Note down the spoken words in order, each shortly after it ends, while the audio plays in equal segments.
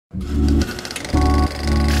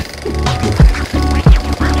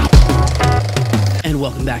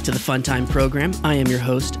Welcome back to the Fun Time program. I am your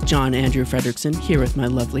host, John Andrew Fredrickson, here with my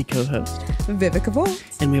lovely co-host,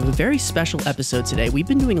 Vivica. And we have a very special episode today. We've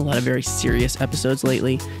been doing a lot of very serious episodes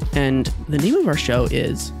lately, and the name of our show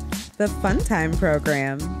is The Fun Time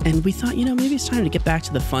program. And we thought, maybe it's time to get back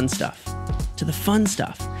to the fun stuff.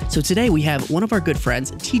 So today we have one of our good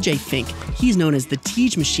friends, TJ Fink. He's known as the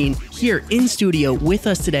Tej Machine here in studio with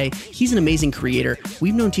us today. He's an amazing creator.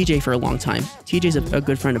 We've known TJ for a long time. TJ's a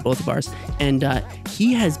good friend of both of ours. And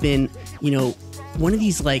he has been, one of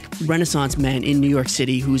these like Renaissance men in New York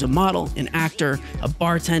City who's a model, an actor, a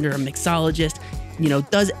bartender, a mixologist,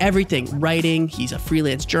 does everything. Writing, he's a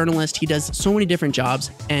freelance journalist. He does so many different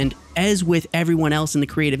jobs. And as with everyone else in the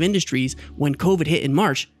creative industries, when COVID hit in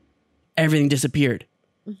March, everything disappeared.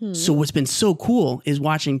 Mm-hmm. So what's been so cool is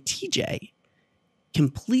watching TJ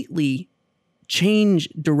completely change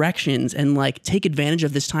directions and like take advantage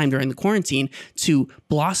of this time during the quarantine to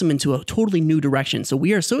blossom into a totally new direction. So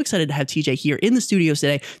we are so excited to have TJ here in the studio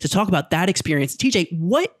today to talk about that experience. TJ,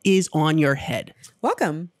 what is on your head?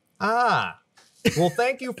 Welcome. Well,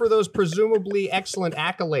 thank you for those presumably excellent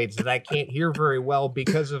accolades that I can't hear very well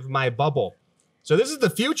because of my bubble. So this is the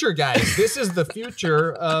future, guys. This is the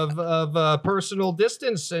future of personal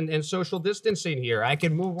distance and social distancing here. I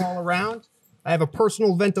can move all around. I have a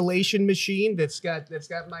personal ventilation machine that's got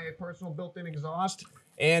my personal built-in exhaust.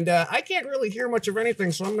 And I can't really hear much of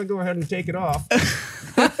anything, so I'm going to go ahead and take it off.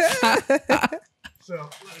 So,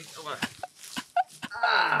 let me go on.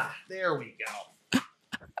 There we go.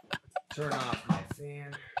 Turn off my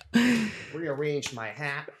fan. Rearrange my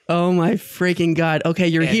hat. Oh my freaking God. Okay,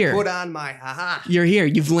 you're here. Put on my haha. You're here.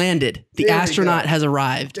 You've landed. The astronaut has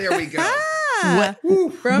arrived. There we go.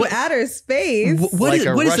 From outer space. What is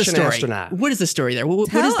the story? Astronaut. What is the story there? What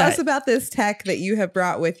Tell is that? us about this tech that you have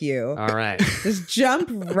brought with you. All right. Just jump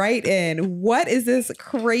right in. What is this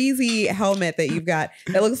crazy helmet that you've got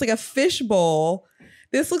that looks like a fishbowl?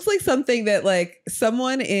 This looks like something that like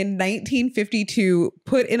someone in 1952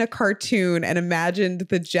 put in a cartoon and imagined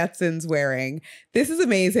the Jetsons wearing. This is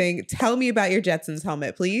amazing. Tell me about your Jetsons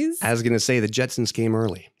helmet, please. I was going to say the Jetsons came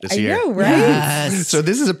early this year. I know, right? Yes. So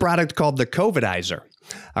this is a product called the Covidisor.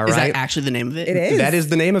 All is right. that actually the name of it? It is. That is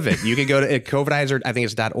the name of it. You can go to Covidisor. I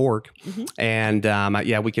think it's .org, and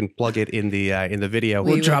we can plug it in the video.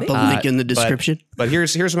 We'll drop a link in the description. But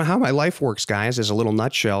here's how my life works, guys. As a little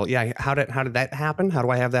nutshell. Yeah. How did that happen? How do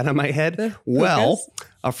I have that on my head? Well,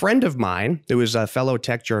 a friend of mine who is a fellow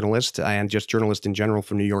tech journalist and just journalist in general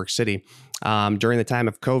from New York City. During the time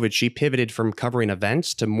of COVID, she pivoted from covering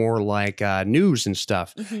events to more like news and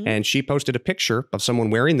stuff. Mm-hmm. And she posted a picture of someone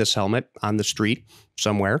wearing this helmet on the street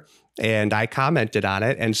somewhere. And I commented on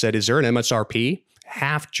it and said, is there an MSRP?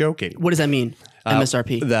 Half joking. What does that mean?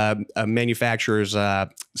 MSRP? The manufacturer's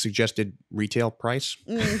suggested retail price.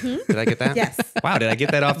 Mm-hmm. Did I get that? Yes. Wow, did I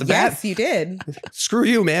get that off the bat? Yes, you did. Screw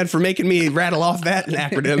you, man, for making me rattle off that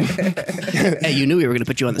acronym. Hey, you knew we were going to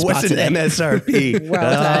put you on the spot What's today. an MSRP? Well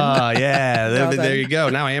done. Oh, yeah. Well there done. you go.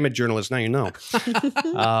 Now I am a journalist. Now you know.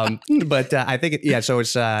 But I think, so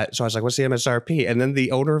it's, so I was like, what's the MSRP? And then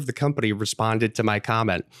the owner of the company responded to my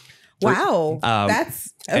comment. Wow.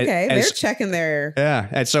 That's okay. They're checking their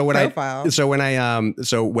And so when profile. So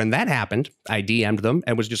when that happened, I DM'd them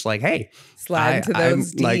and was just like, hey, Slide into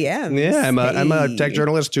those I'm DMs. I'm a tech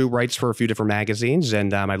journalist who writes for a few different magazines,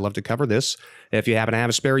 and I'd love to cover this if you happen to have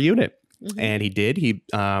a spare unit. Mm-hmm. And he did.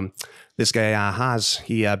 This guy Haas,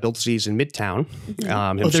 he built these in Midtown.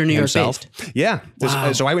 They're New York based. Yeah.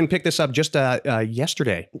 Wow. So I went and picked this up just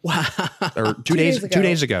yesterday. Wow. Or 2 days ago. 2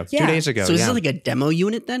 days ago. Yeah. 2 days ago. So is it like a demo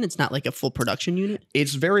unit then? It's not like a full production unit?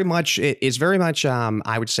 It's very much, I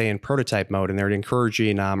would say, in prototype mode, and they're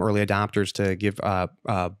encouraging early adopters to give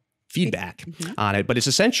feedback on it. But it's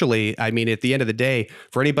essentially, I mean, at the end of the day,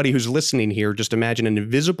 for anybody who's listening here, just imagine an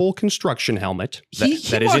invisible construction helmet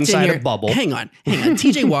that is inside a bubble. Hang on.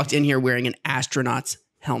 TJ walked in here wearing an astronaut's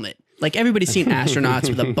helmet. Like everybody's seen astronauts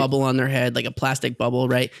with a bubble on their head, like a plastic bubble,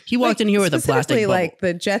 right? He walked in here with a plastic bubble. Like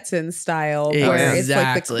the Jetsons style, where it's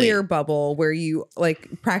like the clear bubble where you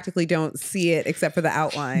like practically don't see it except for the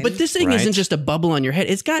outline. But this thing isn't just a bubble on your head.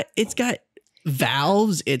 It's got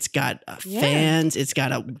valves, it's got fans, it's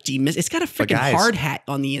got a freaking hard hat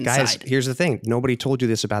on the inside. Guys, here's the thing. Nobody told you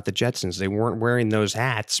this about the Jetsons. They weren't wearing those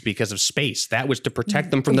hats because of space. That was to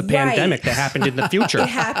protect them from the pandemic that happened in the future. It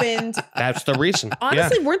happened. That's the reason.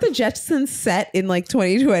 Honestly, weren't the Jetsons set in like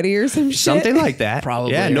 2020 or some shit? Something like that.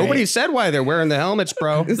 Probably. Yeah, right. Nobody said why they're wearing the helmets,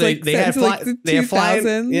 bro. They had flying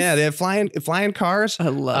cars. I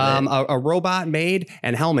love it. A robot maid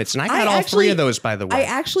and helmets. And I got all three of those, by the way. I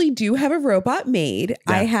actually do have a robot robot maid. Yeah.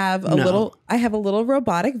 I have a little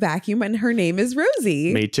robotic vacuum, and her name is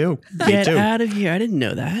Rosie. Me too. Get out of here! I didn't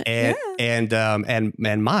know that.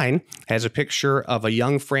 And mine has a picture of a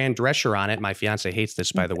young Fran Drescher on it. My fiance hates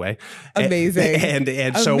this, by the way. Amazing.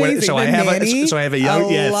 And so I have a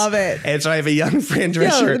young love it. And so I have a young Fran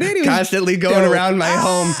Drescher constantly going around my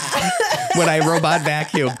home when I robot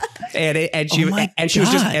vacuum. And she was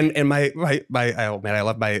just I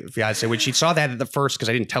love my fiance when she saw that at the first, because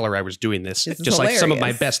I didn't tell her I was doing this. Just like some of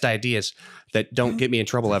my best ideas that don't get me in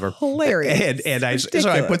trouble ever. Hilarious. And I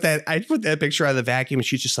put that picture on the vacuum, and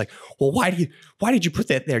she's just like, well, why did you put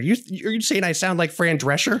that there? You're saying I sound like Fran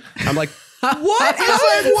Drescher? I'm like, what?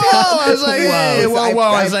 I was like, whoa.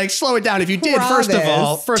 I was like, slow it down. If you did, first of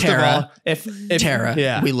all, if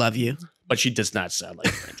Tara, we love you. But she does not sound like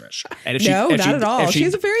Fran Drescher. Not at all. She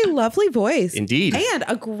has a very lovely voice. Indeed. And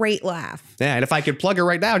a great laugh. Yeah, and if I could plug her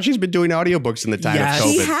right now, she's been doing audiobooks in the time of COVID.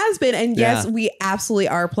 She has been. And yes, we absolutely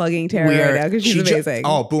are plugging Tara right now, because she's amazing.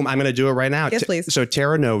 Boom. I'm going to do it right now. Yes, please. So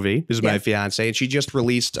Tara Novie is my fiance, and she just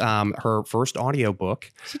released her first audiobook.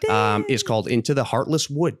 She did. It's called Into the Heartless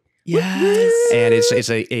Wood. Yes. And it's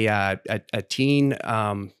a teen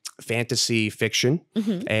fantasy fiction,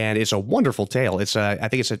 and it's a wonderful tale. It's I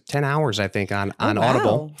think it's 10 hours on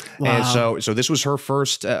Audible. Wow. And so this was her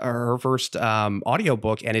first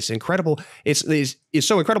audiobook, and it's incredible. It's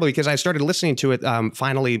so incredible because I started listening to it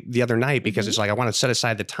finally the other night, because it's like I want to set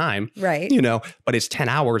aside the time, right? But it's 10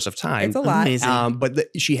 hours of time. It's a lot. Amazing. But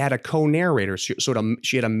she had a co-narrator. She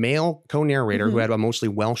had a male co-narrator who had a mostly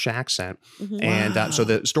Welsh accent, and so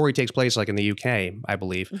the story takes place like in the UK, I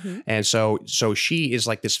believe. And so she is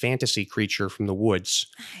like this fantasy creature from the woods,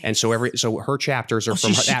 and so her chapters are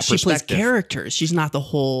from that perspective. She plays characters. She's not the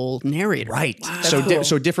whole narrator, right? Wow.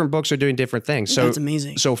 So different books are doing different things. So that's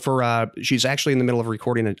amazing. So for she's actually in the middle of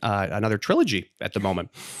recording another trilogy at the moment,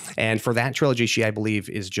 and for that trilogy, she, I believe,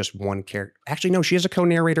 is just one character. Actually, no, she has a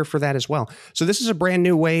co-narrator for that as well. So this is a brand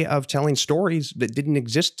new way of telling stories that didn't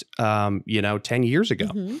exist, 10 years ago.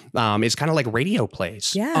 It's kind of like radio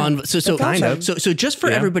plays. Yeah. So just for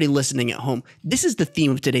everybody listening at home, this is the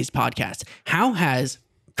theme of today's podcast. How has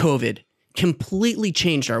COVID completely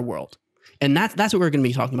changed our world? And that's what we're going to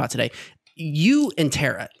be talking about today. You and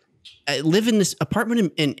Tara live in this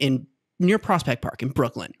apartment in near Prospect Park in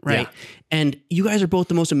Brooklyn, right? Yeah. And you guys are both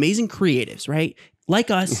the most amazing creatives, right?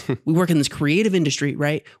 Like us, we work in this creative industry,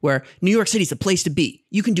 right? Where New York City is the place to be.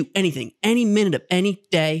 You can do anything, any minute of any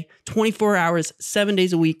day, 24 hours, 7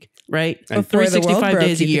 days a week, right? And 365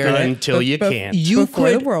 days a year. Until you can't. You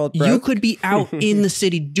could be out in the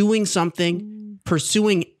city doing something,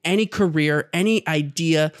 pursuing any career, any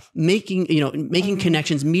idea, making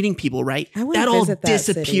connections, meeting people, right? That all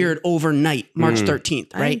disappeared overnight, March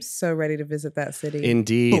 13th, right? I'm so ready to visit that city.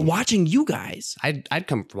 Indeed. But watching you guys, I'd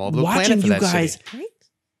come from all over the planet for that city. Right?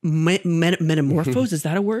 Metamorphose, is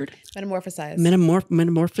that a word? Metamorphosize.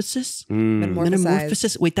 Metamorphosis?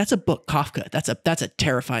 Metamorphosize. Wait, that's a book. Kafka. That's a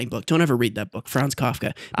terrifying book. Don't ever read that book. Franz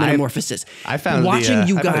Kafka. Metamorphosis. I found watching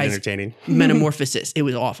you guys entertaining. Metamorphosis. It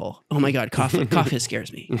was awful. Oh my God, Kafka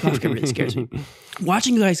scares me. Kafka really scares me.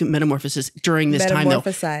 Watching you guys Metamorphosis during this time, though,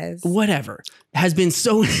 whatever, has been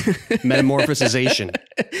so Metamorphosization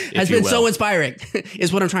has been so inspiring,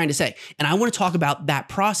 is what I'm trying to say. And I want to talk about that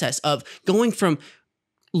process of going from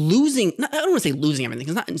losing, I don't want to say losing everything.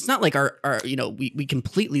 It's not like our we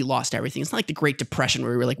completely lost everything. It's not like the Great Depression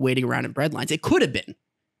where we were like waiting around in bread lines. It could have been.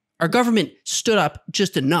 Our government stood up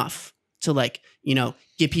just enough to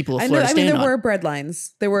give people a floor to stand on. There were bread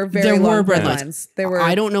lines. There were very long bread lines.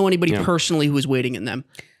 I don't know anybody personally who was waiting in them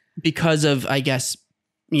because of, I guess,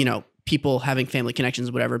 people having family connections,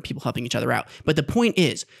 whatever, people helping each other out. But the point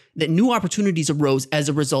is that new opportunities arose as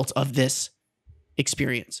a result of this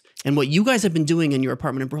experience. And what you guys have been doing in your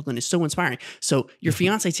apartment in Brooklyn is so inspiring. So your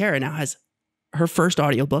fiance Tara now has her first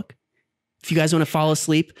audiobook. If you guys want to fall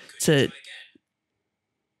asleep to...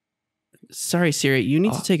 Sorry, Siri, you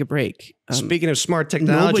need to take a break. Speaking of smart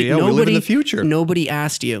technology, we live in the future. Nobody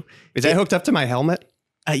asked you. Is that hooked up to my helmet?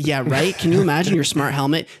 Yeah, right. Can you imagine your smart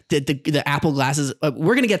helmet? The Apple glasses.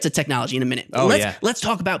 We're going to get to technology in a minute. Let's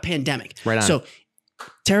talk about pandemic. Right on. So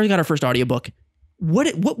Tara got her first audiobook.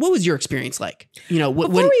 What was your experience like? Before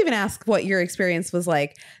we even ask what your experience was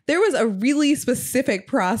like, there was a really specific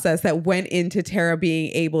process that went into Tara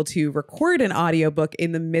being able to record an audiobook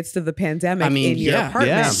in the midst of the pandemic in your apartment.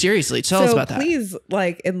 Yeah. Seriously, tell us about that. Please,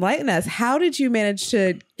 enlighten us. How did you manage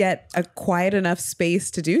to get a quiet enough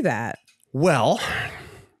space to do that? Well,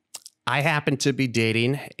 I happened to be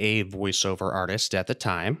dating a voiceover artist at the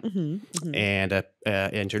time, and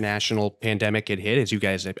an international pandemic had hit, as you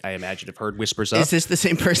guys, I imagine, have heard whispers of. Is this the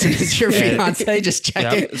same person as your fiance? Just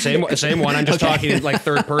checking. Yep, same one. I'm just talking like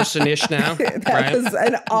third person-ish now. That was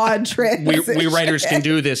an odd transition. We writers can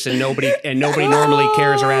do this, and nobody normally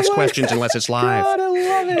cares or asks questions unless it's live. God, I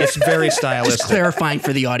love it. It's very stylistic. Just clarifying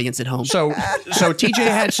for the audience at home. So TJ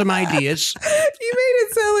had some ideas. You made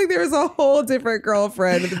it sound like there was a whole different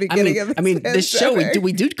girlfriend at the beginning of this. This show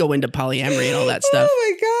we do go into polyamory and all that stuff.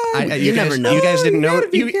 Oh my God! You never know. You guys didn't know.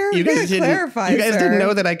 You guys didn't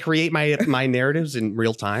know that I create my narratives in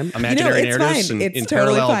real time, imaginary narratives in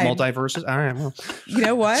totally parallel fine. multiverses. All right. Well, you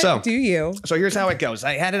know what? So, do you? So here's how it goes.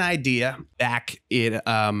 I had an idea back in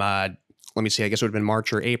let me see. I guess it would have been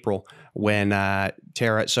March or April when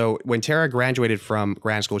Tara. So when Tara graduated from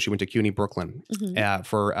grad school, she went to CUNY Brooklyn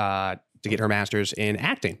to get her master's in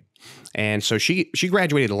acting. And so she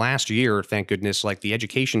graduated last year. Thank goodness. Like, the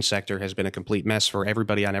education sector has been a complete mess for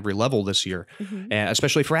everybody on every level this year, and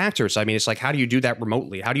especially for actors. I mean, it's like, how do you do that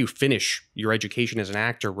remotely? How do you finish your education as an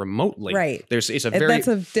actor remotely? Right. That's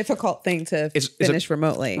a difficult thing to finish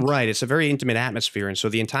remotely. Right. It's a very intimate atmosphere, and so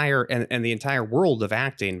the entire world of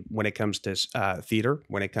acting, when it comes to theater,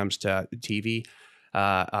 when it comes to TV.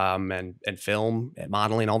 And film and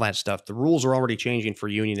modeling, all that stuff, the rules are already changing for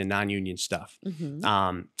union and non-union stuff.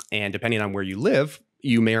 And depending on where you live,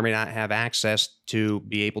 you may or may not have access to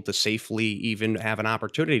be able to safely even have an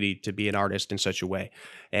opportunity to be an artist in such a way.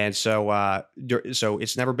 And so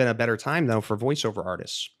it's never been a better time, though, for voiceover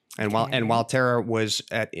artists. And while Tara was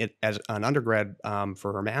as an undergrad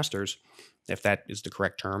for her master's, if that is the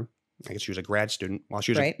correct term. I guess she was a grad student. While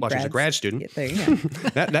she was a grad student. Yeah, there you go.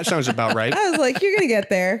 that sounds about right. I was like, you're going to get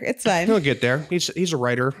there. It's fine. He'll get there. He's a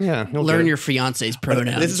writer. Yeah. Learn your fiance's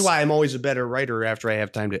pronouns. This is why I'm always a better writer after I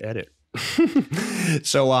have time to edit.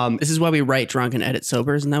 So this is why we write drunk and edit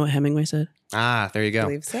sober. Isn't that what Hemingway said? There you go. I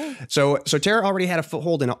believe so. So Tara already had a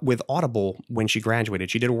foothold with Audible when she graduated.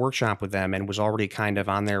 She did a workshop with them and was already kind of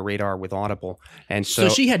on their radar with Audible. And so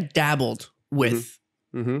she had dabbled with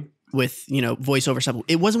with voiceover stuff.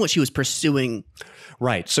 It wasn't what she was pursuing,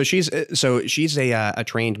 right? So she's a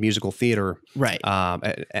trained musical theater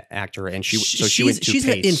actor, and she's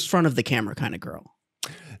in front of the camera kind of girl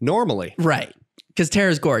normally, right? Because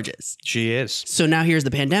Tara's gorgeous. She is. So now here's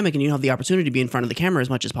the pandemic, and you don't have the opportunity to be in front of the camera as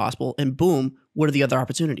much as possible. And boom, what are the other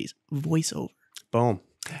opportunities? Voiceover. Boom.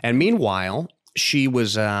 And meanwhile, she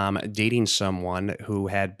was dating someone who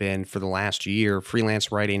had been for the last year freelance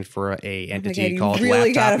writing for a entity called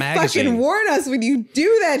really Laptop Magazine. Fucking warn us when you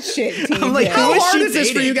do that shit, TJ. I'm like, how hard is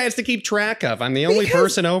this for you guys to keep track of? I'm the only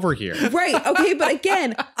person over here. Right. Okay. But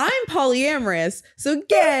again, I'm polyamorous. So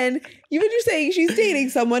again, even you're saying she's dating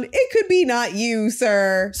someone, it could be not you,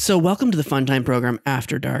 sir. So welcome to the Fun Time program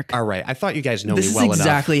After Dark. All right. I thought you guys know me well enough. This is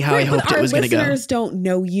exactly how I hoped it was going to go. Our listeners don't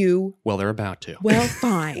know you. Well, they're about to. Well,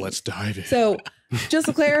 fine. Let's dive in. So just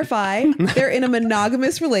to clarify, they're in a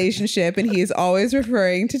monogamous relationship, and he is always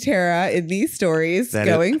referring to Tara in these stories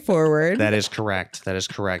forward. That is correct.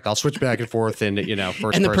 I'll switch back and forth in,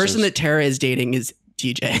 first And the person that Tara is dating is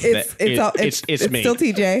TJ. It's me. Still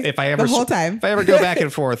TJ. The whole time. If I ever go back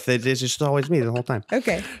and forth, it's just always me the whole time.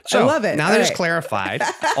 Okay. So I love it. Now that it's clarified,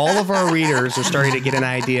 all of our readers are starting to get an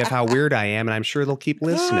idea of how weird I am, and I'm sure they'll keep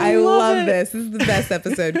listening. I love this. This is the best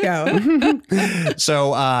episode. Go.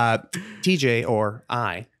 So TJ or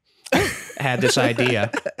I had this idea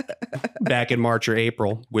back in March or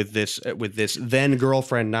April with this then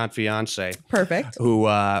girlfriend, not fiance. Perfect. Who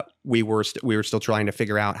we were still trying to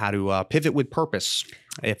figure out how to pivot with purpose.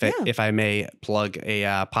 If I may plug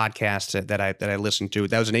a podcast that I listened to.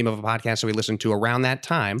 That was the name of a podcast that we listened to around that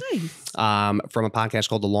time. Nice. From a podcast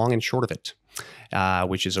called The Long and Short of It.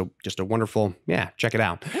 Which is just a wonderful, check it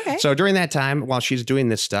out. Okay. So during that time, while she's doing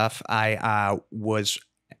this stuff, I was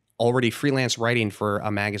already freelance writing for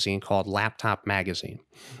a magazine called Laptop Magazine.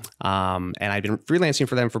 And I'd been freelancing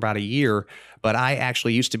for them for about a year, but I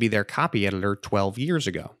actually used to be their copy editor 12 years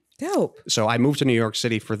ago. Dope. So I moved to New York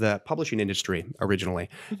City for the publishing industry originally.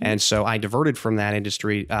 And so I diverted from that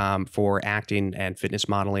industry for acting and fitness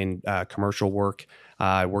modeling, commercial work,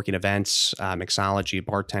 working events, mixology,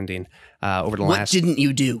 bartending over the last... What didn't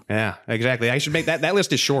you do? Yeah, exactly. I should make that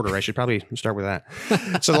list is shorter. I should probably start with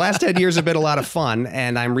that. So the last 10 years have been a lot of fun,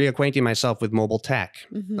 and I'm reacquainting myself with mobile tech.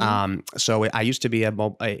 So I used to be a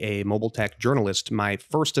mobile tech journalist. My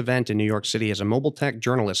first event in New York City as a mobile tech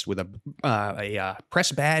journalist with a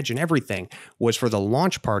press badge and everything was for the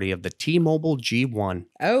launch party of the T-Mobile G1.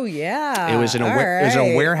 Oh, yeah. It was in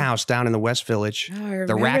a warehouse down in the West Village. Oh,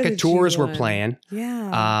 the Racketeurs were playing. Yeah.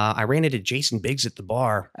 Yeah. I ran into Jason Biggs at the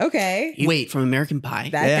bar. Okay. Wait, from American Pie?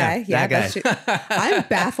 That guy. Yeah, that guy. I'm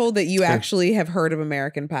baffled that you actually have heard of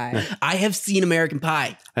American Pie. I have seen American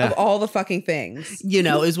Pie. Of all the fucking things. You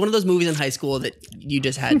know, it was one of those movies in high school that you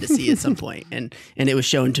just had to see at some point, and it was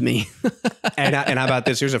shown to me. And how about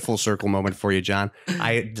this? Here's a full circle moment for you, John.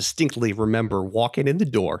 I distinctly remember walking in the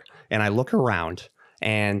door, and I look around,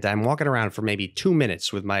 and I'm walking around for maybe 2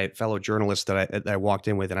 minutes with my fellow journalist that I walked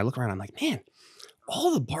in with, and I look around, I'm like, man,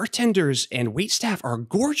 all the bartenders and waitstaff are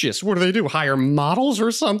gorgeous. What do? Hire models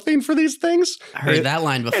or something for these things? I heard that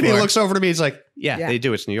line before. And he looks over to me. He's like, yeah, they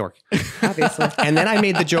do. It's New York. Obviously. And then I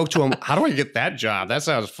made the joke to him, how do I get that job? That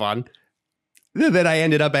sounds fun. Then I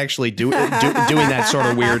ended up actually doing that sort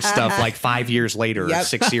of weird stuff like 5 years later, or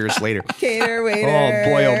 6 years later. Cater, waiter.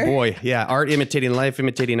 Oh boy. Yeah. Art imitating life,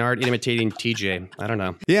 imitating art, imitating TJ. I don't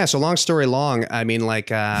know. Yeah. So long story long, I mean, like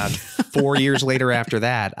 4 years later after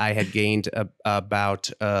that, I had gained about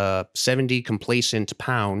 70 complacent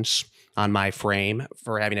pounds on my frame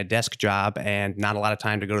for having a desk job and not a lot of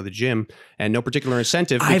time to go to the gym and no particular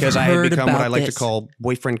incentive because I had become what I like to call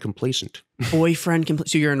boyfriend complacent. Boyfriend complacent.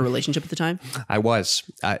 So you're in a relationship at the time? I was.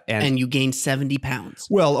 And you gained 70 pounds.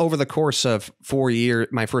 Well, over the course of 4 years,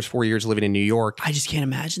 my first 4 years living in New York. I just can't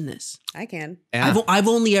imagine this. I can. Yeah. I've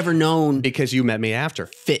only ever known because you met me after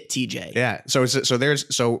fit TJ. Yeah.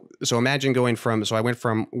 So imagine going from, so I went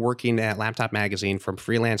from working at Laptop Magazine from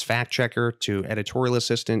freelance fact checker to editorial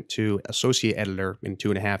assistant to associate editor in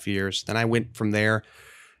 2.5 years. Then I went from there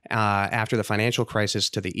after the financial crisis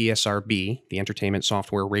to the ESRB, the Entertainment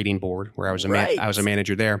Software Rating Board, where I was a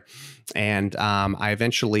manager there. And I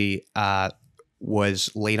eventually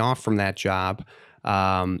was laid off from that job.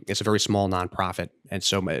 It's a very small nonprofit, and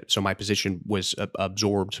so my position was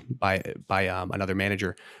absorbed by another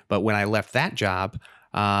manager. But when I left that job,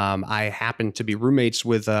 I happened to be roommates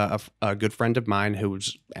with a good friend of mine who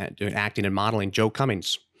was doing acting and modeling, Joe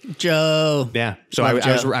Cummings. Joe. Yeah. So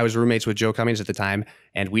I was roommates with Joe Cummings at the time,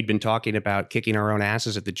 and we'd been talking about kicking our own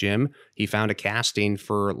asses at the gym. He found a casting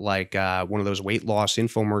for like one of those weight loss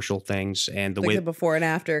infomercial things, and the before and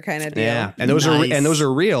after kind of deal. Yeah, and those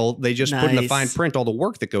are real. They just put in the fine print all the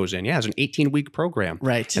work that goes in. Yeah, it's an 18-week program,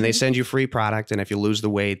 right? And they send you free product, and if you lose the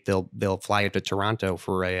weight, they'll fly it to Toronto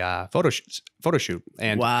for a photo shoot.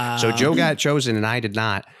 And so Joe got chosen, and I did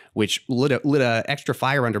not, which lit a extra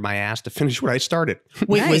fire under my ass to finish what I started.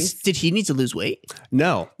 Wait, did he need to lose weight?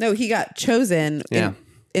 No, he got chosen. Yeah.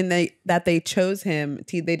 They chose him.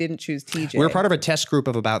 They didn't choose TJ. We were part of a test group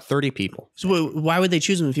of about 30 people. So why would they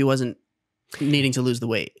choose him if he wasn't needing to lose the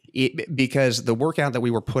weight? Because the workout that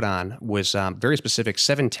we were put on was very specific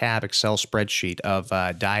 7-tab Excel spreadsheet of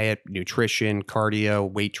diet, nutrition, cardio,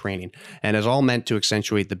 weight training, and it's all meant to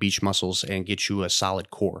accentuate the beach muscles and get you a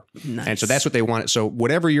solid core. Nice. And so that's what they wanted. So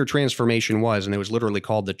whatever your transformation was, and it was literally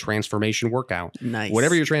called the transformation workout. Nice.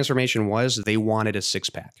 Whatever your transformation was, they wanted a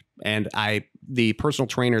 6-pack. And the personal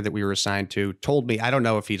trainer that we were assigned to told me, I don't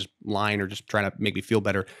know if he's lying or just trying to make me feel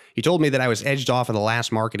better. He told me that I was edged off of the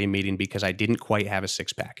last marketing meeting because I didn't quite have a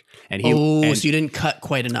 6-pack. And so you didn't cut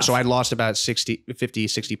quite enough. So I'd lost about 60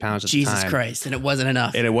 pounds at the time. Jesus Christ. And it wasn't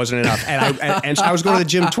enough. And so I was going to the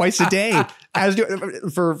gym twice a day. I was doing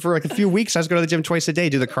for like a few weeks. I was going to the gym twice a day,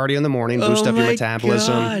 do the cardio in the morning, boost up your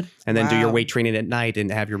metabolism, and then do your weight training at night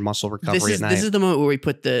and have your muscle recovery at night. This is the moment where we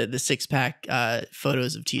put the 6-pack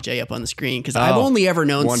photos of TJ up on the screen, because I've only ever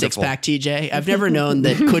known 6-pack TJ. I've never known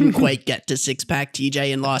that couldn't quite get to 6-pack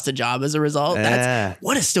TJ and lost a job as a result.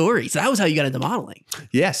 What a story. So that was how you got into modeling.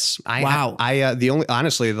 Yes.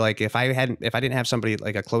 Honestly, like if I didn't have somebody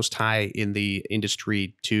like a close tie in the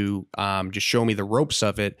industry to just show me the ropes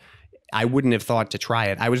of it, I wouldn't have thought to try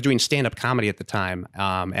it. I was doing stand-up comedy at the time,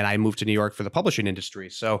 and I moved to New York for the publishing industry.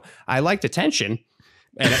 So I liked attention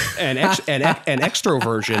and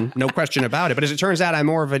extroversion, no question about it. But as it turns out, I'm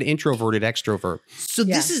more of an introverted extrovert. So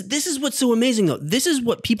this is what's so amazing, though. This is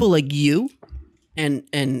what people like you and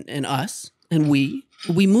us and we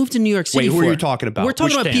moved to New York City. Wait, who are you talking about? We're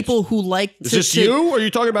talking about people who like to... Is this you? Are you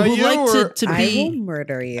talking about you? Like to be, I will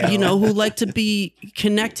murder you. Who like to be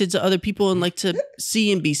connected to other people and like to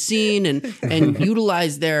see and be seen and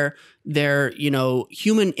utilize their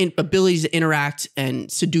human abilities to interact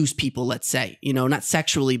and seduce people, let's say, not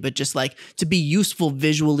sexually, but just like to be useful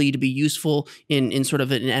visually, to be useful in sort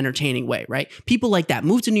of an entertaining way, right? People like that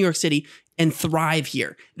move to New York City and thrive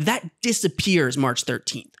here. That disappears March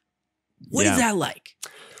 13th. What is that like?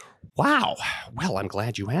 Wow. Well, I'm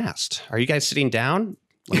glad you asked. Are you guys sitting down?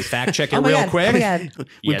 Let me fact check it Oh my real God. quick. Oh my God. We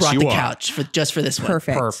Yes, brought you the are. couch just for this one.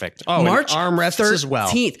 Perfect. Oh, March and armrests as well.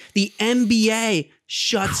 13th, the NBA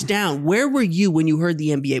shuts down. Where were you when you heard the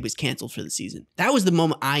NBA was canceled for the season? That was the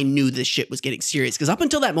moment I knew this shit was getting serious. Because up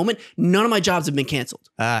until that moment, none of my jobs have been canceled.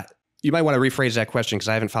 You might want to rephrase that question because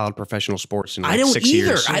I haven't followed professional sports in like I don't 6 either.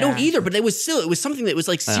 years. I don't either. But it was something that was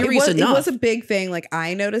like serious It enough. was a big thing. Like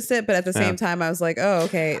I noticed it, but at the same time, I was like, "Oh,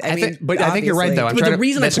 okay." I think you're right, though. But the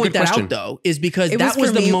reason I that's a point good that question. out though is because It that was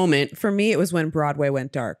for the me- moment. For me, it was when Broadway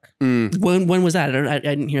went dark. When was that? I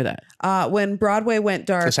didn't hear that. When Broadway went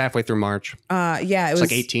dark, It's halfway through March. yeah, it It's was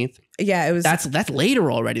like 18th. Yeah, it was. That's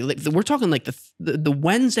later already. Like we're talking like the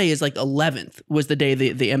Wednesday is like 11th was the day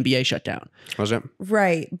the NBA shut down. Was it?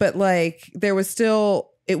 right, but like there was still.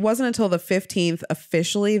 It wasn't until the 15th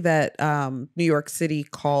officially that New York City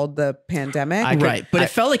called the pandemic. Right. But it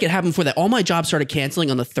felt like it happened before that. All my jobs started canceling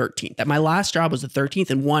on the 13th. That my last job was the 13th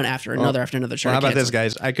and one after another after another. Well, how about this,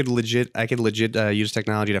 guys? I could legit use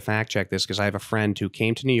technology to fact check this because I have a friend who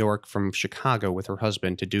came to New York from Chicago with her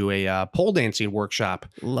husband to do a pole dancing workshop.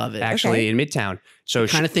 Love it. Actually, in Midtown. So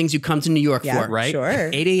Kind of things you come to New York Yeah, for. right? Sure.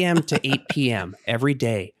 8 a.m. to 8 p.m. every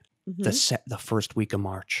day, Mhm. the first week of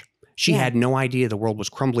March. She Yeah. had no idea the world was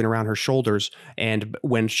crumbling around her shoulders. And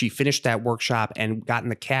when she finished that workshop and got in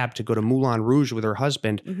the cab to go to Moulin Rouge with her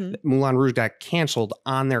husband, Moulin Rouge got canceled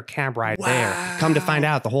on their cab ride there. Come to find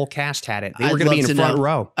out, the whole cast had it. They were going to be in front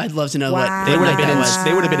row. I'd love to know Wow. what They would have night been that was.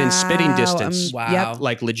 they would have been in spitting distance. Wow. Yep.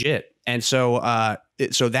 Like legit. And so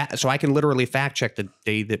so I can literally fact check the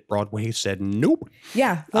day that Broadway said nope.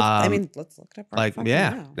 Yeah. Let's look it up. Like Fuck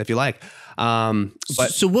yeah, if you like.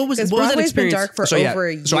 But So what was Because that Broadway's been experience? dark for so yeah, over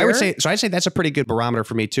a year. so I'd say that's a pretty good barometer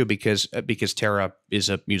for me too because Tara is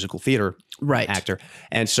a musical theater Right. actor,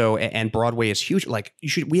 and so and Broadway is huge. Like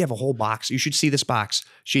we have a whole box. You should see this box.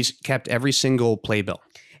 She's kept every single playbill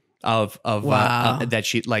of Wow. that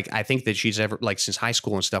she like. I think that she's ever like since high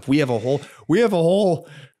school and stuff. We have a whole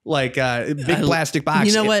like big plastic box.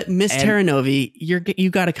 You know what, Miss And- Tara Novie, you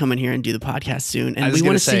got to come in here and do the podcast soon, I and was we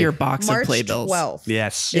want gonna to see say, your box March of playbills. 12th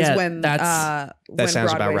Yes. is Yeah, when that's- when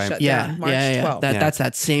sounds Broadway about right. shut Yeah, down. March yeah. 12th. That's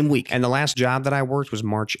that same week. And the last job that I worked was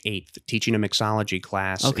March 8th, teaching a mixology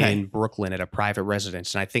class Okay. in Brooklyn at a private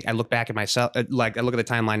residence. And I think I look back at myself, like I look at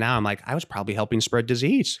the timeline now, I'm like, I was probably helping spread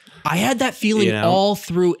disease. I had that feeling You know? all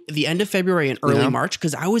through the end of February and early know? March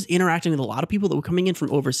because I was interacting with a lot of people that were coming in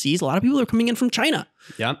from overseas. A lot of people that were coming in from China.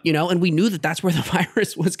 Yep. And we knew that that's where the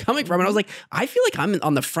virus was coming from. And I was like, I feel like I'm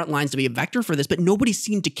on the front lines to be a vector for this, but nobody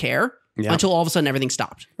seemed to care Yeah. until all of a sudden everything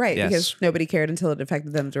stopped. Right, Yes. because nobody cared until it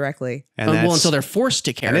affected them directly. And Well, that's- until they're forced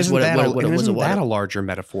to care. and is isn't what that, it was. isn't that a larger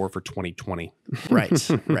metaphor for 2020? Right.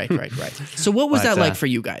 So what was But, that like for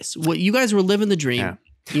you guys? What you guys were living the dream,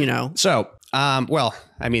 So, well,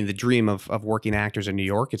 I mean, the dream of working actors in New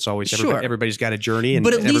York, it's always Sure. everybody's got a journey and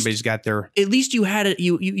But at least- everybody's got their... At least you had it.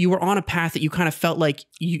 You were on a path that you kind of felt like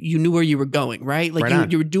you knew where you were going, right? Like Right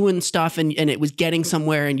on. you were doing stuff and it was getting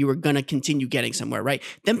somewhere and you were going to continue getting somewhere, right?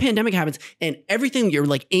 Then pandemic happens and everything you're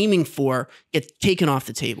like aiming for gets taken off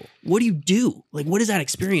the table. What do you do? Like, what is that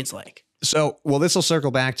experience like? So, well, this will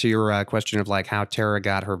circle back to your question of like how Tara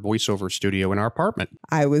got her voiceover studio in our apartment.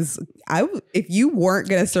 If you weren't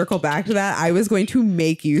going to circle back to that, I was going to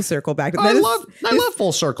make you circle back to that. I love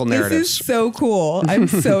full circle narratives. This is so cool. I'm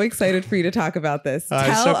so excited for you to talk about this. I'm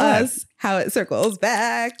Tell so glad. us how it circles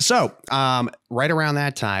back. So, right around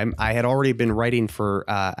that time, I had already been writing for,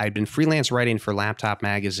 I'd been freelance writing for Laptop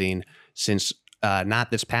Magazine since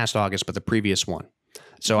not this past August, but the previous one.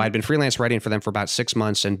 So I'd been freelance writing for them for about 6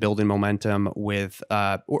 months and building momentum with,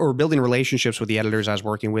 or building relationships with the editors I was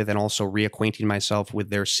working with and also reacquainting myself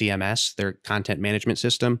with their CMS, their content management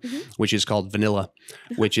system, which is called Vanilla,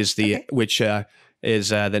 which is the,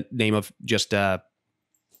 the name of just the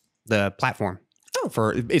platform.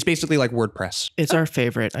 It's basically like WordPress. It's our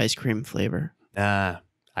favorite ice cream flavor.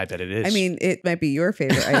 I bet it is. I mean, it might be your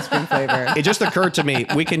favorite ice cream flavor. It just occurred to me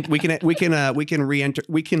we can revisit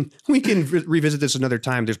this another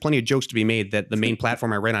time. There's plenty of jokes to be made that the main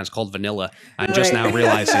platform I write on is called Vanilla. I'm just now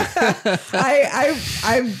realizing.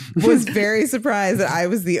 I was very surprised that I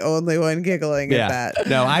was the only one giggling at that.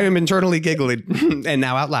 No, I am internally giggling and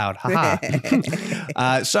now out loud.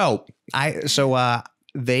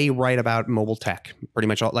 They write about mobile tech, pretty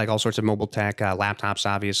much all sorts of mobile tech, laptops,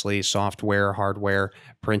 obviously, software, hardware,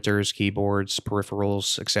 printers, keyboards,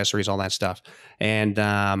 peripherals, accessories, all that stuff. And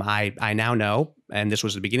I now know and this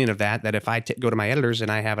was the beginning of that if I go to my editors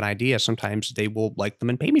and I have an idea, sometimes they will like them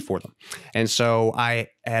and pay me for them. And so I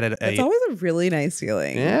added It's always a really nice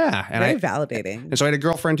feeling. Yeah. And very validating. And so I had a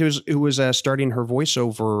girlfriend who was starting her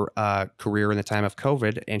voiceover career in the time of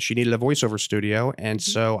COVID, and she needed a voiceover studio. And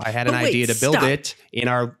so I had an idea to build it in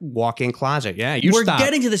our walk-in closet. Yeah, we're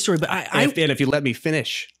getting to the story, but and if you let me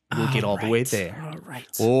finish, we'll get all the way there. All right.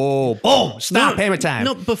 Oh, boom. Stop. Payment time.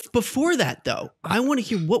 No, before that, though, I want to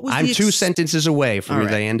hear what was I'm 2 sentences away from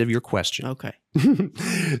the end of your question. Okay.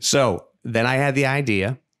 So then I had the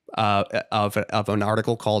idea of an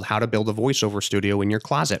article called How to Build a Voiceover Studio in Your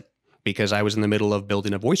Closet, because I was in the middle of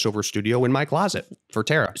building a voiceover studio in my closet for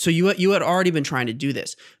Tara. So you had already been trying to do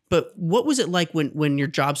this, but what was it like when your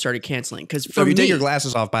job started canceling? Because so if you take your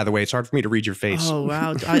glasses off, by the way, it's hard for me to read your face. Oh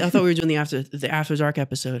wow! I thought we were doing the After Dark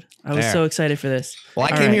episode. I was so excited for this. Well,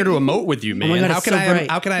 I came here to emote with you, man. Oh my God,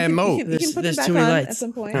 how can I emote? There's too many lights at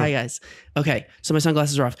some point. Hi guys. Okay, so my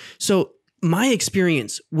sunglasses are off. So my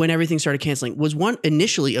experience when everything started canceling was one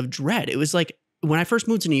initially of dread. It was like when I first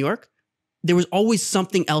moved to New York, there was always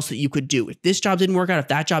something else that you could do. If this job didn't work out, if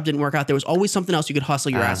that job didn't work out, there was always something else you could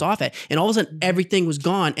hustle your ass off at. And all of a sudden, everything was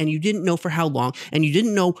gone, and you didn't know for how long, and you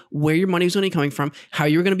didn't know where your money was going to be coming from, how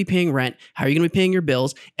you were going to be paying rent, how you're going to be paying your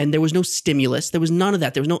bills, and there was no stimulus. There was none of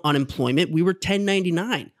that. There was no unemployment. We were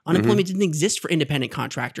 1099. Unemployment didn't exist for independent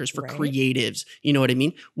contractors, for creatives. You know what I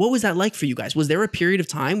mean? What was that like for you guys? Was there a period of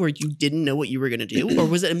time where you didn't know what you were going to do? Or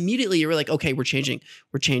was it immediately you were like, okay, we're changing,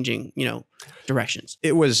 directions?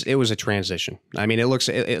 It was a transition. I mean,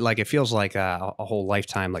 it feels like a whole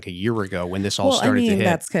lifetime, like a year ago when this all started to hit.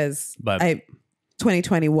 That's because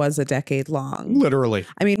 2020 was a decade long. Literally.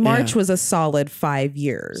 I mean, March was a solid 5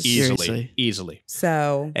 years. Easily.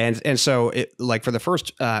 So so it, like for the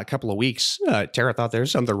first couple of weeks, Tara thought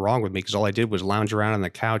there's something wrong with me because all I did was lounge around on the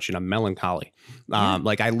couch in a melancholy.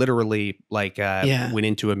 Like I literally went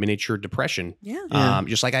into a miniature depression.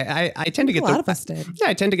 Just like I tend to get a lot of us did. Yeah,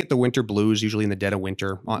 I tend to get the winter blues usually in the dead of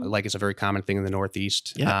winter. Like it's a very common thing in the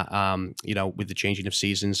Northeast. With the changing of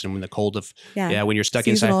seasons and when the cold of when you're stuck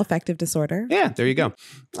seasonal inside. affective disorder. Yeah, there you go.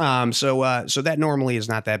 So that normally is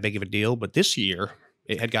not that big of a deal, but this year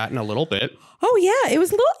it had gotten a little bit. Oh yeah, it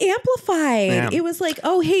was a little amplified. Yeah. It was like,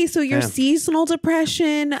 oh hey, so your seasonal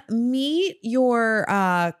depression meet your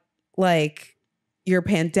your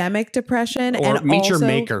pandemic depression, or and meet also, your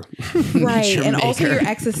maker, right? And also your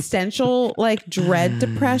existential dread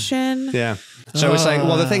depression. Yeah. So it's like,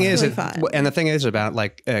 well, the thing is, about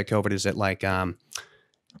COVID is that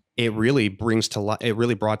it really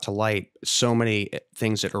brought to light so many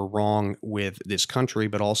things that are wrong with this country,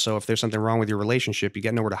 but also if there's something wrong with your relationship, you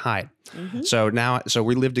get nowhere to hide. So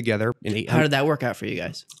we live together in 800. How did that work out for you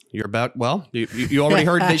guys? You already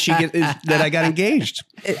heard that I got engaged.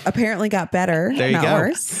 It apparently got better. There you not go.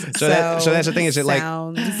 Worse. So that's the thing is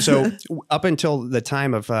so up until the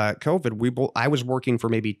time of COVID, I was working for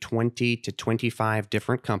maybe 20 to 25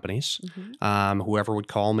 different companies. Whoever would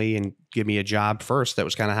call me and give me a job first, that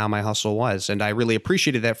was kind of how my hustle was, and I really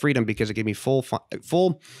appreciated that freedom because it gave me full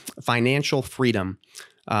financial freedom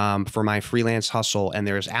for my freelance hustle, and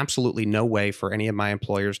there's absolutely no way for any of my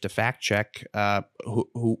employers to fact check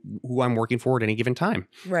who I'm working for at any given time.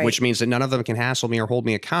 Right. Which means that none of them can hassle me or hold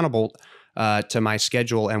me accountable to my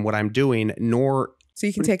schedule and what I'm doing, nor. So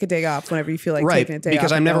you can take a day off whenever you feel like taking a day off.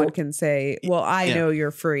 Because no one can say, well, I know you're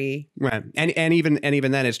free. Right. And even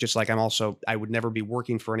then it's just like I would never be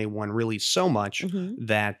working for anyone really so much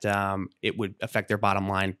that it would affect their bottom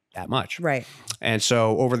line that much. Right. And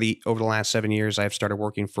so over the last 7 years, I've started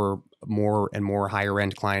working for more and more higher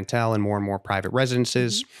end clientele and more private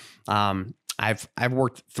residences. I've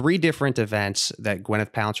worked 3 different events that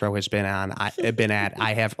Gwyneth Paltrow has been at.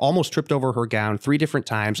 I have almost tripped over her gown 3 different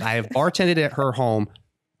times. I have bartended at her home,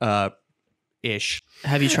 ish.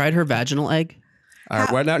 Have you tried her vaginal egg?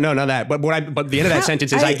 Well, no, that. But the end of that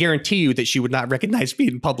sentence is, I guarantee you that she would not recognize me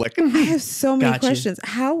in public. I have so many questions.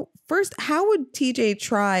 How would TJ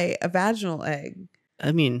try a vaginal egg?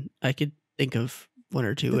 I mean, I could think of 1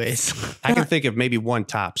 or 2 ways. I can think of maybe 1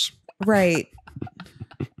 tops. Right.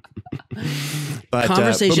 But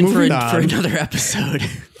conversation for another episode.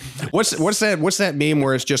 What's that meme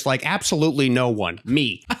where it's just like absolutely no one,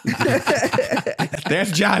 me.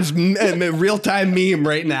 That's John's real time meme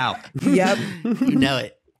right now. Yep, you know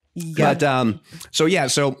it. Yep. But so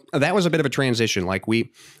that was a bit of a transition. Like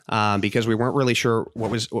because we weren't really sure what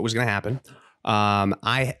was going to happen.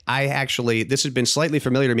 I actually, this has been slightly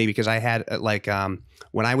familiar to me because I had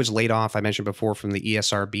when I was laid off, I mentioned before, from the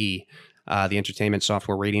ESRB. The Entertainment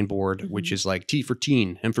Software Rating Board, which is like T for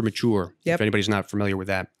teen, M for mature. Yep. If anybody's not familiar with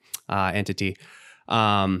that entity.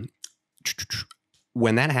 When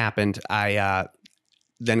that happened, I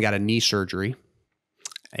then got a knee surgery.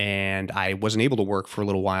 And I wasn't able to work for a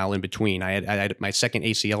little while in between. I had my second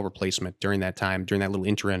ACL replacement during that time, during that little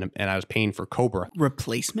interim, and I was paying for Cobra.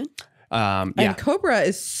 Replacement? And Cobra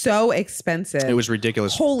is so expensive. It was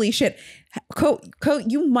ridiculous. Holy shit.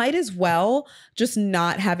 You might as well just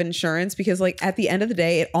not have insurance, because like at the end of the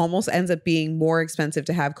day, it almost ends up being more expensive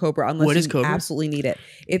to have Cobra unless you absolutely need it.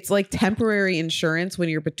 It's like temporary insurance when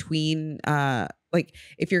you're between like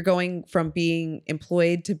if you're going from being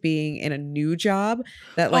employed to being in a new job,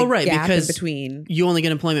 that like gap in between. You only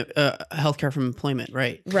get employment, healthcare from employment,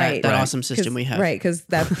 right? Right. That awesome system we have. Right, because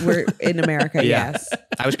we're in America, yes.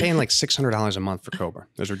 I was paying like $600 a month for Cobra.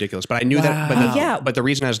 It was ridiculous. But I knew that. But the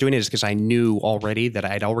reason I was doing it is because I knew already that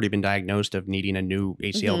I'd already been diagnosed of needing a new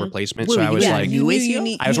ACL replacement. Wait, so I was like, new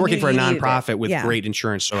ACL? I was working for a nonprofit with great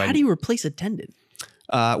insurance. So how do you replace a tendon?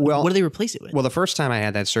 Well, what do they replace it with? Well, the first time I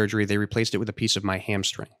had that surgery, they replaced it with a piece of my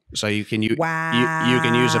hamstring. So you can you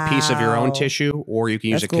can use a piece of your own tissue, or you can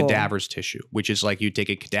use cadaver's tissue, which is like you take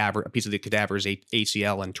a piece of the cadaver's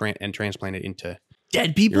ACL and transplant it into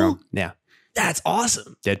dead people. Yeah, that's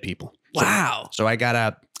awesome. Dead people. Wow. So I got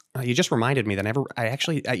a. You just reminded me that an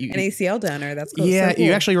ACL donor. That's cool. Yeah, so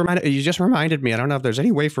cool. You just reminded me. I don't know if there's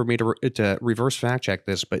any way for me to reverse fact check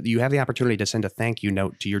this, but you have the opportunity to send a thank you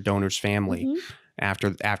note to your donor's family after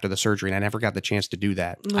the surgery, and I never got the chance to do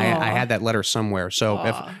that. I had that letter somewhere. So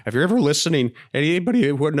if you're ever listening, anybody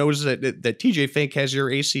who knows that TJ Fink has your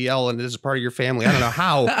ACL and is a part of your family, I don't know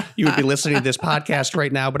how you would be listening to this podcast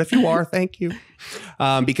right now, but if you are, thank you.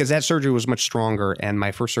 Because that surgery was much stronger, and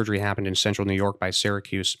my first surgery happened in central New York by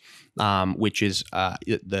Syracuse, which is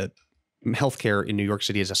the healthcare in New York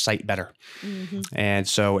City is a sight better. And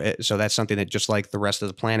so that's something that, just like the rest of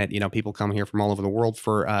the planet, people come here from all over the world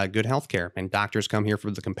for good healthcare, and doctors come here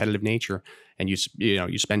for the competitive nature. And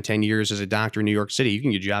you spend 10 years as a doctor in New York City, you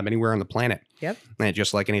can get a job anywhere on the planet. Yep. And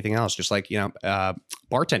just like anything else, just like,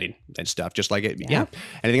 bartending and stuff, just like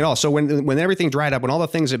anything else. So when everything dried up, when all the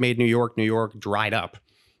things that made New York dried up,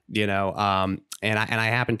 and I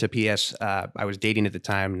happened to PS, I was dating at the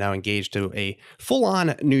time, now engaged to a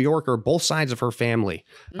full-on New Yorker. Both sides of her family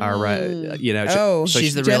are, so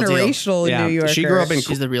she's the real deal. Generational New Yorker.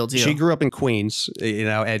 She's the real deal. She grew up in Queens,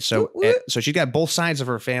 and so she's got both sides of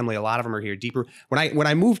her family. A lot of them are here deeper. When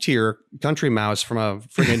I moved here, country mouse from a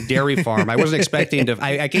friggin' dairy farm, I wasn't expecting to.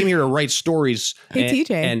 I came here to write stories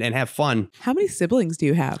and have fun. How many siblings do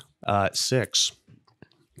you have? 6.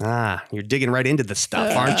 You're digging right into the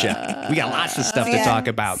stuff, aren't you? We got lots of stuff to talk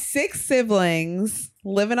about. 6 siblings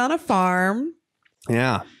living on a farm.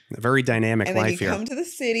 Yeah, a very dynamic life here. And then you come to the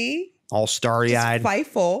city, all starry-eyed,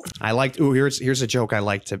 fightful. I liked. Here's a joke I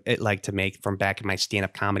like to make from back in my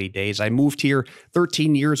stand-up comedy days. I moved here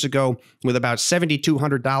 13 years ago with about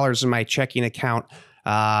 $7,200 in my checking account.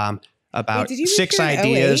 About 6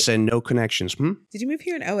 ideas and no connections. Did you move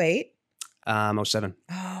here in 08? 07.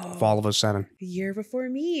 Fall of 07. The year before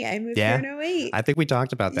me. I moved here in 08. I think we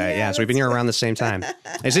talked about that. Yeah. So we've been here around the same time.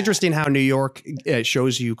 It's interesting how New York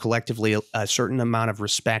shows you collectively a certain amount of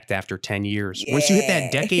respect after 10 years. Once you hit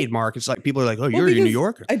that decade mark, it's like people are like, oh, you're a New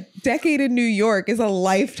Yorker. A decade in New York is a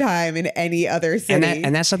lifetime in any other city.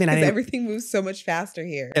 And that's something everything moves so much faster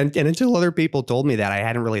here. And until other people told me that, I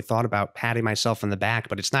hadn't really thought about patting myself on the back,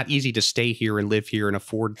 but it's not easy to stay here and live here and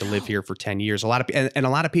afford to live here for 10 years. A lot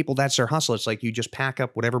of people, that's their hustle. It's like you just pack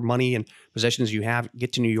up whatever money and possessions you have,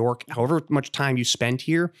 get to New York. However much time you spend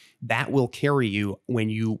here, that will carry you when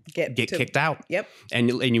you get kicked out. Yep. And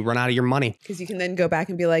you run out of your money. Because you can then go back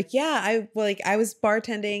and be like, I was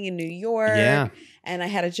bartending in New York. Yeah. And I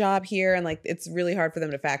had a job here, and like it's really hard for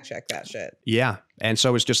them to fact check that shit. Yeah. And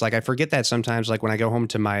so it's just like I forget that sometimes, like when I go home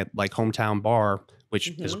to my like hometown bar,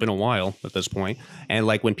 which has been a while at this point, and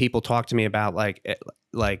like when people talk to me about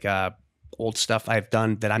like old stuff I've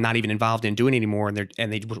done that I'm not even involved in doing anymore, and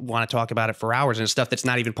they want to talk about it for hours, and it's stuff that's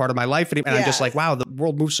not even part of my life anymore. And I'm just like, wow, the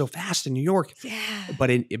world moves so fast in New York. Yeah. But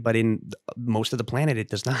in most of the planet, it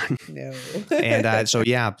does not. No. And so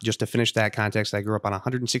just to finish that context, I grew up on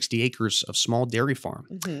 160 acres of small dairy farm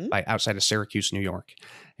outside of Syracuse, New York.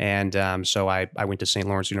 And so I went to St.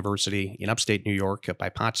 Lawrence University in upstate New York, up by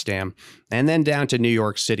Potsdam, and then down to New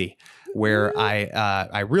York City, where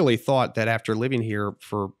I really thought that after living here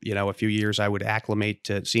for a few years, I would acclimate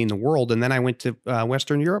to seeing the world. And then I went to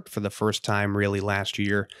Western Europe for the first time really last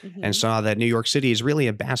year and saw that New York City is really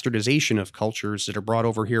a bastardization of cultures that are brought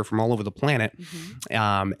over here from all over the planet.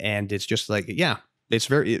 And it's just like, it's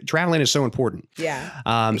traveling is so important. Yeah.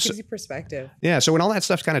 It gives you perspective. Yeah. So when all that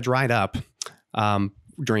stuff kind of dried up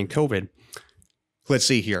during COVID, Let's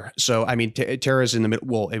see here. So, I mean, Tara's in the middle.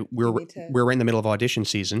 Well, we're in the middle of audition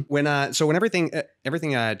season. When everything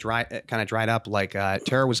dried up, like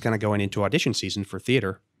Tara was kind of going into audition season for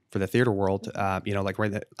the theater world. Like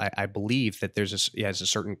I believe that there's a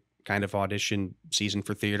certain kind of audition season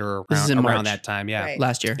for theater around that time. Yeah, right.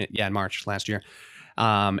 Last year. Yeah, in March last year.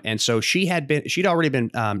 And so she'd already been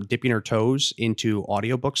dipping her toes into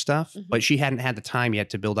audiobook stuff, but she hadn't had the time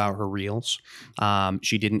yet to build out her reels.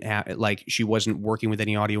 She wasn't working with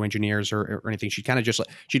any audio engineers or anything. She kind of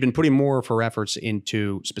she'd been putting more of her efforts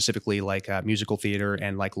into specifically like musical theater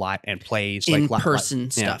and like live and plays,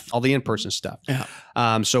 in-person stuff, all the in-person stuff.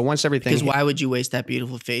 Yeah. So once everything, because why would you waste that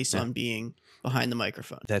beautiful face on being behind the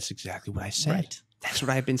microphone? That's exactly what I said. Right. That's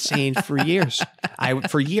what I've been saying for years.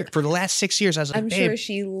 For the last 6 years, I was like, I'm sure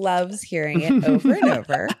she loves hearing it over and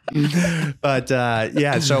over. But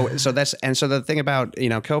so the thing about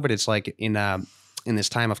COVID, it's like in this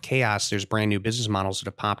time of chaos, there's brand new business models that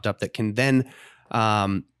have popped up that can then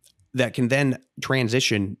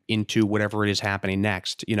transition into whatever it is happening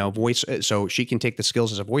next. So she can take the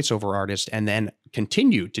skills as a voiceover artist and then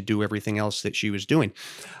continue to do everything else that she was doing.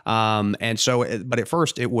 But at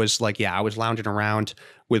first it was like, I was lounging around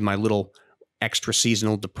with my little extra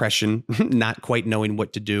seasonal depression, not quite knowing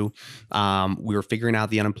what to do. We were figuring out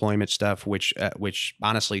the unemployment stuff, which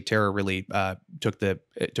honestly, Tara really took the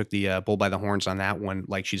bull by the horns on that one.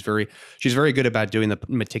 Like she's very good about doing the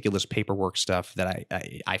meticulous paperwork stuff that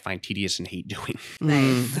I find tedious and hate doing.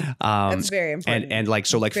 Nice. That's very important.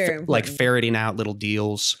 And ferreting out little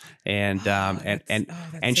deals and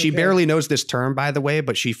she so barely knows this term, by the way,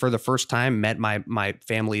 but she for the first time met my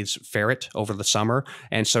family's ferret over the summer,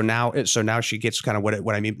 and so now she gets kind of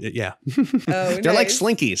what I mean. Yeah. Oh, they're like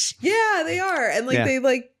slinkies. Yeah, they are. And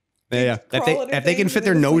they if they can fit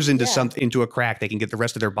their nose into a crack, they can get the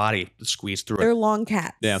rest of their body squeezed through it. They're long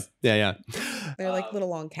cats. Yeah. They're like little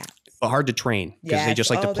long cats. But hard to train because they just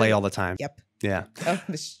like to play all the time. Yep. Yeah. Oh,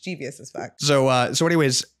 mischievous as fuck. So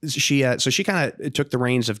anyways, she kind of took the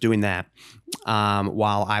reins of doing that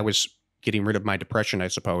while I was getting rid of my depression, I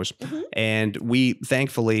suppose. And we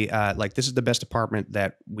thankfully, this is the best apartment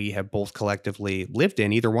that we have both collectively lived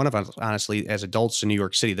in, either one of us, honestly, as adults in New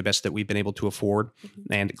York City, the best that we've been able to afford,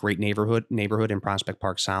 and great neighborhood in Prospect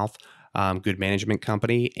Park South, good management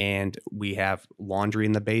company. And we have laundry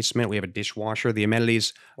in the basement. We have a dishwasher. The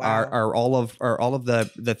amenities are all of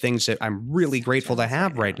the things that I'm really grateful to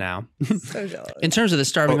have right now. So jealous. In terms of the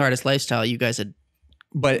starving artist lifestyle, you guys had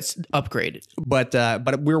upgraded, but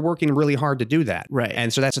we're working really hard to do that, right?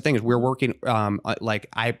 And so that's the thing is we're working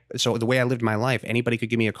so the way I lived my life, anybody could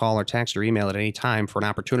give me a call or text or email at any time for an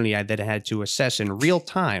opportunity. I then had to assess in real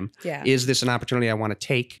time, is this an opportunity I want to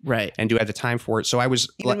take, right? And do I have the time for it? So I was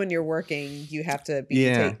even when you're working, you have to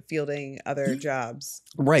be fielding other jobs,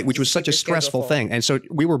 right? Which was such a stressful thing, and so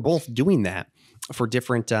we were both doing that for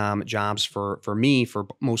different jobs. For me, for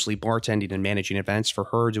mostly bartending and managing events. For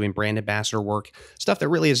her, doing brand ambassador work, stuff that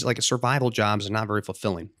really is like a survival jobs and not very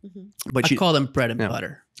fulfilling. But I call them bread and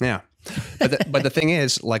butter. Yeah, but the thing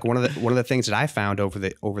is, like one of the things that I found over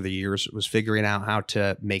the years was figuring out how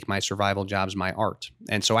to make my survival jobs my art.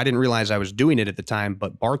 And so I didn't realize I was doing it at the time.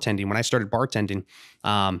 But bartending, when I started bartending,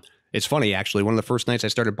 it's funny, actually. One of the first nights I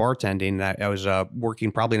started bartending, I was working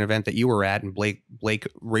probably an event that you were at, and Blake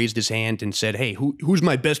raised his hand and said, "Hey, who's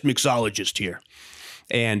my best mixologist here?"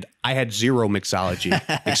 And I had zero mixology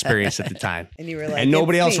experience at the time, and you were like, and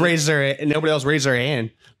nobody else raised their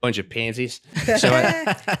hand. Bunch of pansies. So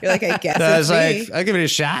you're like, I guess I was like, I'll give it a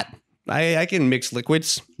shot. I can mix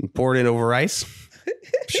liquids and pour it in over ice.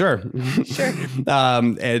 Sure.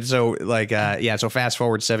 And so so fast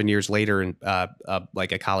forward 7 years later, and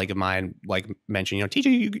like a colleague of mine mentioned,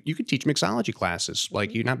 TJ, you could teach mixology classes.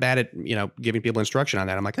 Like, you're not bad at, giving people instruction on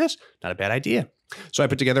that. I'm like, that's not a bad idea. So I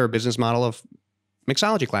put together a business model of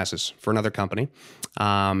mixology classes for another company.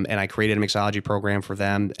 And I created a mixology program for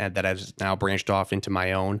them that has now branched off into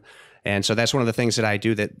my own. And so that's one of the things that I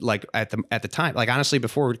do that, like, at the time, like, honestly,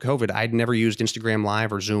 before COVID, I'd never used Instagram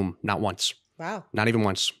Live or Zoom, not once. Wow. Not even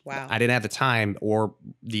once. Wow. I didn't have the time or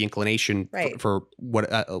the inclination for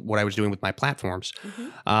what I was doing with my platforms,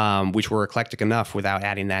 which were eclectic enough without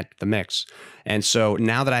adding that to the mix. And so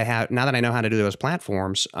now that I know how to do those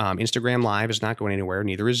platforms, Instagram Live is not going anywhere,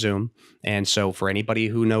 neither is Zoom. And so for anybody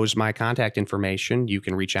who knows my contact information, you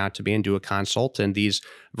can reach out to me and do a consult. And these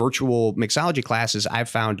virtual mixology classes, I've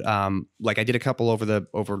found, like, I did a couple over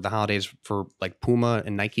the holidays for like Puma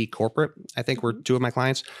and Nike corporate, I think were two of my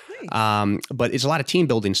clients. Nice. but it's a lot of team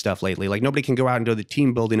building stuff lately. Like nobody can go out and do the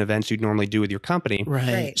team building events you'd normally do with your company.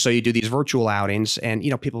 Right. So you do these virtual outings, and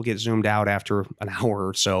people get zoomed out after an hour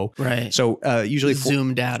or so. Right. So usually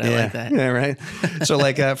zoomed out. I like that. Yeah, right. So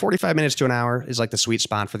like 45 minutes to an hour is like the sweet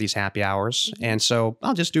spot for these happy hours. And so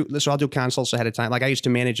I'll do consults ahead of time. Like I used to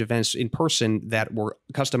manage events in person that were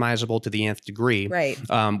customizable to the nth degree. Right.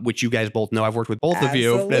 Which you guys both know. I've worked with both of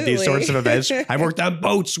you at these sorts of events. I've worked on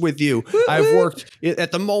boats with you. I've worked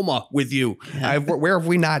at the MoMA with you. Yeah. Where have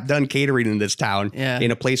we not done catering in this town? Yeah.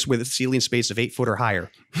 In a place with a ceiling space of 8 foot or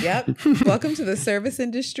higher. Yep. Welcome to the service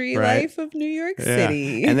industry life of New York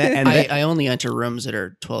City. And I only enter rooms that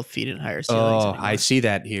are 12 feet and higher ceilings. Oh, I see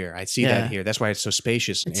that here. That here. That's why it's so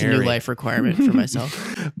spacious. And it's airy. A new life requirement for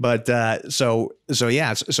myself. But so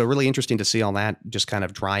really interesting to see all that just kind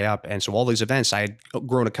of dry up. And so all these events, I had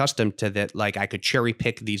grown accustomed to that. Like I could cherry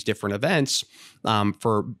pick these different events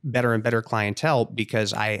for better and better clientele,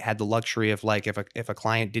 because I had the luxury of like, if a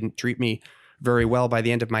client didn't treat me very well by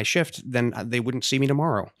the end of my shift, then they wouldn't see me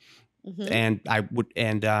tomorrow. Mm-hmm. And I would,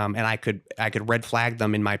 and I could red flag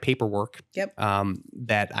them in my paperwork. Yep.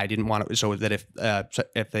 That I didn't want to, so that if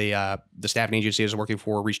the staffing agency I was working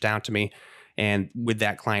for reached out to me, and with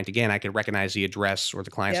that client again, I could recognize the address or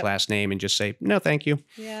the client's last name and just say, no, thank you.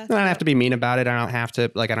 Yeah. I don't have to be mean about it. I don't have to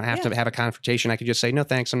to have a confrontation. I could just say, no,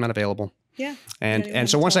 thanks, I'm not available. Yeah. And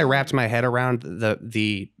so once I wrapped my head around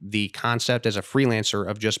the concept as a freelancer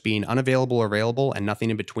of just being unavailable or available and nothing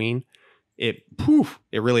in between, it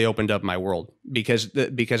really opened up my world, because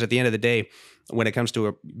at the end of the day, when it comes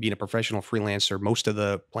to being a professional freelancer, most of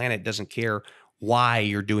the planet doesn't care why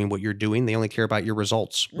you're doing what you're doing. They only care about your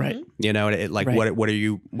results. Right. What are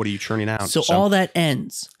you churning out? So all that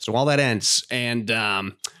ends. And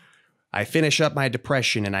I finish up my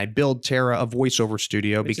depression and I build Tara a voiceover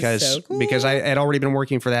studio because I had already been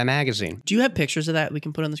working for that magazine. Do you have pictures of that we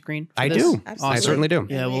can put on the screen? I do. Absolutely. I certainly do.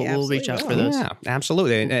 Yeah, we'll reach out for those. Yeah,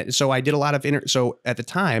 absolutely. And so I did a lot of so at the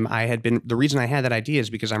time the reason I had that idea is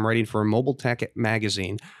because I'm writing for a mobile tech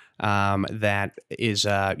magazine. That is,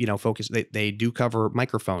 focused. They do cover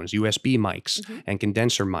microphones, USB mics, and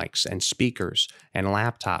condenser mics, and speakers, and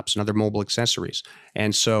laptops, and other mobile accessories.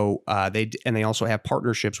 And so they also have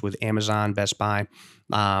partnerships with Amazon, Best Buy,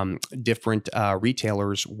 different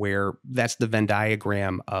retailers, where that's the Venn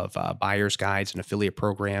diagram of buyer's guides and affiliate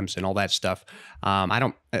programs and all that stuff.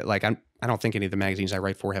 I don't think any of the magazines I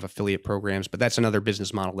write for have affiliate programs, but that's another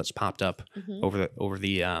business model that's popped up over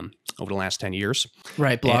the last 10 years.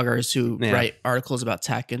 Right, bloggers who write articles about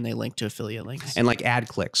tech and they link to affiliate links. And like ad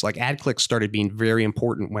clicks started being very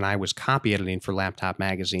important when I was copy editing for Laptop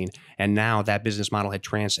Magazine, and now that business model has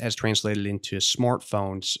translated into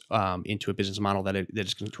smartphones, into a business model that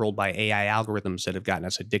is controlled by AI algorithms that have gotten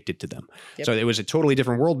us addicted to them. Yep. So it was a totally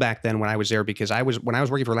different world back then when I was there, because when I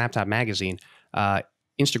was working for Laptop Magazine,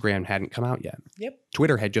 Instagram hadn't come out yet. Yep.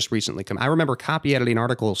 Twitter had just recently come. I remember copy editing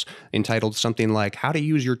articles entitled something like "How to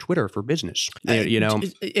Use Your Twitter for Business."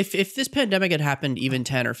 If this pandemic had happened even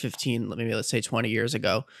 10 or 15, maybe let's say 20 years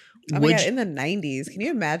ago, in the 90s, can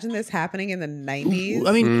you imagine this happening in the 90s?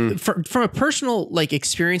 I mean, from a personal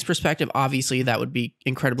experience perspective, obviously that would be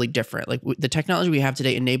incredibly different. Like the technology we have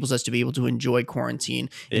today enables us to be able to enjoy quarantine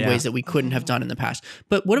in ways that we couldn't have done in the past.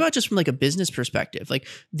 But what about just from a business perspective? Like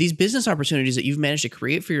these business opportunities that you've managed to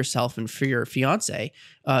create for yourself and for your fiance,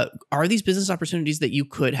 are these business opportunities that you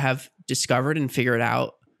could have discovered and figured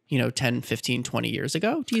out 10, 15, 20 years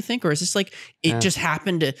ago, do you think? Or is this just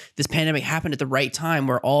happened this pandemic happened at the right time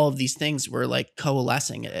where all of these things were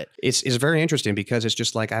coalescing at it? It's very interesting, because it's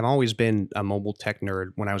just I've always been a mobile tech nerd.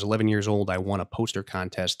 When I was 11 years old, I won a poster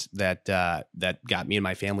contest that got me and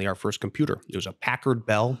my family our first computer. It was a Packard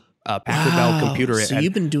Bell computer. So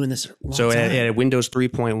you've been doing this a long time. It had Windows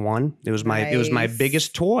 3.1. It was my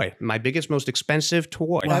biggest toy, my biggest, most expensive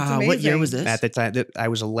toy. Wow. What year was this? At the time I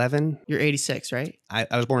was 11. You're 86, right? I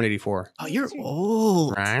was born in 84. Oh, you're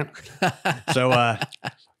old. Right.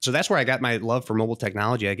 So that's where I got my love for mobile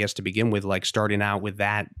technology, I guess, to begin with, starting out with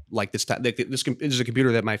that. This is a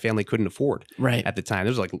computer that my family couldn't afford at the time.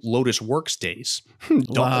 It was Lotus Works days,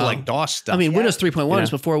 DOS stuff. I mean, Windows 3.1 was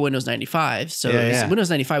before Windows 95. So Windows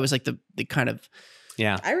 95 was the kind of...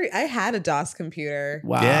 Yeah, I had a DOS computer.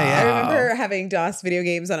 Wow. I remember having DOS video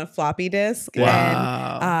games on a floppy disk.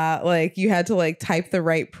 Wow. And you had to type the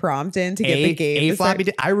right prompt in to get the game.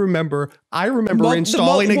 I remember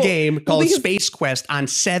installing a game called Space Quest on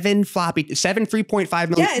 7 3.5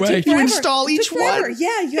 million. Yeah, it took you forever. install each one.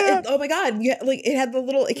 Yeah. Oh my God. It had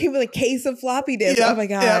it came with a case of floppy disks. Oh my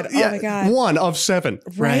God. Oh my God. 1 of 7.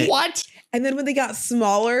 Right. What? And then when they got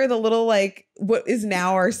smaller, the little what is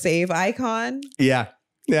now our save icon. Yeah.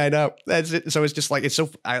 Yeah, I know. That's it. So it's just like,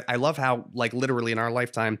 I love how like literally in our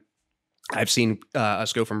lifetime, I've seen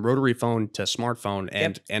us go from rotary phone to smartphone,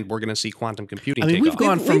 and we're going to see quantum computing. I mean, We've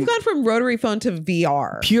gone from rotary phone to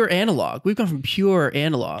VR. Pure analog. We've gone from pure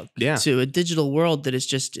analog Yeah. to a digital world that is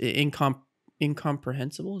just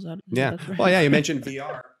incomprehensible. Is that right? Well, yeah, you mentioned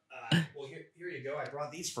VR. Well, here you go. I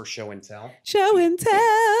brought these for show and tell. Show and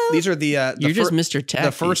tell. These are You're just Mr. Tech.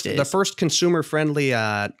 The first consumer friendly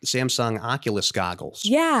Samsung Oculus goggles.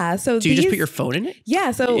 Yeah. So do you just put your phone in it?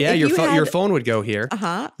 Yeah. So yeah, your phone would go here.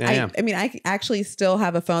 Yeah. I mean, I actually still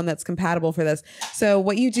have a phone that's compatible for this. So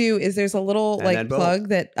what you do is there's a little plug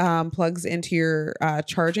that plugs into your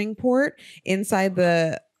charging port inside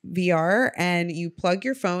the VR, and you plug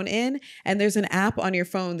your phone in, and there's an app on your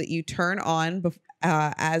phone that you turn on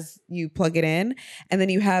as you plug it in, and then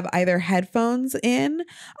you have either headphones in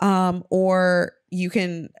or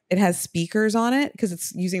it has speakers on it because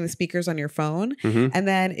it's using the speakers on your phone, and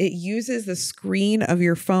then it uses the screen of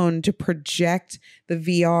your phone to project the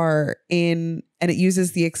VR in, and it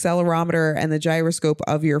uses the accelerometer and the gyroscope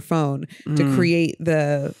of your phone to create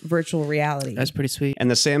the virtual reality. That's pretty sweet.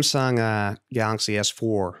 And the Samsung Galaxy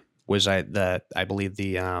S4 was I believe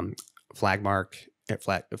the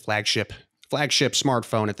flagship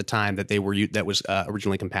smartphone at the time that that was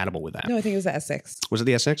originally compatible with that. No, I think it was the S6. Was it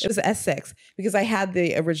the S6? It was the S6 because I had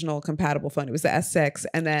the original compatible phone. It was the S6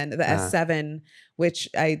 and then the S7, which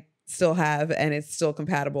I still have, and it's still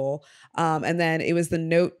compatible. And then it was the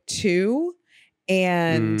Note 2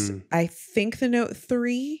 and I think the Note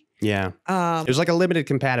 3. Yeah. There's like a limited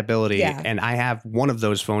compatibility, and I have one of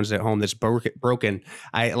those phones at home that's broken.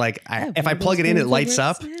 If I plug it in, it lights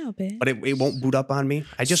up, but it won't boot up on me.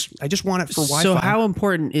 I just want it for Wi-Fi. So how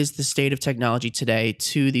important is the state of technology today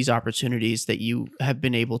to these opportunities that you have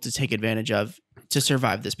been able to take advantage of to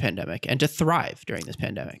survive this pandemic and to thrive during this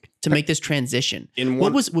pandemic, to make this transition?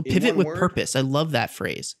 Pivot with purpose? I love that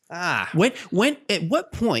phrase. When at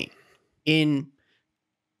what point in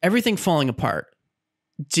everything falling apart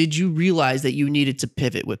did you realize that you needed to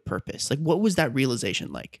pivot with purpose? Like, what was that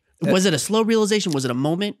realization like? Was it a slow realization? Was it a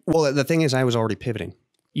moment? Well, the thing is, I was already pivoting.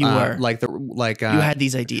 You were you had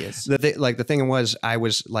these ideas. The thing was, I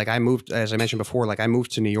moved, as I mentioned before, I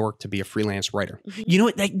moved to New York to be a freelance writer. You know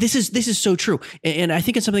what? This is so true, and I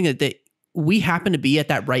think it's something that we happen to be at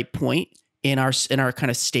that right point in our kind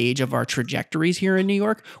of stage of our trajectories here in New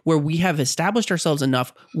York, where we have established ourselves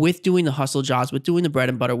enough with doing the hustle jobs, with doing the bread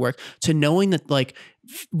and butter work, to knowing that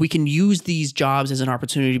we can use these jobs as an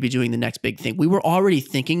opportunity to be doing the next big thing. We were already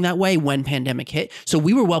thinking that way when pandemic hit, so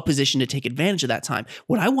we were well positioned to take advantage of that time.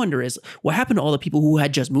 What I wonder is what happened to all the people who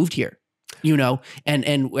had just moved here,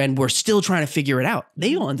 and we're still trying to figure it out.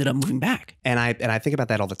 They all ended up moving back. And I think about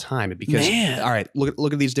that all the time because, all right,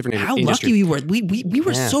 look at these different industries. How lucky we were. We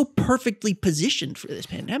were so perfectly positioned for this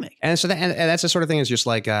pandemic. And so that's the sort of thing is just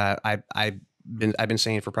like, I've been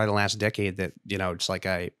saying for probably the last decade that, it's like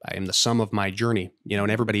I am the sum of my journey, and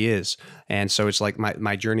everybody is. And so it's like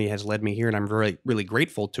my journey has led me here, and I'm really, really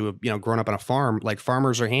grateful to have, grown up on a farm. Like,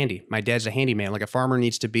 farmers are handy. My dad's a handyman. Like, a farmer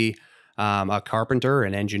needs to be a carpenter,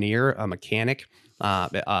 an engineer, a mechanic, a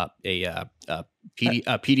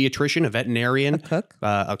pediatrician, a veterinarian, a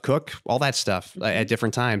cook, all that stuff at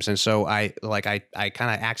different times. And so I kind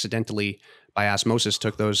of accidentally, by osmosis,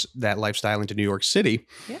 took that lifestyle into New York City.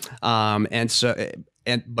 Yeah.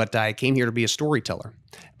 But I came here to be a storyteller.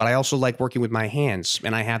 But I also like working with my hands,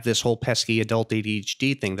 and I have this whole pesky adult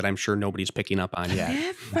ADHD thing that I'm sure nobody's picking up on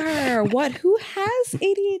yet. Never. Who has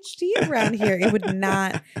ADHD around here? It would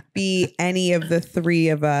not be any of the three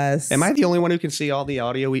of us. Am I the only one who can see all the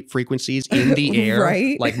audio frequencies in the air,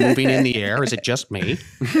 right? Like moving in the air? Is it just me?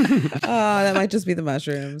 That might just be the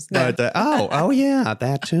mushrooms. No. But yeah,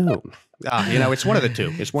 that too. It's one of the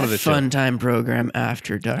two. It's one of the two. Fun time program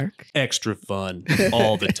after dark. Extra fun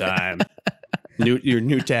all the time. Your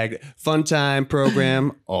new tag, fun time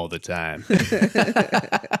program all the time.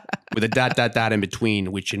 With a ... in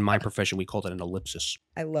between, which in my profession we called it an ellipsis.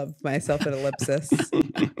 I love myself an ellipsis.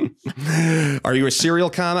 Are you a serial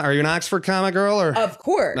comma? Are you an Oxford comma girl? Or? Of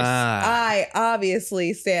course. I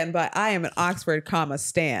obviously stand by. I am an Oxford comma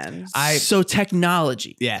stan. So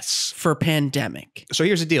technology. Yes. For pandemic. So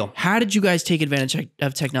here's the deal. How did you guys take advantage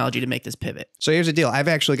of technology to make this pivot? So here's the deal. I've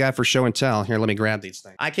actually got for show and tell. Here, let me grab these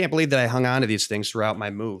things. I can't believe that I hung on to these things throughout my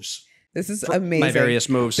moves. This is amazing. My various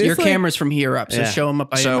moves. Your camera's from here up, so show them up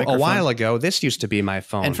by your So microphone. a while ago, this used to be my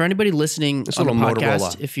phone. And for anybody listening This on the little podcast,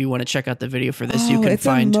 Motorola. if you want to check out the video for this, you can it's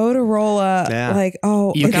find a Motorola. Yeah. Like,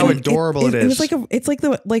 Look how adorable it is. It's like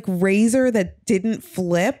the razor that didn't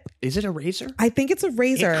flip. Is it a razor? I think it's a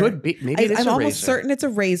razor. It could be. Maybe it is I'm a almost razor. certain it's a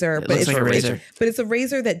razor, It but looks it's like a razor. But it's a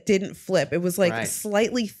razor that didn't flip. It was like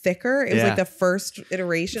slightly thicker. It was like the first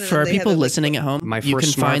iteration. For people listening at home, you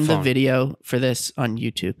can find the video for this on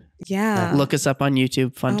YouTube. Yeah. Look us up on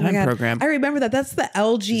YouTube. Fun time program. I remember that. That's the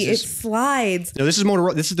LG. It slides. No, this is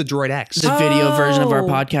Motorola. This is the Droid X. The video version of our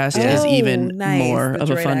podcast is even more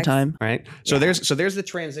of a fun X. time. Right. So there's the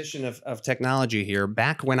transition of technology here.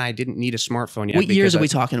 Back when I didn't need a smartphone yet. What years are we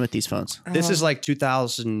talking with these phones? This is like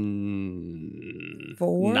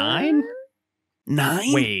 2009?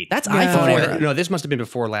 9? Wait. That's No. iPhone era. No, this must have been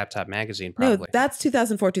before Laptop Magazine, probably. No, that's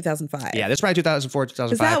 2004, 2005. Yeah, this is probably 2004,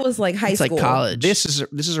 2005. Because that was like high It's school. like college. This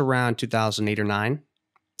is around 2008 or 9.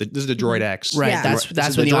 This is the Droid X. Right. Yeah.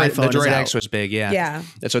 That's when the iPhone The Droid is X out. was big. Yeah. Yeah.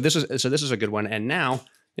 And so this is a good one. And now,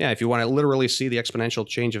 yeah, if you want to literally see the exponential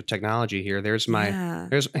change of technology here, there's my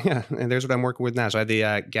there's what I'm working with now. So I have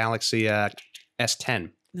the Galaxy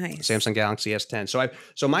S10. Nice. Samsung Galaxy S10.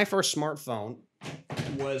 So my first smartphone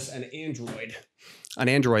was an Android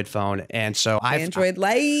phone, and so Android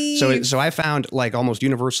Live. So I found, like, almost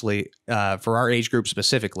universally for our age group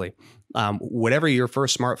specifically, whatever your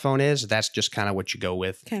first smartphone is, that's just kind of what you go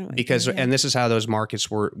with. Because and this is how those markets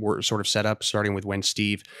were sort of set up, starting with when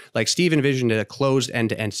Steve envisioned a closed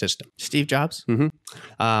end-to-end system. Steve Jobs.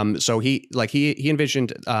 Mm-hmm. So he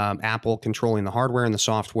envisioned Apple controlling the hardware and the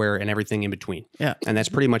software and everything in between. Yeah, and that's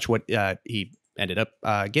pretty much what he ended up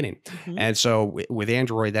getting. And so with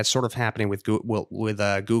Android, that's sort of happening with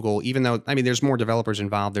Google, even though, I mean, there's more developers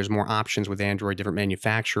involved, there's more options with Android, different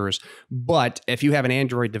manufacturers. But if you have an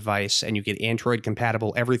Android device and you get Android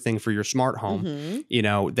compatible everything for your smart home, you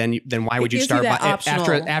know, then why would you start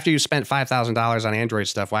after you spent $5,000 on Android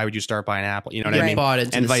stuff? Why would you start buying Apple? You know what I mean?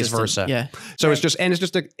 And vice versa. Yeah. So it's just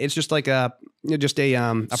like a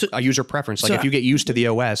user preference. Like, if you get used to the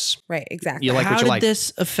OS, right? Exactly. You like what you like. How did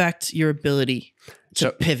this affect your ability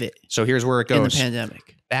to pivot? So here's where it goes. In the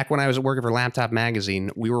pandemic. Back when I was working for Laptop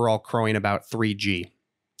Magazine, we were all crowing about 3G.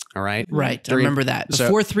 All right. Right. I remember that.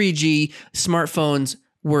 Before 3G, smartphones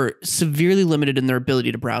were severely limited in their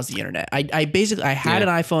ability to browse the internet. I had an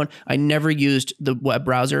iPhone. I never used the web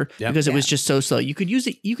browser because it was just so slow. You could use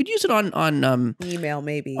it on email,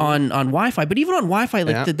 maybe on Wi-Fi, but even on Wi-Fi,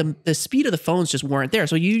 like the speed of the phones just weren't there.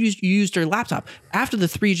 So you used your laptop. After the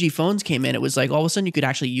 3G phones came in, it was like all of a sudden you could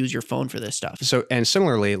actually use your phone for this stuff. So, and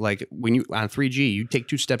similarly, like when you on 3G, you take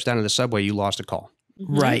 2 steps down to the subway, you lost a call.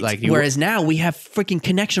 Right. Like whereas now we have freaking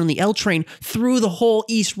connection on the L train through the whole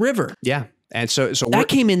East River. Yeah. And so that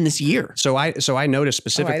came in this year. So I noticed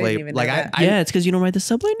specifically, it's because you don't ride the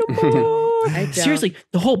subway no more. Seriously,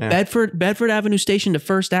 the whole Bedford Avenue station to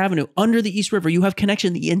First Avenue under the East River, you have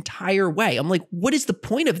connection the entire way. I'm like, what is the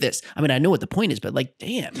point of this? I mean, I know what the point is, but like,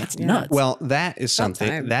 damn, that's nuts. Well, that is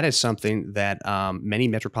something that many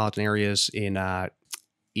metropolitan areas in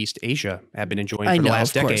East Asia have been enjoying for the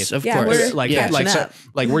last decade. Of course.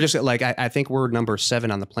 I think we're number 7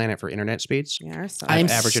 on the planet for internet speeds. Yeah, I'm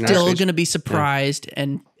still going to be surprised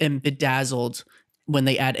and bedazzled when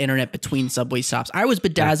they add internet between subway stops. I was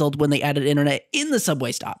bedazzled when they added internet in the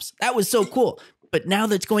subway stops. That was so cool. But now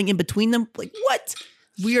that it's going in between them, like, what?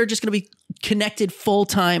 We are just going to be connected full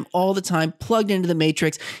time, all the time, plugged into the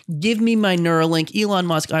matrix. Give me my Neuralink. Elon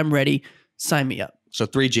Musk, I'm ready. Sign me up. So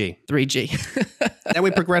 3G. Then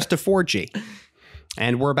we progressed to 4G.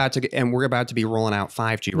 And we're about to be rolling out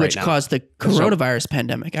 5G right now. Which caused the coronavirus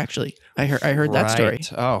pandemic, actually. I heard that story.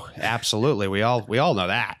 Oh, absolutely. We all know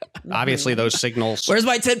that. Obviously, those signals. Where's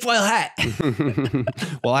my tinfoil hat?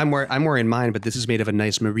 Well, I'm wearing mine, but this is made of a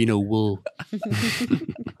nice merino wool.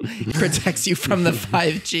 Protects you from the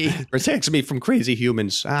 5G. Protects me from crazy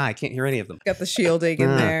humans. I can't hear any of them. Got the shielding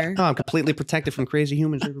in there. Oh, I'm completely protected from crazy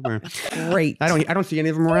humans everywhere. Great. I don't see any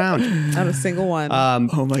of them around. Not a single one.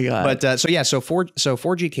 Oh my god. But so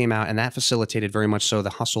 4G came out, and that facilitated very much so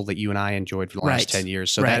the hustle that you and I enjoyed for the last 10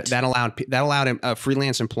 years. So that allowed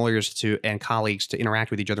freelance employers and colleagues to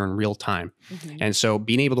interact with each other in real time. And so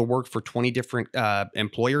being able to work for 20 different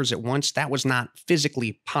employers at once, that was not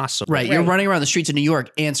physically possible. Right. You're running around the streets of New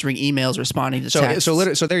York answering emails, responding to texts.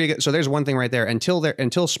 So there you go. So there's one thing right there. Until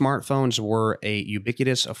smartphones were a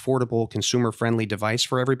ubiquitous, affordable, consumer-friendly device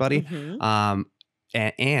for everybody,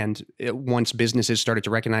 once businesses started to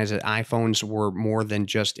recognize that iPhones were more than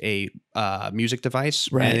just a music device,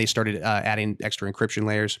 and they started adding extra encryption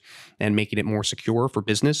layers and making it more secure for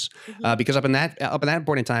business. Because up in that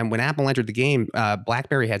point in time, when Apple entered the game,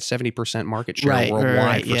 BlackBerry had 70% market share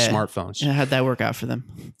worldwide for smartphones. Yeah, how'd that work out for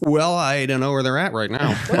them? Well, I don't know where they're at right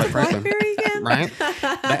now. What's BlackBerry again? Right.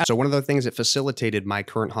 So one of the things that facilitated my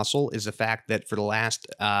current hustle is the fact that for the last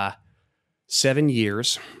 7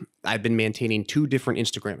 years, I've been maintaining 2 different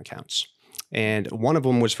Instagram accounts. And one of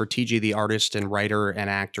them was for TJ, the artist and writer and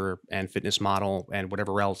actor and fitness model and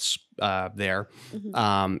whatever else there.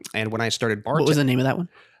 And when I started bartending. What was the name of that one?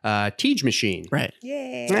 TJ Machine. Right.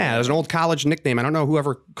 Yeah, it was an old college nickname. I don't know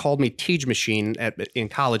whoever called me TJ Machine in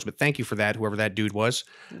college, but thank you for that, whoever that dude was,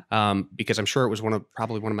 because I'm sure it was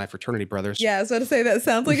probably one of my fraternity brothers. Yeah, I was about to say that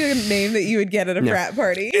sounds like a name that you would get at a frat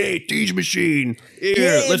party. Hey, TJ Machine.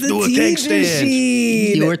 Here, let's do a keg stand.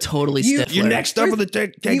 You were totally Stifler. You next up with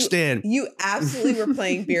the keg stand. You absolutely were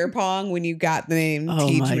playing beer pong when you got the name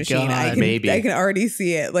TJ Machine. God. I can already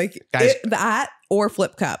see it. Like guys, that or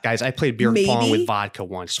flip cup. Guys, I played beer pong with vodka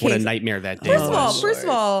once. What a nightmare that day was. First of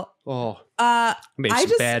all, I made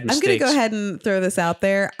some bad mistakes. I'm going to go ahead and throw this out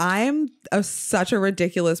there. I'm such a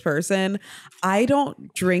ridiculous person. I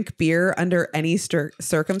don't drink beer under any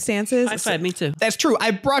circumstances. High five, me too. That's true.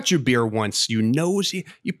 I brought you beer once. You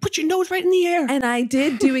put your nose right in the air. And I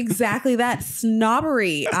did do exactly that.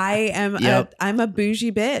 Snobbery. I'm a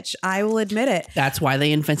bougie bitch. I will admit it. That's why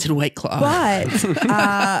they invented White Claw. But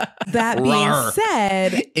that being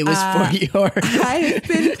said, it was for your. I've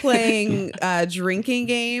been playing drinking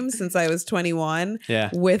games since I was 21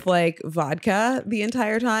 with like vodka the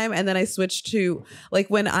entire time. And then I switched to like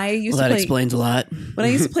when I used to play. That explains a lot. When I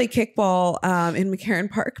used to play kickball in McCarran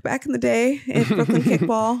Park back in the day at Brooklyn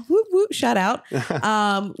Kickball, whoop, whoop, shout out.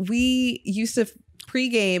 We used to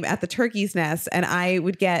pregame at the Turkey's Nest, and I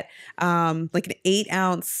would get like an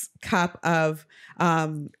 8-ounce cup of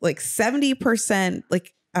like 70%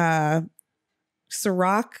 like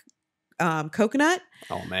Ciroc coconut.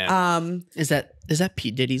 Oh man. Is that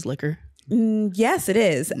P. Diddy's liquor? Yes, it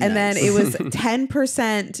is. Nice. And then it was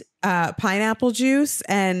 10% pineapple juice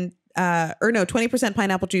and 20%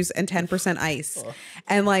 pineapple juice and 10% ice.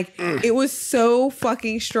 And like it was so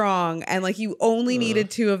fucking strong, and like you only needed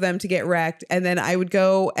 2 of them to get wrecked. And then I would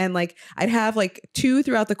go and like I'd have like 2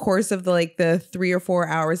 throughout the course of the 3 or 4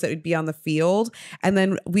 hours that would be on the field, and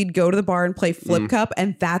then we'd go to the bar and play flip cup,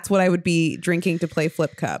 and that's what I would be drinking to play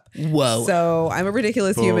flip cup. Whoa. So I'm a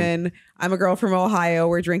ridiculous human. I'm a girl from Ohio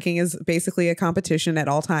where drinking is basically a competition at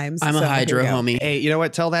all times. I'm a hydro homie. Hey, you know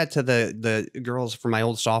what? Tell that to the girls from my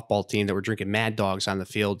old softball team that were drinking Mad Dogs on the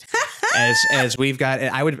field. as we've got,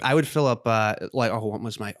 I would fill up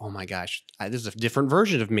oh my gosh, this is a different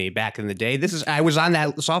version of me back in the day. I was on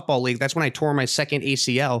that softball league. That's when I tore my second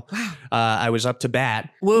ACL. Wow. I was up to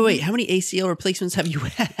bat. Wait, how many ACL replacements have you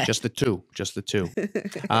had? Just the two.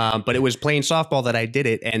 But it was playing softball that I did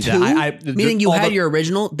it, and meaning you had your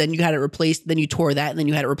original, then you had it replaced, then you tore that, and then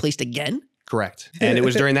you had it replaced again. Correct. And it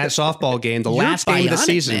was during that softball game, the last game of the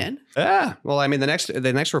season. Man. Yeah. Well, I mean, the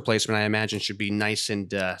next replacement, I imagine, should be nice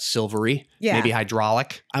and silvery. Yeah. Maybe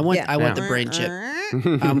hydraulic. I want the brain chip.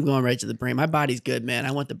 I'm going right to the brain. My body's good, man.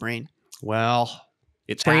 I want the brain. Well,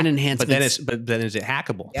 it's brain enhancements. But then is it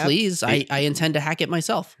hackable? Yep. Please, I intend to hack it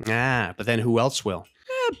myself. But then who else will?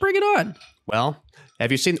 Yeah, bring it on. Well,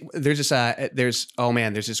 have you seen? There's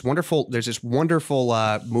this wonderful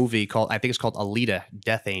movie called, I think it's called Alita: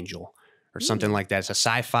 Death Angel, or something like that. It's a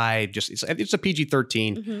sci-fi. It's a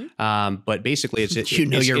PG-13. But basically, it's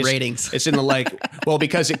your ratings. It's in the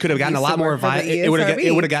because it could have gotten a lot more violent. It would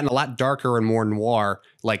have gotten a lot darker and more noir,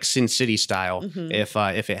 like Sin City style, if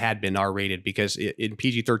it had been R-rated. Because in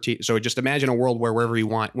PG-13, so just imagine a world where whenever you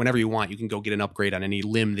want, you can go get an upgrade on any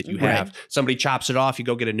limb that you have. Right. Somebody chops it off, you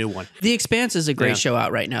go get a new one. The Expanse is a great show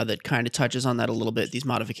out right now that kind of touches on that a little bit. These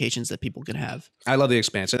modifications that people can have. I love The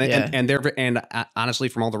Expanse, and honestly,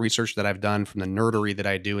 from all the research that I've done, from the nerdery that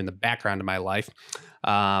I do in the background of my life,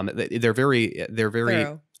 they're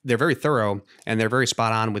very thorough, and they're very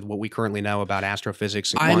spot on with what we currently know about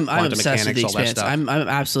astrophysics and quantum mechanics, all that stuff. I'm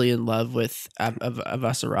absolutely in love with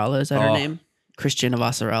Avasarala. Is that her name? Christian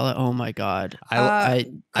Avasarala. Oh my God. I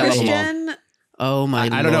love them all. Oh my!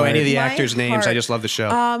 I don't know any of the actors' names. I just love the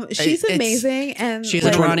show. She's amazing, and she's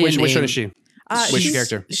Iranian. Which one is she? Which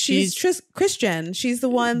character? She's Christian. She's the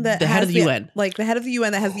one that the head of the UN. Like the head of the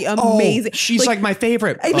UN that has the amazing. She's like my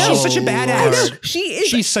favorite. I know. She's such a badass.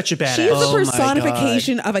 She's such a badass. She is the Oh my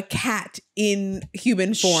personification of a cat in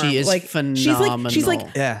human form. She is like phenomenal.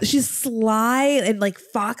 She's sly and like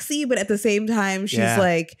foxy, but at the same time, she's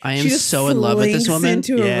like I am she just so in love with this slinks woman.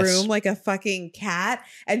 into a room like a fucking cat,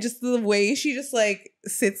 and just the way she just like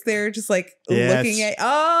sits there, just like looking at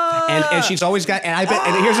and she's always got. And I bet.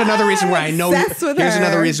 And here's another reason why I know. Here's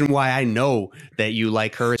another reason why I know that you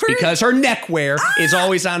like her. It's because her neckwear is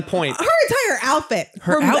always on point. Her entire outfit,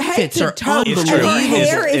 her outfits are unbelievable. Her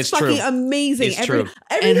hair is fucking amazing.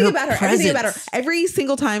 Everything about her. Everything about her. Every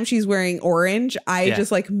single time she's wearing orange, I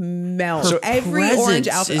just like melt. Her every orange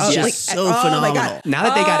outfit is just so phenomenal. My God. Now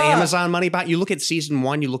that they got Amazon money behind, you look at season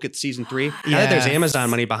 1, you look at season 3. Now that there's Amazon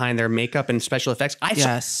money behind their makeup and special effects,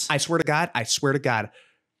 I swear to God,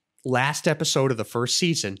 last episode of the first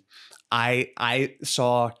season, I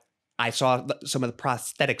saw some of the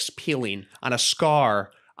prosthetics peeling on a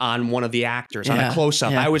scar on one of the actors on a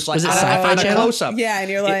close-up. I was like, was it Sci-Fi on a Channel? close-up. Yeah, and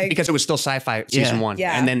you're like, because it was still Sci-Fi season 1,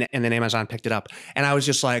 and then Amazon picked it up, and I was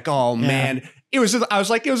just like, oh man. I was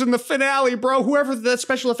like, it was in the finale, bro. Whoever the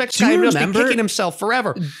special effects guy must be kicking himself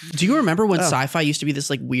forever. Do you remember when Sci-Fi used to be this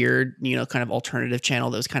like weird, kind of alternative channel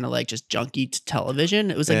that was kind of like just junky to television?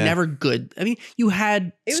 It was like never good. I mean, you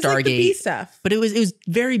had Stargate, like the B stuff, but it was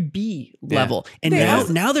very B level. And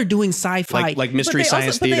now they're doing sci-fi, like Mystery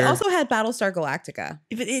Science Theater. But they also had Battlestar Galactica.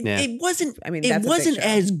 It wasn't. I mean, it wasn't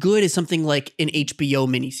as good as something like an HBO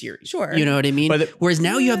miniseries. Sure, you know what I mean. Whereas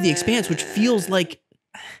now you have The Expanse, which feels like.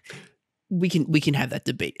 We can have that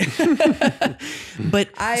debate, but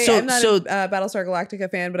I'm not a Battlestar Galactica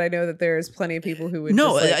fan, but I know that there's plenty of people who would.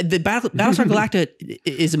 The Battlestar Galactica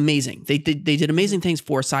is amazing. They did amazing things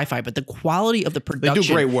for sci-fi, but the quality of the production they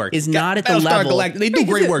do great work. is not at the level. They do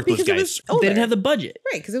great work. Those guys. They didn't have the budget,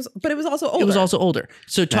 right? But it was also older. It was also older.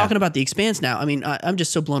 So talking about The Expanse now, I mean, I'm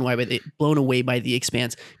just so blown away by The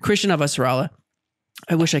Expanse. Christian Avasarala.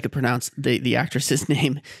 I wish I could pronounce the actress's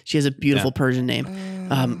name. She has a beautiful Persian name.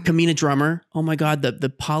 Kamina Drummer. Oh my God,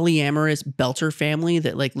 the polyamorous Belter family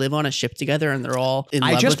that like live on a ship together and they're all in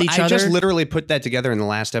love with each other. I just literally put that together in the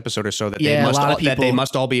last episode or so that they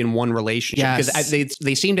must all be in one relationship because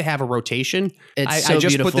they seem to have a rotation. I just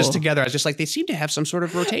beautiful. Put this together. I was just like, they seem to have some sort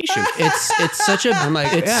of rotation. It's such a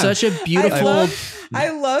such a beautiful. I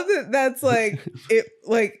love that. That's like it.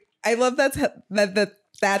 Like I love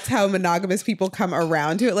that's how monogamous people come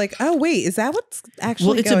around to it. Like, oh wait, is that what's actually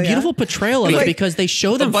Well, it's a beautiful portrayal of it because they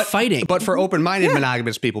show them fighting. But for open-minded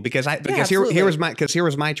monogamous people, because here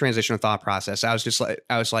was my transition of thought process. I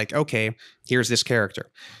was like, okay, here's this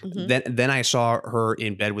character. Mm-hmm. Then I saw her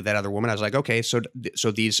in bed with that other woman. I was like, okay, so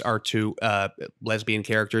these are two lesbian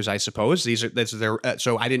characters, I suppose.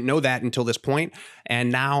 So I didn't know that until this point,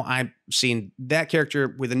 and now I'm seeing that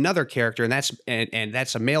character with another character, and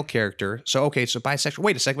that's a male character. So okay, so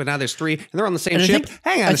bisexual. Wait a second, but now there's 3, and they're on the same ship.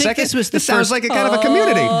 Hang on a second. This sounds like a kind of a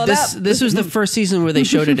community. This was the first season where they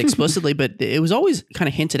showed it explicitly, but it was always kind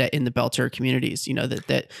of hinted at in the Belter communities. You know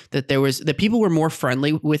that there was that people were more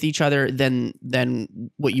friendly with each other than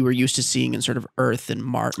what you were used to seeing in sort of Earth and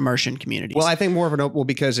Martian communities. Well, I think more of an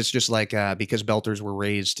because it's just like because Belters were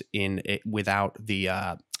raised without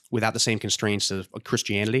the same constraints of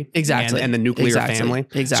Christianity, exactly, and the nuclear family,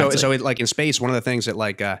 exactly. So it, like in space, one of the things that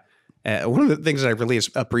one of the things that I really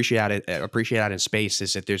appreciate out in space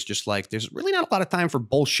is that there's really not a lot of time for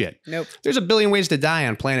bullshit. Nope. There's a billion ways to die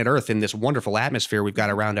on planet Earth in this wonderful atmosphere we've got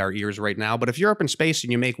around our ears right now. But if you're up in space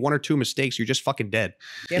and you make 1 or 2 mistakes, you're just fucking dead.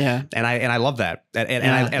 Yep. Yeah. And I love that.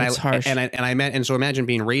 It's harsh. And so imagine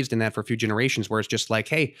being raised in that for a few generations where it's just like,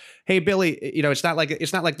 hey Billy, it's not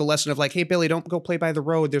like the lesson of like, hey Billy, don't go play by the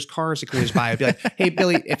road. There's cars that can whiz by. It'd be like, hey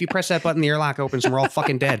Billy, if you press that button, the airlock opens and we're all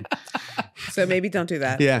fucking dead. So maybe don't do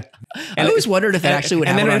that. Yeah. I always wondered if it actually would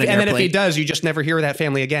happen on an airplane. And then if he does, you just never hear that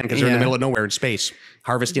family again because they're in the middle of nowhere in space,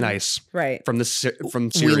 harvesting ice. Right. From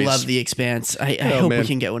series. We love The Expanse. I hope we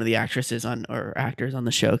can get one of the actresses or actors on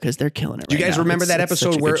the show because they're killing it. Do you guys remember that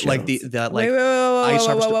episode where like the like ice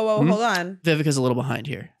harvest? Whoa, hold on. Vivica's a little behind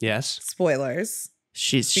here. Yes. Spoilers.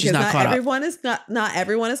 She's not caught up. Not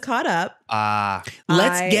everyone is caught up.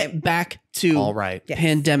 Let's get back to all right.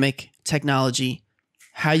 Pandemic technology.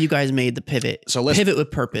 How you guys made the pivot. So let's pivot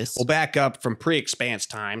with purpose. We'll back up from pre-Expanse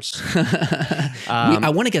times.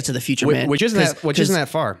 I want to get to the future, man. Which isn't that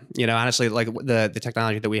far. You know, honestly, like the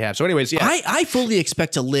technology that we have. So anyways, yeah. I fully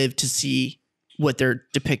expect to live to see what they're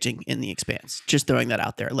depicting in The Expanse. Just throwing that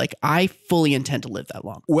out there. Like I fully intend to live that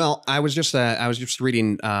long. Well, I was just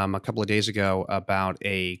reading a couple of days ago about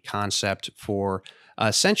a concept for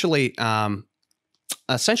essentially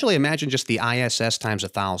essentially imagine just the ISS times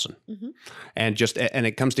 1,000, and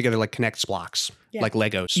it comes together like Connect blocks, like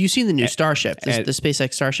Legos. You see the new Starship, the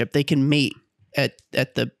SpaceX Starship. They can mate at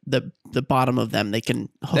the bottom of them. They can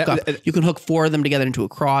hook up. You can hook 4 of them together into a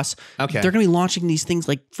cross. Okay, they're gonna be launching these things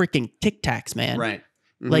like freaking Tic Tacs, man. Right.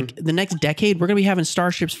 Like the next decade, we're going to be having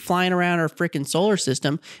starships flying around our freaking solar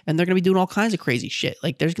system, and they're going to be doing all kinds of crazy shit.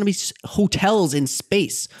 Like there's going to be hotels in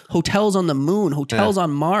space, hotels on the moon, hotels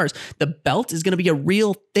on Mars. The belt is going to be a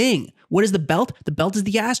real thing. What is the belt? The belt is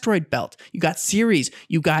the asteroid belt. You got Ceres,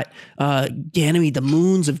 you got Ganymede, the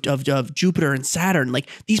moons of Jupiter and Saturn. Like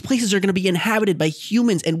these places are going to be inhabited by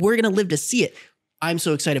humans, and we're going to live to see it. I'm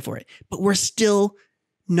so excited for it. But we're still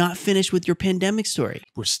not finished with your pandemic story.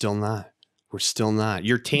 We're still not.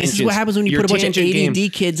 Your tangents. This is what happens when you put a bunch of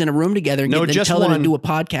ADD kids in a room together and tell them to do a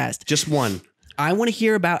podcast. Just one. I want to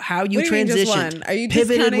hear about how you transitioned. Are you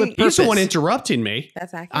pivoted with purpose? You're the one interrupting me.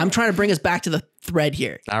 That's accurate. I'm trying to bring us back to the thread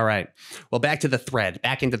here. All right. Well, back to the thread,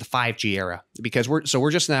 back into the 5G era, because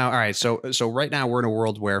we're just now. All right. So right now we're in a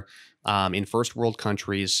world where, in first world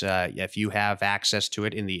countries, if you have access to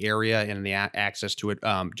it in the area and access to it,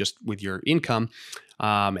 just with your income,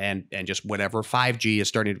 and just whatever, 5G is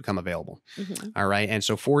starting to become available. All right. And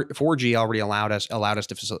so 4G already allowed us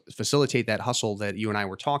to facilitate that hustle that you and I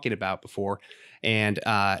were talking about before. And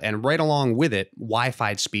right along with it,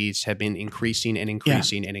 Wi-Fi speeds have been increasing and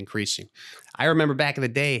increasing and increasing. I remember back in the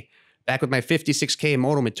day, back with my 56K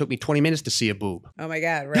modem, it took me 20 minutes to see a boob. Oh my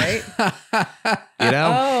God, right? You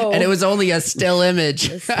know? Oh. And it was only a still image.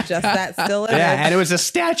 It's just that still image. Yeah, and it was a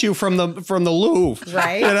statue from the Louvre.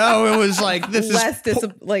 Right. You know, it was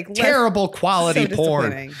like terrible quality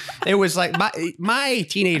porn. It was like my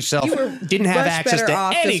teenage self didn't have access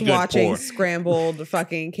to any good watching porn. Scrambled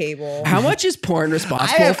fucking cable. How much is porn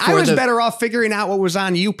responsible for I was better off figuring out what was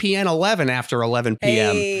on UPN 11 after 11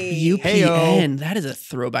 p.m. UPN. Hey-o. That is a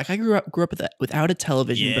throwback. I grew up without a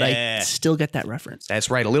television, but I still get that reference.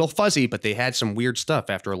 That's right. A little fuzzy, but they had some weird stuff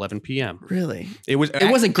after 11 p.m. It It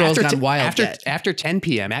wasn't Girls Gone Wild after 10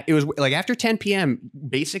 p.m. It was like after 10 p.m.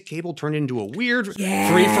 basic cable turned into a weird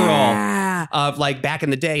free-for-all of like back in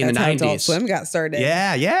the day in the 90s. Adult Swim got started.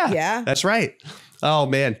 Yeah. That's right. Oh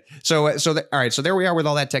man. So all right. So there we are with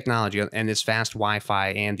all that technology and this fast Wi-Fi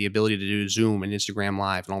and the ability to do Zoom and Instagram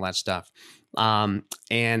Live and all that stuff.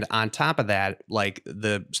 And on top of that, like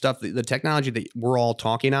the technology that we're all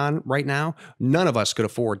talking on right now, none of us could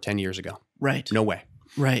afford 10 years ago. Right. No way.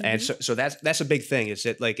 Right. And so that's a big thing, is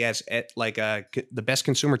that like the best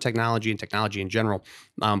consumer technology and technology in general,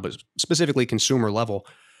 but specifically consumer level,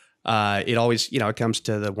 it always, it comes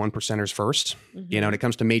to the 1%ers first, and it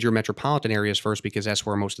comes to major metropolitan areas first, because that's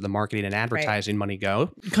where most of the marketing and advertising money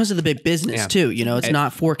go. It comes to the big business too. It's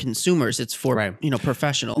not for consumers. It's for,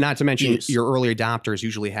 professional. Not to mention use. Your early adopters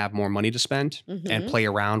usually have more money to spend and play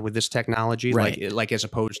around with this technology. Right. Like as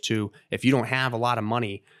opposed to if you don't have a lot of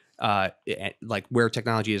money, like where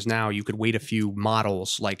technology is now, you could wait a few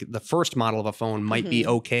models. Like the first model of a phone might be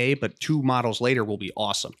okay, but 2 models later will be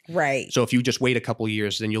awesome. Right. So if you just wait a couple of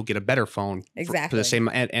years, then you'll get a better phone. Exactly. For the same.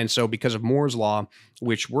 And so because of Moore's law,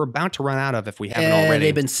 which we're about to run out of if we haven't already.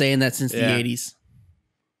 They've been saying that since the 80s.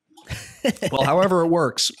 Well, however it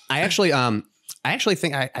works, I actually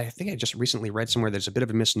think I just recently read somewhere there's a bit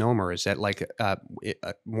of a misnomer, is that like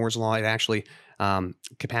Moore's law, it actually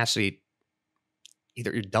capacity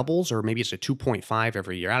either it doubles or maybe it's a 2.5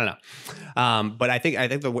 every year. I don't know. But I think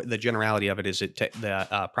the generality of it is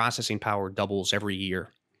the processing power doubles every year.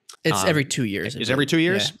 It's every 2 years. Is every 2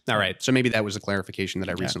 years? Yeah. All right. So maybe that was a clarification that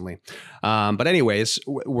I recently. But anyways,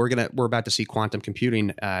 we're about to see quantum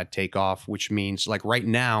computing take off, which means like right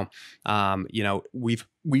now, we've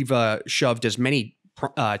shoved as many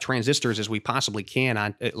transistors as we possibly can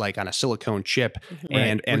on a silicone chip,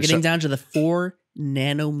 and we're getting down to the 4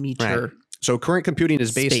 nanometer. Right. So current computing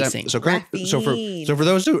is based on so for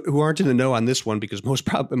those who aren't in the know on this one, because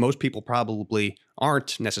most people probably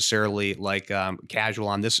aren't necessarily like casual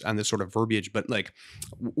on this sort of verbiage, but like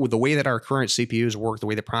with the way that our current CPUs work, the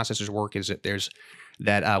way the processors work, is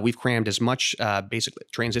that we've crammed as much basically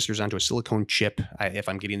transistors onto a silicone chip, if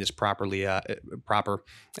I'm getting this proper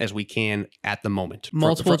as we can at the moment.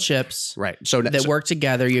 Multiple chips, right? So that work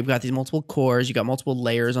together. You've got these multiple cores. You got multiple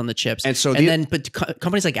layers on the chips, but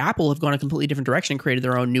companies like Apple have gone a completely different direction and created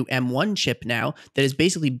their own new M1 chip now that is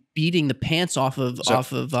basically beating the pants off of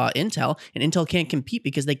Intel, and Intel can't compete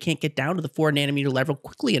because they can't get down to the 4 nanometer level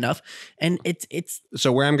quickly enough. And it's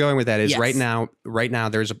so where I'm going with that is right now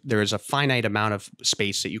there's a finite amount of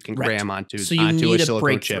space that you can cram onto a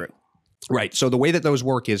silicone chip. Right. So the way that those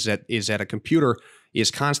work is that a computer is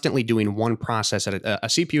constantly doing one process a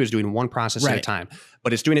CPU is doing one process at a time.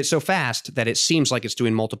 but it's doing it so fast that it seems like it's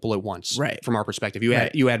doing multiple at once. Right. From our perspective,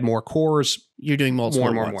 you add more cores. You're doing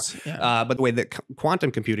multiple more. Yeah. But the way that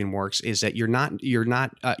quantum computing works is that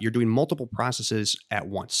you're doing multiple processes at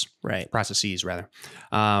once. Right. Processes rather.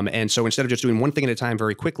 And so instead of just doing one thing at a time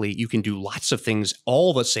very quickly, you can do lots of things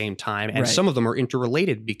all the same time, and some of them are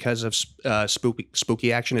interrelated because of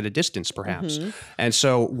spooky action at a distance, perhaps. And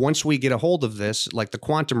so once we get a hold of this, like the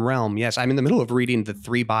quantum realm, yes, I'm in the middle of reading the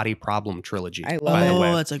 3-Body Problem trilogy. I love by the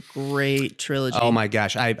way. Oh, that's a great trilogy. Oh my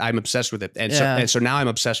gosh, I'm obsessed with it, and so now I'm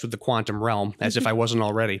obsessed with the quantum realm, as if I wasn't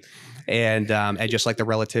already, and just like the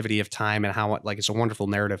relativity of time and how it's a wonderful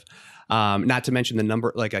narrative. Not to mention the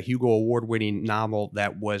number, like a Hugo Award-winning novel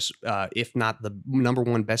that was, if not the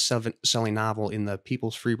 #1 best-selling novel in the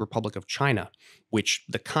People's Free Republic of China, which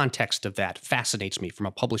the context of that fascinates me from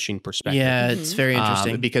a publishing perspective. Yeah, it's very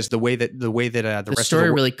interesting because the way that the rest story of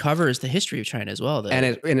the really covers the history of China as well, though. and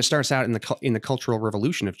it starts out in the Cultural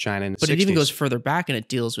Revolution of China in the 60s. It even goes further back, and it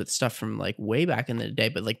deals with stuff from like way back in the day,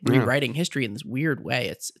 but like rewriting history in this weird way.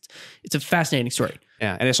 It's a fascinating story.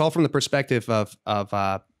 Yeah, and it's all from the perspective of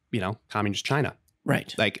communist China.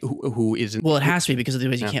 Right. Like who isn't. Well, it has to be because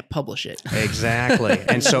otherwise you can't publish it. Exactly.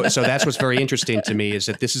 And so that's what's very interesting to me is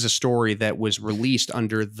that this is a story that was released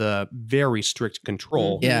under the very strict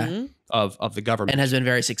control of the government. And has been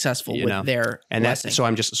very successful with their blessing.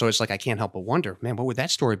 So it's like I can't help but wonder, man, what would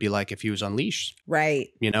that story be like if he was unleashed? Right.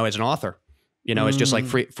 As an author. It's just like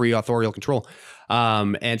free authorial control.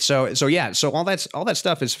 And so all that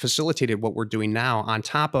stuff has facilitated what we're doing now, on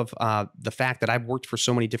top of the fact that I've worked for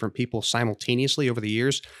so many different people simultaneously over the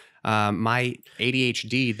years. My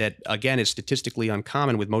ADHD, that again is statistically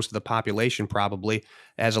uncommon with most of the population, probably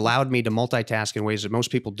has allowed me to multitask in ways that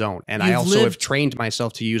most people don't. And I also have trained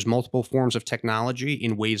myself to use multiple forms of technology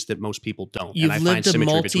in ways that most people don't. You've and I lived find a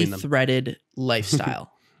symmetry between them. multi-threaded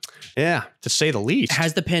lifestyle. Yeah, to say the least.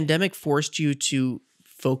 Has the pandemic forced you to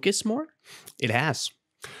focus more? It has.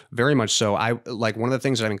 Very much so. One of the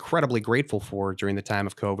things that I'm incredibly grateful for during the time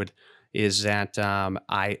of COVID is that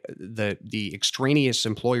the extraneous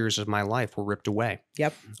employers of my life were ripped away.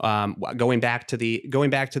 Yep. Going back to the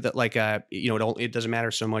it doesn't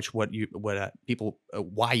matter so much why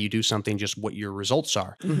you do something, just what your results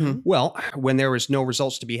are. Well, when there was no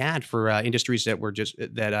results to be had for industries that were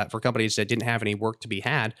for companies that didn't have any work to be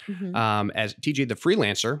had, as TJ the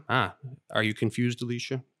freelancer, are you confused,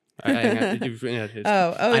 Alicia? I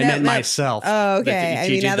meant myself. Oh,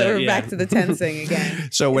 okay. Now that we're back to the tensing again.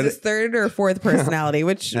 So when is this third or fourth personality?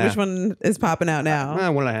 Which one is popping out now?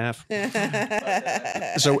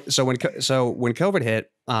 1.5. So when COVID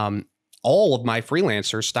hit, all of my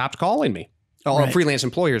freelancers stopped calling me. Freelance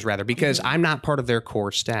employers rather, because I'm not part of their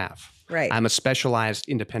core staff. Right. I'm a specialized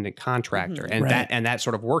independent contractor, and that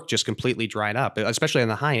sort of work just completely dried up, especially on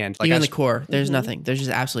the high end. Even the core, there's nothing. There's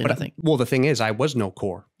just absolutely nothing. Well, the thing is, I was no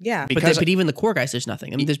core. Yeah, but even the core guys, there's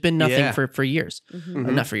nothing. I mean, there's been nothing for years, or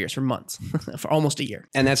not for years, for months, for almost a year.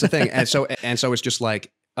 And that's the thing. And so it's just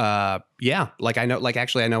like, I know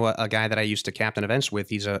a guy that I used to captain events with.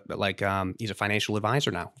 He's a financial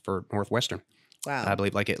advisor now for Northwestern. Wow. I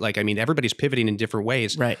believe everybody's pivoting in different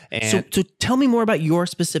ways. Right. And so tell me more about your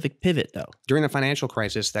specific pivot, though. During the financial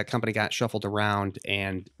crisis, that company got shuffled around.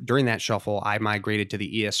 And during that shuffle, I migrated to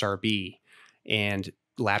the ESRB, and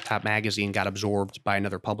Laptop Magazine got absorbed by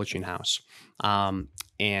another publishing house.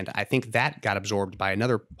 And I think that got absorbed by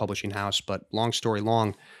another publishing house. But long story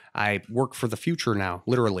long, I work for the Future now,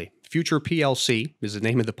 literally. Future PLC is the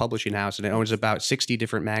name of the publishing house, and it owns about 60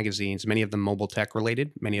 different magazines, many of them mobile tech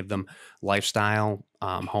related, many of them lifestyle,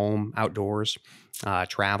 home, outdoors,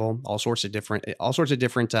 travel, all sorts of different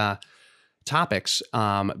topics.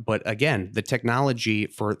 But again, the technology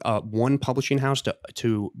for one publishing house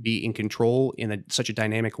to be in control in such a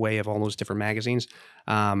dynamic way of all those different magazines,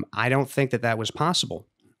 I don't think that was possible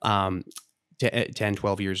 10,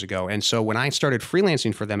 12 years ago. And so when I started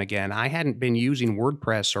freelancing for them again, I hadn't been using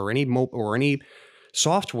WordPress or any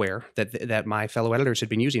software that my fellow editors had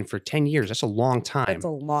been using for 10 years. That's a long time. That's a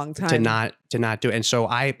long time to not do it. And so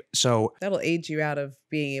that'll age you out of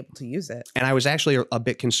being able to use it. And I was actually a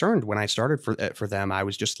bit concerned when I started for them. I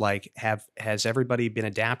was just like, has everybody been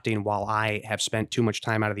adapting while I have spent too much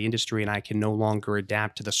time out of the industry, and I can no longer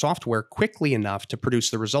adapt to the software quickly enough to produce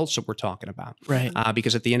the results that we're talking about? Right.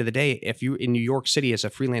 Because at the end of the day, if you in New York City as a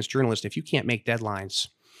freelance journalist, if you can't make deadlines,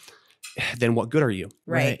 then what good are you?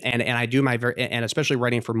 Right. And I do my and especially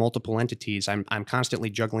writing for multiple entities, I'm constantly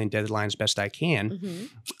juggling deadlines best I can.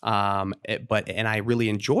 But I really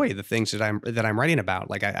enjoy the things that I'm writing about.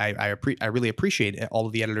 Like I really appreciate all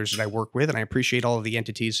of the editors that I work with, and I appreciate all of the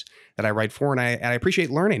entities that I write for, and I appreciate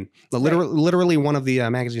learning. Literally one of the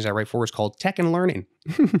magazines I write for is called Tech and Learning.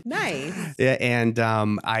 Nice. Yeah, and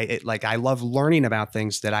I love learning about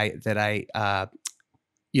things that I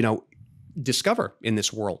discover in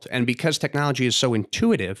this world. And because technology is so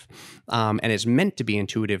intuitive, and is meant to be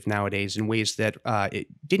intuitive nowadays in ways that it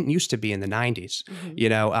didn't used to be in the 90s,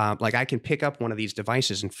 like I can pick up one of these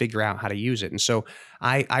devices and figure out how to use it. And so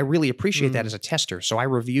I really appreciate that as a tester. So I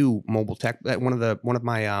review mobile tech. One of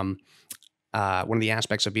the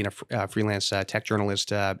aspects of being a freelance tech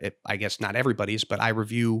journalist, I guess not everybody's, but I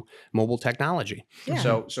review mobile technology.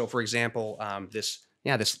 Yeah. So for example, this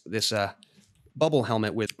bubble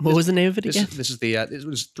helmet with what was the name of it again? This is it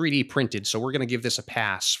was 3D printed, so we're going to give this a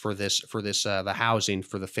pass for the housing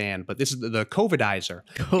for the fan. But this is the Covidisor,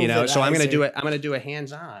 So I'm going to do a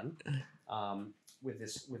hands-on with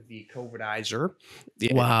the Covidisor.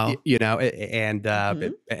 Wow.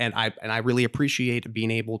 And I really appreciate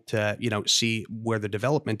being able to see where the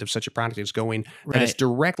development of such a product is going. Right. That is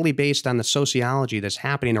directly based on the sociology that's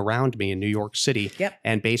happening around me in New York City. Yep.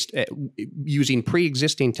 And based using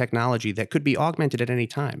pre-existing technology that could be augmented at any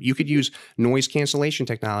time. You could use noise cancellation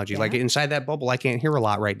technology. Like inside that bubble, I can't hear a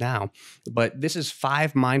lot right now, but this is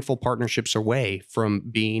 5 mindful partnerships away from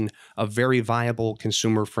being a very viable,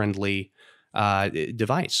 consumer-friendly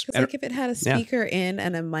device. It's like if it had a speaker in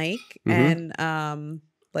and a mic and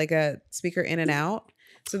like a speaker in and out,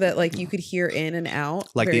 so that like you could hear in and out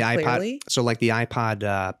like very the iPod. Clearly. So like the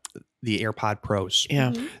iPod, the AirPod Pros.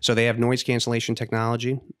 Yeah. So they have noise cancellation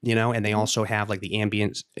technology, and they also have like the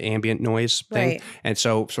ambient noise thing. Right. And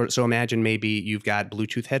so imagine maybe you've got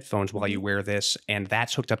Bluetooth headphones while you wear this, and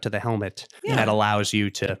that's hooked up to the helmet that allows you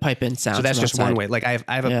to pipe in sound. So that's just outside. one way. Like I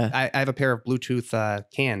have a pair of Bluetooth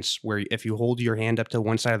cans where if you hold your hand up to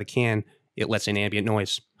one side of the can, it lets in ambient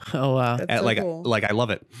noise. Oh wow. That's so cool. Like I love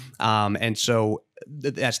it. And so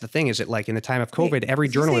that's the thing is that like in the time of COVID, every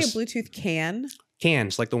journalist you say a Bluetooth can.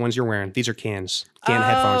 Cans, like the ones you're wearing. These are cans.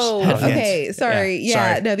 Headphones. Oh, okay. Sorry.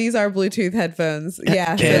 Yeah. No, these are Bluetooth headphones.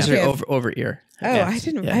 Yeah. Cans are over ear. Oh, I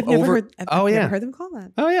didn't. I've never heard. I've never heard them call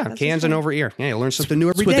that. Oh yeah, That's cans and over ear. Yeah, you learn something new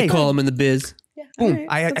every That's day. what they call them in the biz. Yeah. Boom!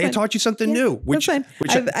 Right, I taught you something new. That's fine.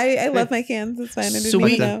 I love my cans. It's fine. So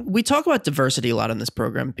we talk about diversity a lot on this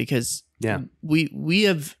program because we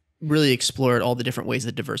have really explored all the different ways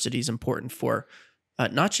that diversity is important for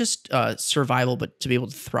not just survival, but to be able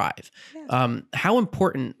to thrive. Yeah. How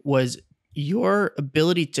important was your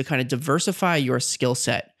ability to kind of diversify your skill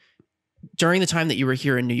set during the time that you were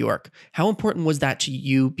here in New York? How important was that to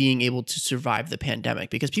you being able to survive the pandemic?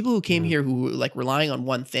 Because people who came here who were like relying on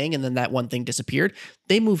one thing and then that one thing disappeared,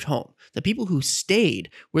 they moved home. The people who stayed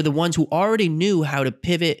were the ones who already knew how to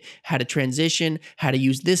pivot, how to transition, how to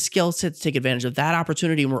use this skill set to take advantage of that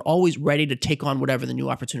opportunity, and were always ready to take on whatever the new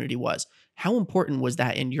opportunity was. How important was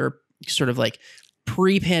that in your sort of like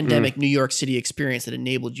pre-pandemic New York City experience that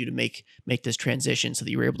enabled you to make this transition so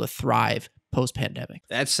that you were able to thrive post-pandemic?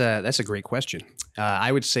 That's a great question.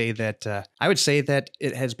 I would say that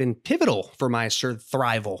it has been pivotal for my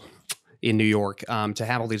thrival in New York to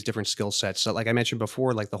have all these different skill sets. So like I mentioned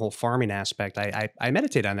before, like the whole farming aspect, I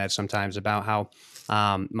meditate on that sometimes about how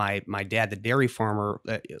my dad, the dairy farmer,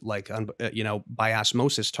 by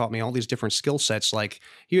osmosis taught me all these different skill sets. Like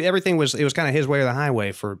everything was kind of his way or the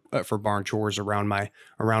highway for barn chores around my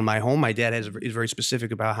home. My dad is very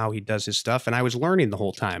specific about how he does his stuff, and I was learning the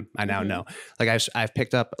whole time. I now know. Like I've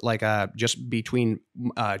picked up like just between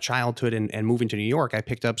childhood and moving to New York, I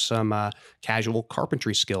picked up some casual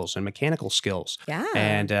carpentry skills and mechanical skills. Yeah.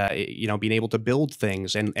 And being able to build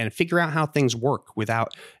things and figure out how things work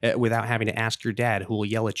without having to ask your dad, who will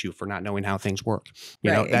yell at you for not knowing how things work.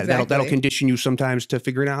 That'll condition you sometimes to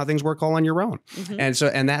figuring out how things work all on your own. And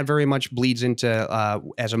that very much bleeds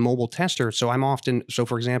into as a mobile tester. So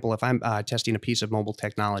for example, if I'm testing a piece of mobile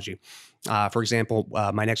technology, for example,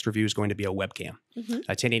 my next review is going to be a webcam,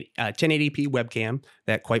 a 1080p webcam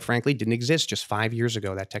that, quite frankly, didn't exist just 5 years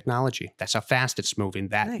ago. That technology, that's how fast it's moving.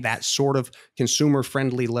 That sort of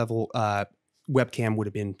consumer-friendly level webcam would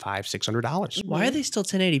have been $500-$600. Why are they still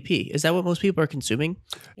 1080p? Is that what most people are consuming?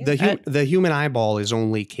 The human eyeball is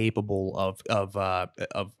only capable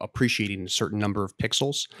of appreciating a certain number of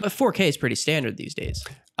pixels. But 4K is pretty standard these days.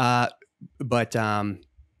 But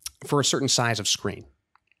for a certain size of screen.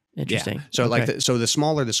 Interesting. Yeah. So Okay. so the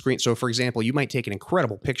smaller the screen. So for example, you might take an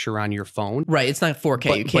incredible picture on your phone. Right. It's not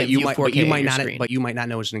 4K. You can't view 4K but you on might your not. screen. But you might not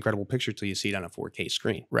know it's an incredible picture till you see it on a 4K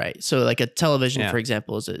screen. Right. So like a television, Yeah. for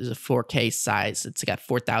example, is a 4K size. It's got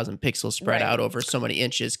 4,000 pixels spread out over so many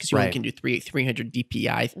inches because you only can do 300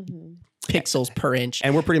 DPI pixels per inch.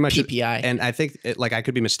 And we're pretty much PPI. And I think I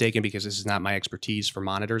could be mistaken because this is not my expertise for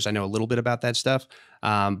monitors. I know a little bit about that stuff.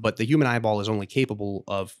 But the human eyeball is only capable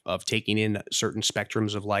of taking in certain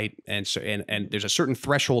spectrums of light. And so, and there's a certain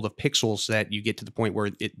threshold of pixels that you get to the point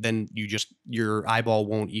where your eyeball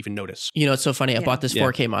won't even notice. You know, it's so funny. I bought this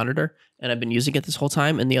 4K monitor and I've been using it this whole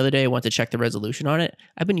time. And the other day I went to check the resolution on it.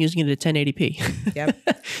 I've been using it at 1080p. Yep.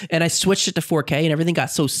 And I switched it to 4K and everything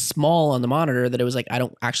got so small on the monitor that it was like, I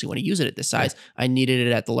don't actually want to use it at this size. I needed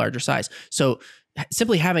it at the larger size. So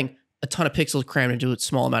simply having a ton of pixels crammed into a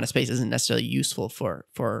small amount of space isn't necessarily useful for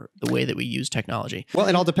the way that we use technology. Well,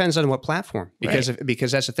 it all depends on what platform, because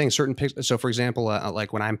because that's the thing. Certain pixels. So, for example,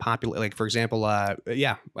 like when I'm popular, like for example,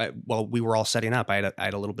 well, we were all setting up. I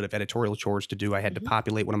had a little bit of editorial chores to do. I had to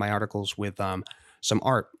populate one of my articles with some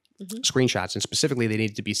art screenshots, and specifically, they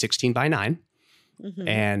needed to be 16 by 9.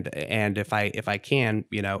 And if I can,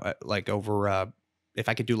 you know, like over if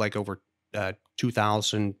I could do like over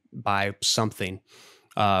 2,000 by something.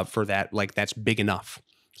 For that, like that's big enough.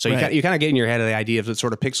 So you kind of get in your head of the idea of the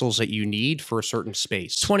sort of pixels that you need for a certain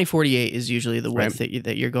space. 2048 is usually the width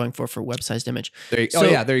that you're going for web-sized image. There you go.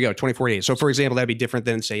 2048. So for example, that'd be different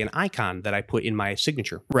than say an icon that I put in my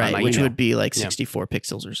signature, right? Which would be like 64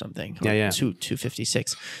 pixels or something.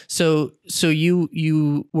 256. So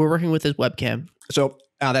you were working with this webcam. So.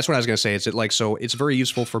 That's what I was going to say. So it's very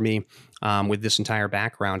useful for me with this entire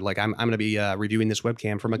background. Like I'm going to be reviewing this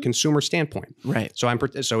webcam from a consumer standpoint. Right. So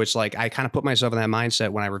it's like I kind of put myself in that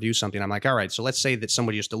mindset when I review something. I'm like, all right, so let's say that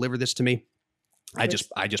somebody just delivered this to me. I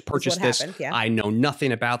just purchased this. Happened, yeah. I know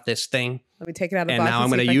nothing about this thing. Let me take it out of the and box now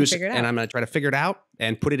I'm going to use it, and I'm going to try to figure it out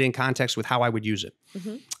and put it in context with how I would use it.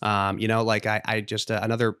 You know, like I just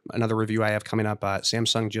another review I have coming up.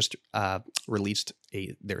 Samsung just released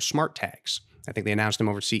their smart tags. I think they announced them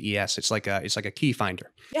over CES. It's like a key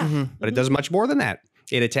finder. Yeah. But it does much more than that.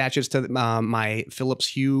 It attaches to my Philips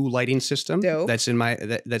Hue lighting system that's in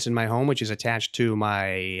my home, which is attached to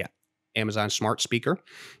my Amazon smart speaker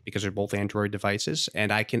because they're both Android devices.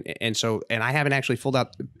 And I haven't actually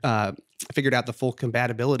figured out the full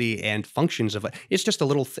compatibility and functions of it. It's just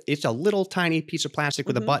it's a little tiny piece of plastic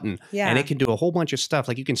with a button, and it can do a whole bunch of stuff.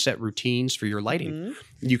 Like you can set routines for your lighting.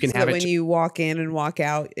 You can have it when you walk in and walk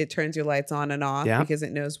out, it turns your lights on and off because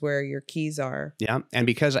it knows where your keys are. Yeah, and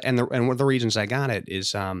one of the reasons I got it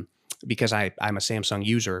is because I'm a Samsung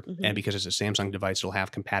user, and because it's a Samsung device, it'll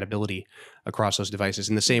have compatibility across those devices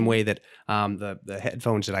in the same way that the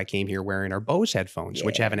headphones that I came here wearing are Bose headphones,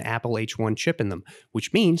 which have an Apple H1 chip in them,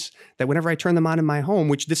 which means that whenever I turn them on in my home,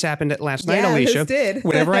 which this happened last night, Alicia,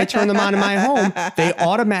 whenever I turn them on in my home, they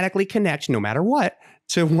automatically connect no matter what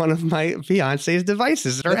to one of my fiance's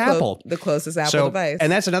devices that are Apple. The closest Apple device.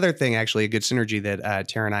 And that's another thing, actually, a good synergy that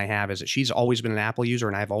Tara and I have is that she's always been an Apple user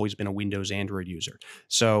and I've always been a Windows Android user.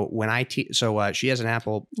 So when she has an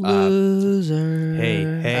Apple loser.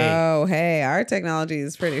 Hey. Oh, hey, our technology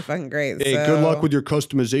is pretty fucking great. Hey, good luck with your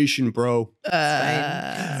customization, bro. It's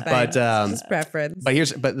fine. But just preference.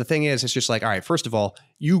 But the thing is, it's just like, all right, first of all,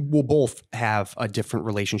 you will both have a different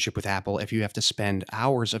relationship with Apple if you have to spend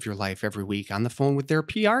hours of your life every week on the phone with their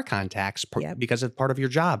PR contacts because it's part of your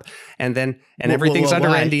job. And everything's under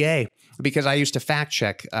NDA because I used to fact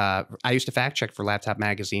check. I used to fact check for Laptop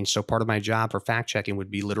Magazine. So part of my job for fact checking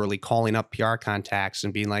would be literally calling up PR contacts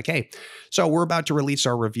and being like, hey, so we're about to release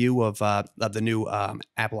our review of the new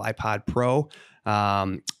Apple iPod Pro.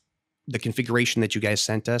 The configuration that you guys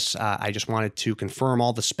sent us, I just wanted to confirm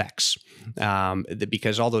all the specs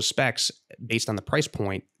because all those specs, based on the price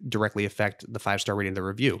point, directly affect the 5-star rating of the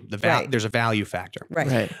review. There's a value factor,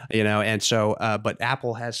 right? You know, and so, but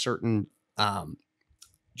Apple has certain, they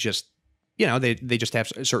just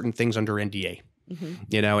have certain things under NDA.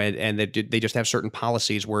 You know, and they just have certain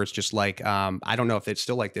policies where it's just like, I don't know if it's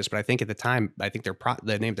still like this, but I think at the time, I think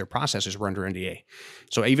the name of their processors were under NDA.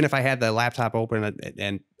 So even if I had the laptop open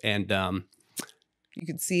and you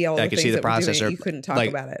could see all the things the that processor, you couldn't talk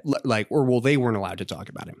about it. They weren't allowed to talk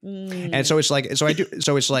about it. And so it's like, so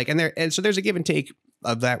there's a give and take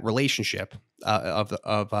of that relationship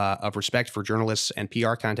of respect for journalists and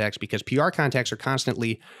PR contacts, because PR contacts are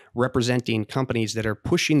constantly representing companies that are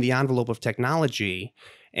pushing the envelope of technology,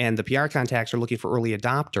 and the PR contacts are looking for early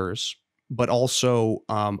adopters, but also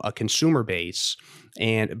a consumer base.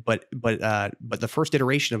 But the first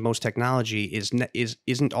iteration of most technology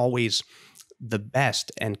isn't always the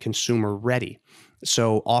best and consumer ready.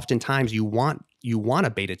 So oftentimes you want to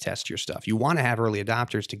beta test your stuff. You want to have early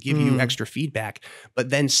adopters to give you extra feedback. But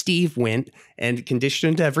then Steve went and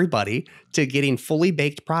conditioned everybody to getting fully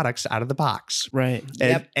baked products out of the box. Right.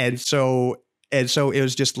 And so it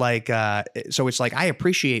was just like, so it's like, I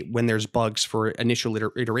appreciate when there's bugs for initial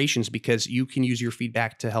iterations because you can use your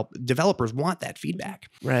feedback to help. Developers want that feedback.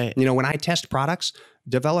 Right. You know, when I test products,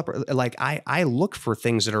 I look for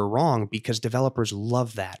things that are wrong because developers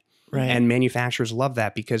love that. Right. And manufacturers love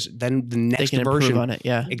that because then the next they can version improve on it.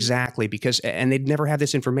 Yeah. Exactly. And they'd never have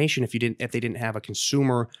this information if they didn't have a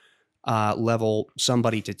consumer level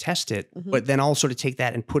somebody to test it, but then also to take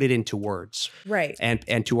that and put it into words, right?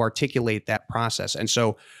 And to articulate that process. And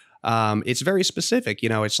so it's very specific. You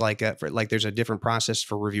know, it's like there's a different process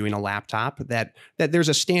for reviewing a laptop that there's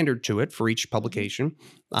a standard to it for each publication,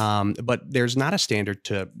 but there's not a standard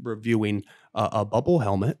to reviewing a bubble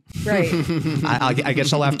helmet. Right. I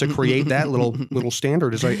guess I'll have to create that little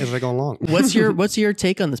standard as I go along. What's your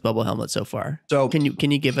take on this bubble helmet so far? So can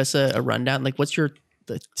you give us a rundown? Like, what's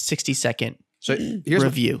the 60-second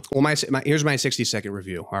review? Here's my 60-second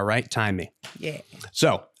review. All right, time me. Yeah.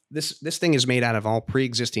 So this thing is made out of all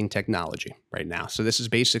pre-existing technology right now. So this is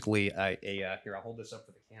basically here. I'll hold this up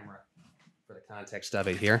for the camera for the context of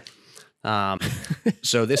it here.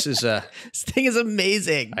 So this is this thing is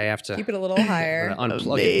amazing. I have to keep it a little higher.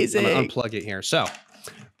 Amazing. I'm gonna unplug it here. So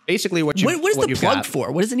basically, what is the plug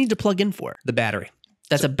for? What does it need to plug in for? The battery.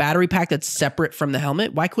 That's a battery pack that's separate from the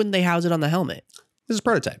helmet. Why couldn't they house it on the helmet? This is a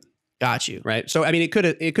prototype. Got you. Right. So I mean, it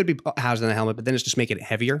could be housed in the helmet, but then it's just making it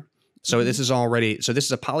heavier. So this is a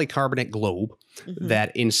polycarbonate globe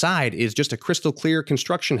that inside is just a crystal clear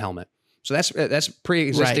construction helmet. So that's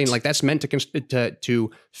pre-existing, right. Like that's meant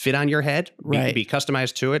to fit on your head, right. be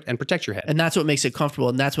customized to it, and protect your head. And that's what makes it comfortable,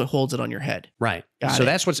 and that's what holds it on your head. Right. So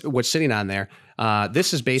that's what's sitting on there.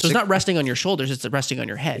 This is basically. So it's not resting on your shoulders; it's resting on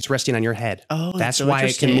your head. It's resting on your head. Oh, that's so why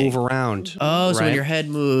it can move around. Oh, right? So when your head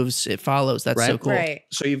moves, it follows. That's so cool. Right.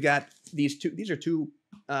 So you've got these two. These are two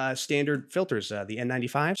standard filters, the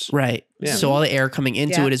N95s. Right. Yeah. So all the air coming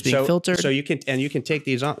into it is being filtered. So you can take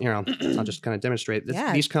these off. You know, I'll just kind of demonstrate.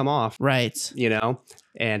 These come off. Right. You know,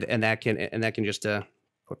 and that can just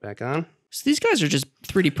put back on. So these guys are just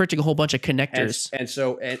 3D printing a whole bunch of connectors.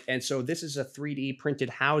 And so this is a 3D printed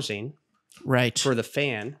housing. Right. For the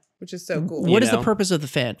fan. Which is so cool. What is the purpose of the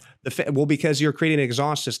fan? Well, because you're creating an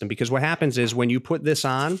exhaust system. Because what happens is when you put this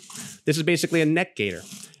on, this is basically a neck gaiter.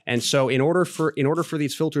 And so in order for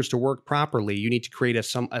these filters to work properly, you need to create a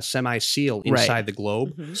semi-seal inside the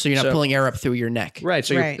globe. Mm-hmm. So you're not pulling air up through your neck. Right.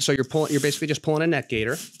 So you're basically just pulling a neck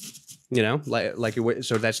gaiter. You know,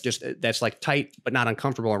 so that's like tight but not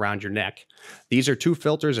uncomfortable around your neck. These are two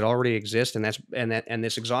filters that already exist, and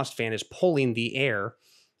this exhaust fan is pulling the air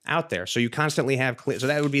out there. So you constantly have clean. So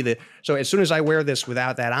that would be so as soon as I wear this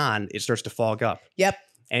without that on, it starts to fog up. Yep.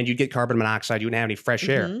 And you'd get carbon monoxide. You wouldn't have any fresh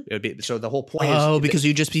air. It would be, so the whole point is. Oh, because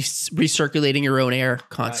you'd just be recirculating your own air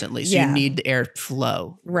constantly. Right. So you need the air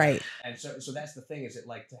flow. Right. And so that's the thing, is it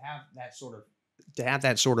like to have that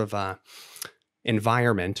sort of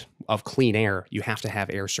environment of clean air, you have to have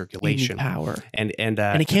air circulation. You need power. And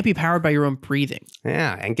it can't be powered by your own breathing.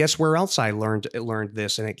 Yeah. And guess where else I learned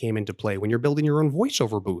this, and it came into play? When you're building your own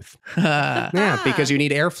voiceover booth. Yeah, because you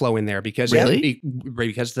need airflow in there, because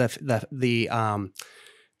because the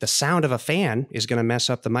sound of a fan is going to mess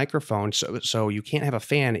up the microphone. So you can't have a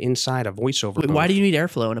fan inside a voiceover booth. Why do you need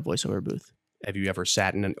airflow in a voiceover booth? Have you ever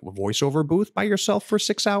sat in a voiceover booth by yourself for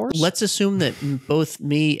 6 hours? Let's assume that both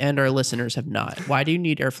me and our listeners have not. Why do you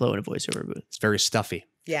need airflow in a voiceover booth? It's very stuffy.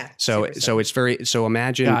 Yeah. So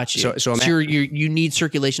imagine. Gotcha. So you need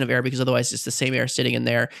circulation of air, because otherwise it's the same air sitting in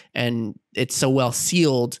there, and it's so well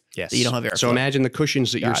sealed that you don't have airflow. So imagine the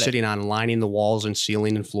cushions that you're sitting on lining the walls and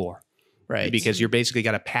ceiling and floor. Right. Because you're basically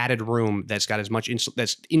got a padded room that's got as much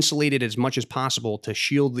that's insulated as much as possible to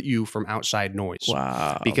shield you from outside noise.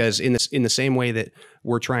 Wow. Because in the same way that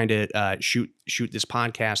we're trying to shoot this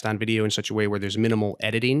podcast on video in such a way where there's minimal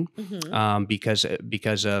editing,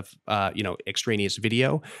 because of extraneous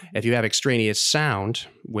video. If you have extraneous sound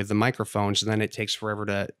with the microphones, then it takes forever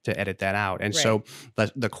to edit that out. And so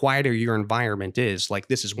the quieter your environment is, like,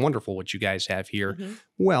 this is wonderful what you guys have here.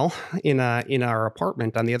 Well, in our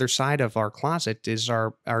apartment on the other side of our closet is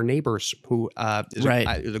our neighbors, who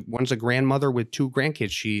one's a grandmother with 2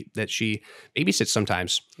 grandkids she babysits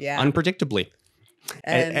sometimes, unpredictably.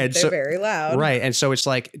 And they're very loud. Right. And so it's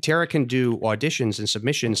like Tara can do auditions and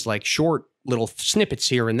submissions, like short little snippets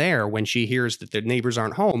here and there when she hears that the neighbors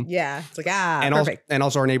aren't home. Yeah. It's like, perfect. And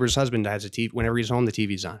also our neighbor's husband has a TV. Whenever he's home, the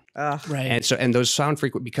TV's on. Right. And those sound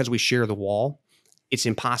frequent, because we share the wall. it's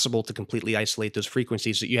impossible to completely isolate those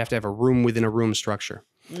frequencies. That you have to have a room within a room structure,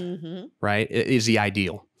 right? It is the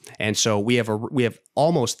ideal. And so we have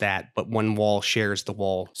almost that, but one wall shares the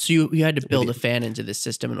wall. So you had to build a fan into the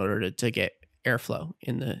system in order to get airflow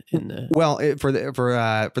in the. Well, for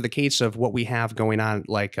the case of what we have going on,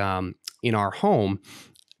 like in our home,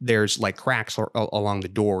 there's like cracks along the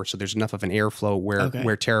door, so there's enough of an airflow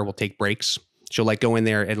where Tara will take breaks. She'll like go in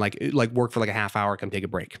there and like work for like a half hour, come take a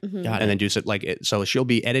break, and then do so so she'll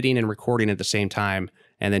be editing and recording at the same time,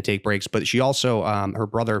 and then take breaks. But she also her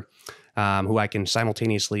brother, who I can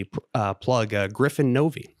simultaneously plug, Griffin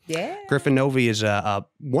Novie. Yeah, Griffin Novie is a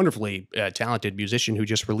wonderfully talented musician who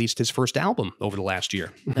just released his first album over the last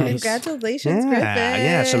year. Nice. Congratulations, Griffin!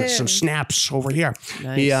 Yeah, some snaps over here.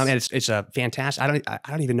 Nice. And it's a fantastic. I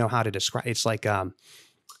don't even know how to describe. It's like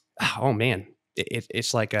oh man.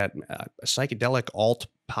 It's like a psychedelic alt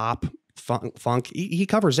pop funk. He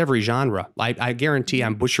covers every genre. I guarantee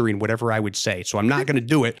I'm butchering whatever I would say, so I'm not going to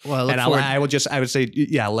do it. Well, I would say,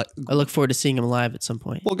 yeah. I look forward to seeing him live at some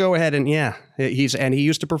point. We'll go ahead and he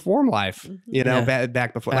used to perform live,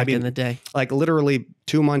 back before. Back in the day, like literally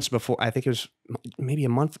 2 months before. I think it was maybe a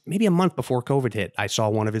month before COVID hit. I saw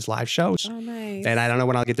one of his live shows. Oh, nice. And I don't know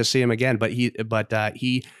when I'll get to see him again, but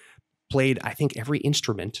he played, I think, every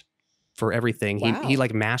instrument for everything. Wow. He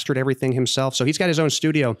like mastered everything himself. So he's got his own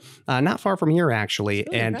studio, not far from here actually.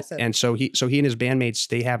 Really impressive. And so he and his bandmates,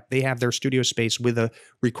 they have their studio space with a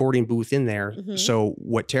recording booth in there. So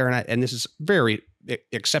what Tara and this is very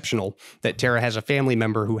exceptional that Tara has a family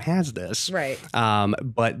member who has this. Right.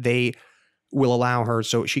 But they will allow her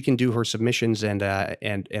so she can do her submissions and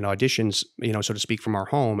auditions, so to speak, from our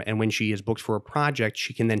home. And when she is booked for a project,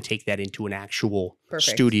 she can then take that into an actual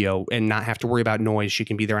studio and not have to worry about noise. She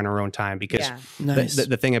can be there on her own time because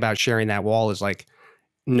the thing about sharing that wall is like,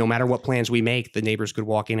 no matter what plans we make, the neighbors could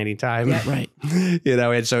walk in anytime. Yeah, right.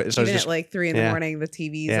 And so even just, at like 3 a.m, the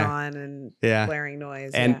TV's on and blaring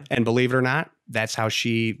noise. And believe it or not, that's how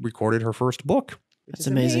she recorded her first book. That's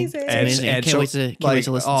amazing. It's amazing. And I can't wait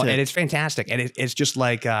to listen to it. And it's fantastic. And it's just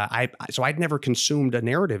like, so I'd never consumed a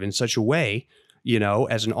narrative in such a way,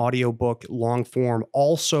 as an audiobook long form,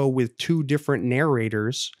 also with 2 different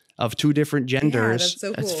narrators of 2 different genders. Yeah, that's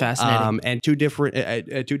so cool. That's fascinating. And 2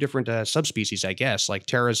 different subspecies, I guess. Like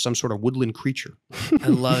Tara's some sort of woodland creature. I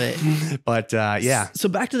love it. But yeah. So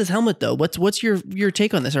back to this helmet though. What's your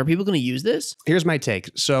take on this? Are people going to use this? Here's my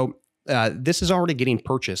take. So this is already getting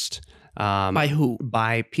purchased. By who?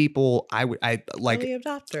 By people I like early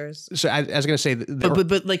adopters. So I was going to say,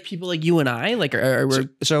 but like people like you and I, like are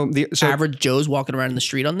so average Joes walking around in the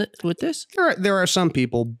street with this? There are some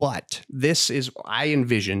people, but this is I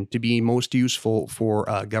envision to be most useful for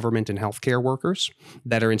government and healthcare workers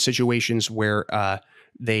that are in situations where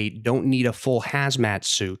they don't need a full hazmat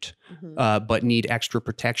suit, but need extra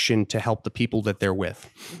protection to help the people that they're with.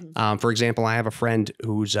 For example, I have a friend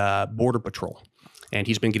who's Border Patrol. And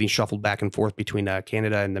he's been getting shuffled back and forth between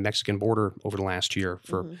Canada and the Mexican border over the last year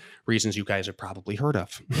for reasons you guys have probably heard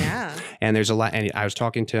of. Yeah. And there's a lot. And I was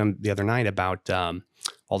talking to him the other night about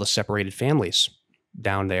all the separated families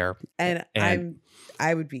down there. And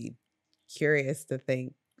I would be curious to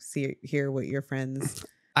hear what your friends.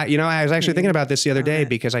 I was actually thinking about this the other day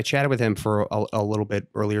because I chatted with him for a little bit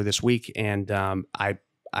earlier this week, and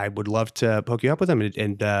I would love to hook you up with him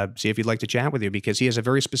and see if he'd like to chat with you because he has a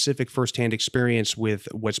very specific firsthand experience with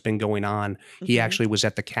what's been going on. He actually was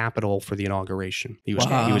at the Capitol for the inauguration. He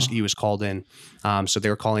was called in. So they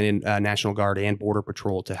were calling in National Guard and Border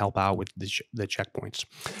Patrol to help out with the checkpoints.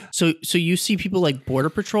 So you see people like Border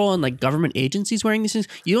Patrol and like government agencies wearing these things.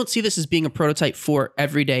 You don't see this as being a prototype for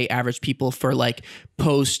everyday average people for like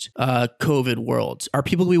post COVID worlds. Are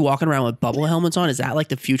people going to be walking around with bubble helmets on? Is that like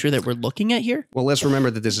the future that we're looking at here? Well, let's remember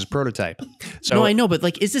that this is prototype. So no, I know, but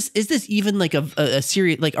like, is this even like a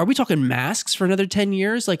serious, like, are we talking masks for another 10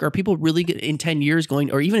 years? Like, are people really in 10 years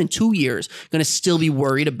going, or even in 2 years, going to still be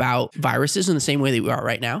worried about viruses in the same way that we are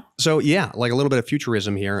right now? So yeah, like a little bit of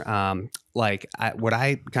futurism here. What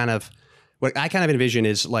I kind of envision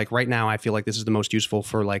is like right now, I feel like this is the most useful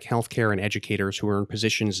for like healthcare and educators who are in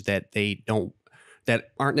positions that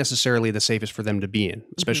aren't necessarily the safest for them to be in,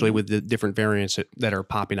 especially with the different variants that are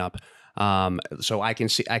popping up. So I can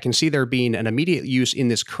see there being an immediate use in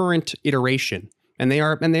this current iteration, and they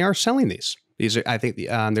are selling these. These are, I think,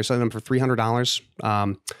 they're selling them for $300.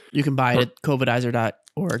 You can buy it at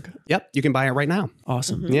Covidisor.org. Yep, you can buy it right now.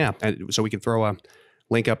 Awesome. Yeah, and so we can throw a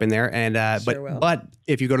link up in there, and but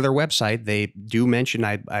if you go to their website, they do mention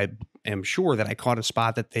I am sure that I caught a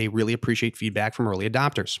spot that they really appreciate feedback from early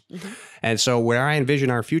adopters, and so where I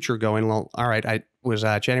envision our future going. Well, all right, I was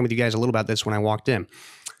chatting with you guys a little about this when I walked in.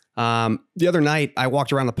 The other night, I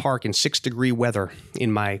walked around the park in 6-degree weather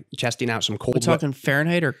in my testing out some cold. We're talking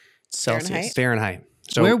Fahrenheit or Celsius? Fahrenheit.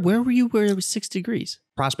 So where were you where it was 6 degrees?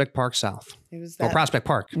 Prospect Park South. It was Or Prospect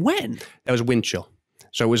Park. When? That was wind chill.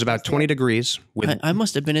 So it was about 20 degrees. I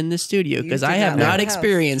must have been in this studio because You I did have not not leave the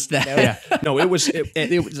experienced that. Yeah, no, it was.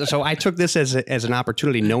 So I took this as an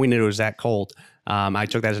opportunity, knowing that it was that cold. I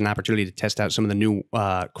took that as an opportunity to test out some of the new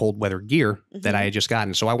cold weather gear that I had just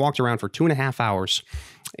gotten. So I walked around for 2.5 hours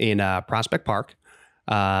in Prospect Park,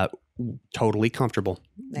 totally comfortable.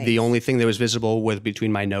 Nice. The only thing that was visible was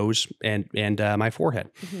between my nose and my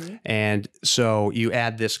forehead. And so you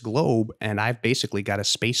add this globe, and I've basically got a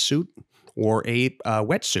spacesuit or a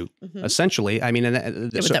wetsuit, essentially. I mean,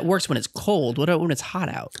 But that works when it's cold. What when it's hot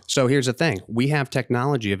out? So here's the thing: we have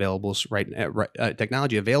technology available to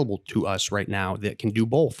us right now that can do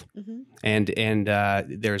both. And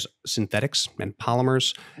there's synthetics and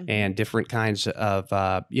polymers and different kinds of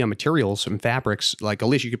materials and fabrics. Like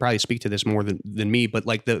Alicia, you could probably speak to this more than me, but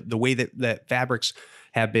like the way that fabrics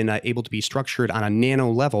have been able to be structured on a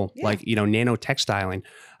nano level, like, nano textiling,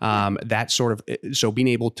 that sort of, so being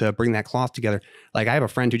able to bring that cloth together. Like I have a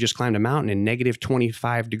friend who just climbed a mountain in negative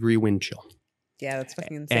 25-degree wind chill. Yeah, that's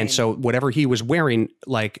fucking insane. And so whatever he was wearing,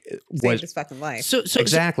 like, saved his fucking life. So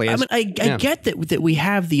exactly. I mean, I get that we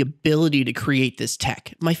have the ability to create this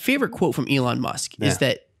tech. My favorite quote from Elon Musk is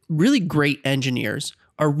that really great engineers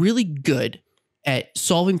are really good at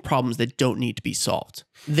solving problems that don't need to be solved.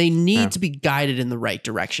 They need to be guided in the right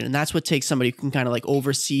direction. And that's what takes somebody who can kind of like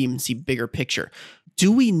oversee and see bigger picture.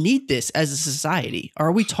 Do we need this as a society?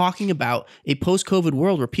 Are we talking about a post-COVID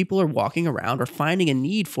world where people are walking around or finding a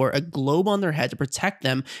need for a globe on their head to protect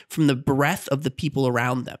them from the breath of the people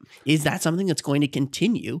around them? Is that something that's going to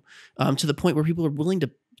continue to the point where people are willing to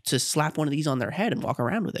slap one of these on their head and walk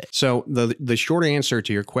around with it? So the short answer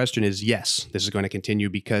to your question is yes, this is going to continue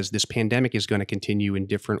because this pandemic is going to continue in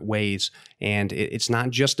different ways. And it's not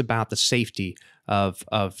just about the safety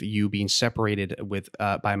of you being separated with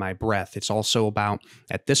by my breath. It's also about,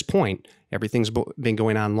 at this point, everything's been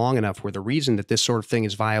going on long enough where the reason that this sort of thing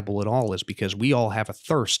is viable at all is because we all have a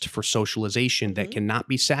thirst for socialization that cannot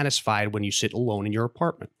be satisfied when you sit alone in your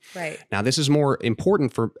apartment. Right. Now, this is more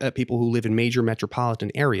important for people who live in major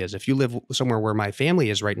metropolitan areas. If you live somewhere where my family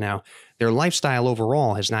is right now, their lifestyle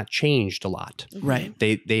overall has not changed a lot. Right.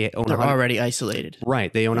 They're already isolated.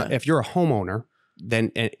 Right. They own. If you're a homeowner,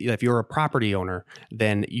 then if you're a property owner,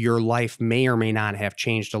 then your life may or may not have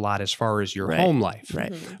changed a lot as far as your home life.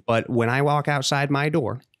 Right. But when I walk outside my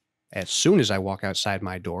door, as soon as I walk outside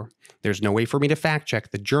my door, there's no way for me to fact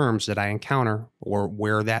check the germs that I encounter or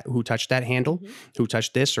who touched that handle, who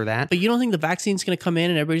touched this or that. But you don't think the vaccine's going to come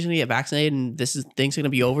in and everybody's going to get vaccinated and things are going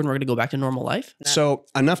to be over and we're going to go back to normal life? No. So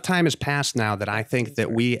enough time has passed now that I think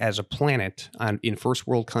that we as a planet in first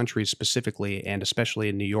world countries specifically, and especially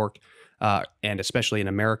in New York, and especially in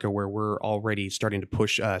America, where we're already starting to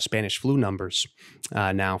push Spanish flu numbers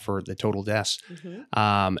now for the total deaths.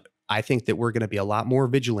 I think that we're going to be a lot more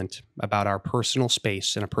vigilant about our personal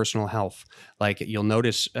space and our personal health. Like you'll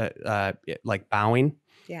notice, like bowing.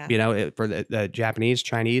 Yeah. For the Japanese,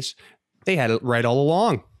 Chinese, they had it right all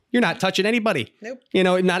along. You're not touching anybody. Nope.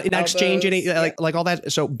 Not exchanging any like all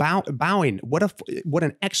that. So bowing. What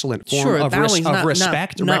an excellent form of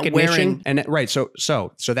respect, not recognition, and right. So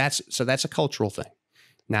that's a cultural thing.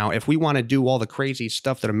 Now, if we want to do all the crazy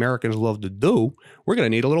stuff that Americans love to do, we're going to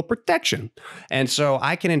need a little protection. And so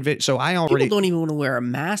I can envision. So I already people don't even want to wear a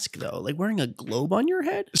mask though. Like wearing a globe on your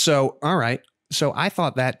head. So all right. So I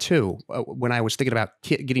thought that too when I was thinking about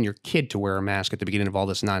getting your kid to wear a mask at the beginning of all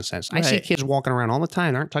this nonsense. I see kids walking around all the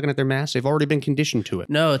time, aren't tugging at their masks. They've already been conditioned to it.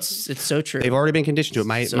 No, it's so true. They've already been conditioned to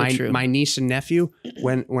it. My niece and nephew,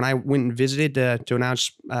 when I went and visited to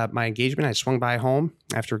announce my engagement, I swung by home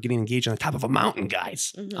after getting engaged on the top of a mountain,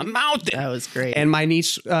 guys. A mountain. That was great. And my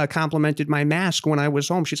niece complimented my mask when I was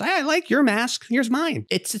home. She's like, I like your mask. Here's mine.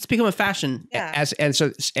 It's become a fashion. Yeah.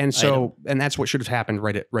 And that's what should have happened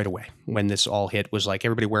right away when this all hit, was like,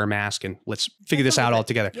 everybody wear a mask and let's figure this out all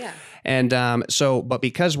together. Yeah. And but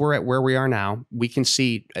because we're at where we are now, we can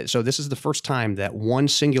see, so this is the first time that one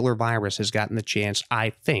singular virus has gotten the chance, I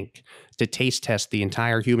think, to taste test the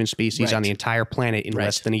entire human species on the entire planet in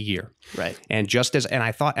less than a year. Right. And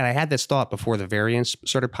I had this thought before the variants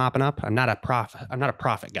started popping up. I'm not a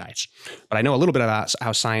prophet, guys, but I know a little bit about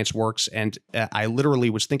how science works. And I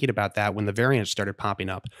literally was thinking about that when the variants started popping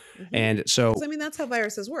up. And so, I mean, that's how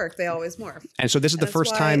viruses work. They always morph. And so this is the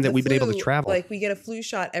first time that we've been able to travel. Like we get a flu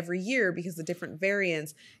shot every year because the different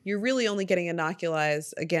variants, you're really only getting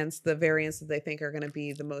inoculized against the variants that they think are going to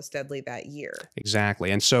be the most deadly that year.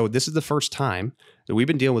 Exactly. And so this is the first time We've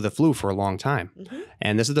been dealing with the flu for a long time.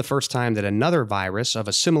 And this is the first time that another virus of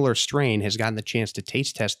a similar strain has gotten the chance to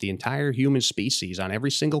taste test the entire human species on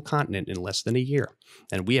every single continent in less than a year.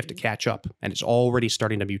 And we have to catch up. And it's already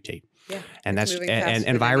starting to mutate. Yeah, and that's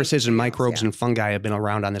and viruses and microbes and fungi have been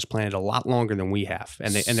around on this planet a lot longer than we have,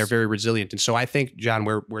 and they're very resilient. And so I think, John,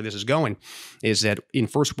 where this is going is that in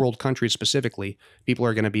first world countries specifically, people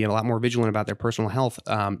are going to be a lot more vigilant about their personal health.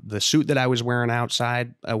 The suit that I was wearing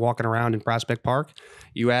outside, walking around in Prospect Park,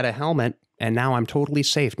 you add a helmet, and now I'm totally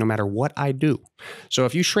safe no matter what I do. So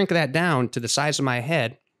if you shrink that down to the size of my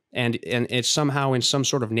head, and it's somehow in some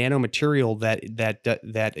sort of nanomaterial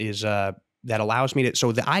that allows me to,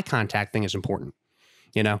 so the eye contact thing is important,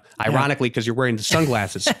 ironically, because you're wearing the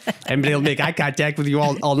sunglasses and being able to make eye contact with you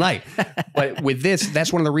all night. But with this,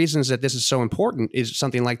 that's one of the reasons that this is so important, is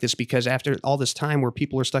something like this, because after all this time where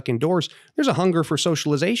people are stuck indoors, there's a hunger for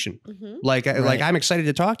socialization. Like I'm excited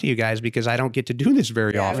to talk to you guys because I don't get to do this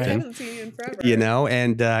very often. I haven't seen you in forever.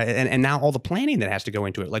 And now all the planning that has to go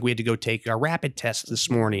into it. Like we had to go take our rapid tests this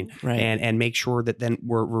morning and make sure that then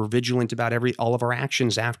we're vigilant about all of our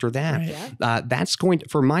actions after that. That's going to,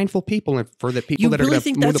 for mindful people and for the people that are going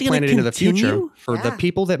to move the planet into the future, for the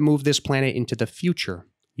people that move this planet into the future.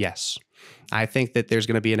 Yes. I think that there's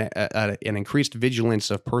going to be an increased vigilance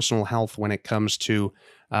of personal health when it comes to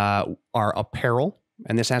our apparel.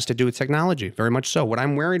 And this has to do with technology, very much so. What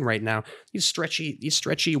I'm wearing right now, these stretchy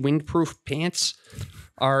windproof pants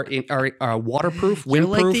are waterproof, windproof. You're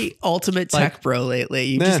like the ultimate tech bro lately.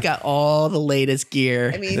 You've just got all the latest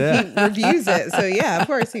gear. I mean, he reviews it, so yeah, of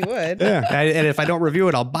course he would. Yeah, and if I don't review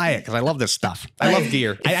it, I'll buy it because I love this stuff. I love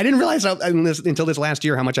gear. I didn't realize until this last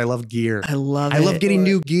year how much I love gear. I love getting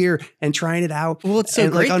new gear and trying it out. Well, it's so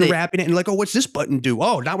and great. Like unwrapping it and like, oh, what's this button do?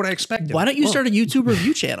 Oh, not what I expected. Why don't you start a YouTube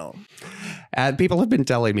review channel? People have been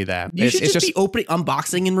telling me that. You should just be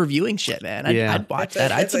unboxing and reviewing shit, man. I'd watch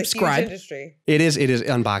that. I'd subscribe. It is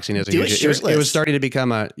unboxing is a huge. It was starting to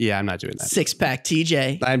become a. Yeah, I'm not doing that. 6-pack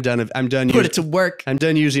TJ. I'm done. Put it to work. I'm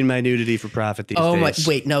done using my nudity for profit these days. Oh my!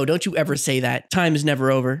 Wait, no! Don't you ever say that. Time is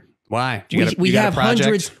never over. Why? We have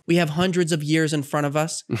hundreds of years in front of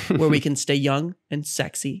us where we can stay young and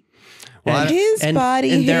sexy. Well, his body,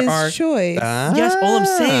 his choice. Yes, all I'm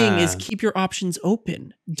saying is keep your options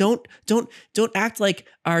open. Don't act like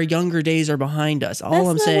our younger days are behind us.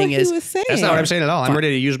 All I'm saying is that's not what I'm saying at all. I'm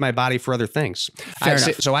ready to use my body for other things.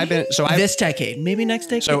 This decade, maybe next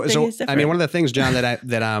decade. I mean, one of the things, John,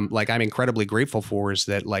 that I'm incredibly grateful for is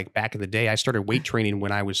that like back in the day, I started weight training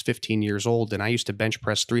when I was 15 years old, and I used to bench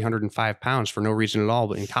press 305 pounds for no reason at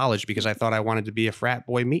all in college because I thought I wanted to be a frat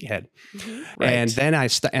boy meathead. And then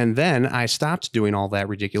I stopped doing all that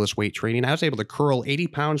ridiculous weight training. I was able to curl 80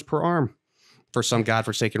 pounds per arm for some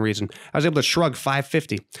godforsaken reason. I was able to shrug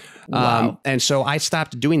 550. Wow. And so I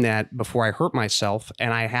stopped doing that before I hurt myself.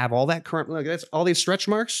 And I have all that look, that's all these stretch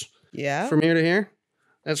marks. Yeah. From here to here.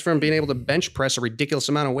 That's from being able to bench press a ridiculous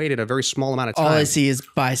amount of weight at a very small amount of time. All I see is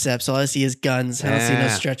biceps. All I see is guns. I don't see no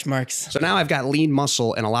stretch marks. So now I've got lean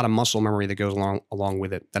muscle and a lot of muscle memory that goes along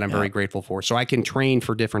with it that I'm very grateful for. So I can train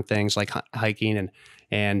for different things like hiking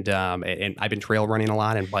and I've been trail running a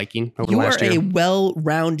lot and biking over the last year. You are a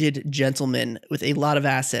well-rounded gentleman with a lot of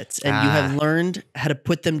assets, and you have learned how to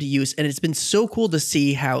put them to use. And it's been so cool to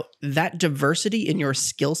see how that diversity in your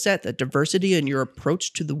skill set, that diversity in your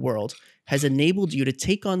approach to the world has enabled you to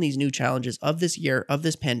take on these new challenges of this year, of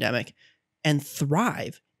this pandemic, and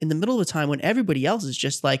thrive in the middle of a time when everybody else is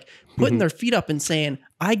just like putting their feet up and saying,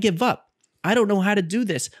 I give up. I don't know how to do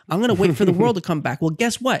this. I'm going to wait for the world to come back. Well,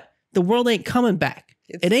 guess what? The world ain't coming back.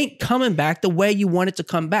 It ain't coming back the way you want it to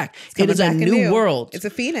come back. It is a new world. It's a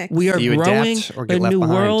phoenix. We are growing a new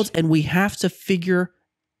world, and we have to figure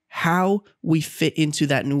how we fit into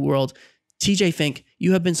that new world. TJ Fink,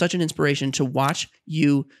 you have been such an inspiration to watch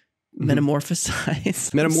you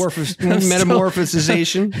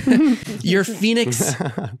metamorphosization. Your Phoenix,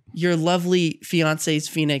 your lovely fiance's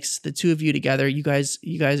Phoenix, the two of you together, you guys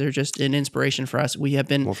are just an inspiration for us. We have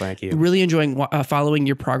been thank you. Really enjoying following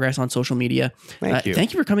your progress on social media. Thank you.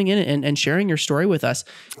 Thank you for coming in and sharing your story with us.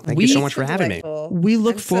 Thank you so much for having me. We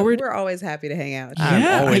look forward. We're always happy to hang out.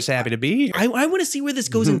 I'm always happy to be here. I want to see where this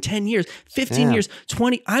goes in 10 years, 15 years,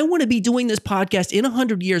 20. I want to be doing this podcast in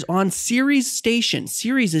 100 years on Ceres Station.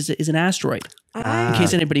 Ceres is an asteroid, in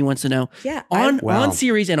case anybody wants to know. Yeah. On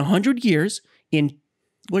Ceres in 100 years, in,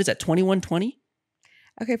 what is that, 2120?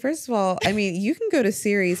 Okay, first of all, I mean, you can go to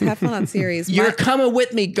Ceres, have fun on Ceres. You're coming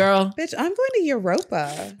with me, girl. Bitch, I'm going to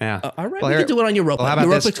Europa. Yeah. All right, we can do it on Europa. Well,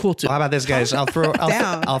 Europa's cool too. Well, how about this, guys? I'll throw.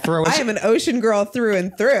 I am an ocean girl through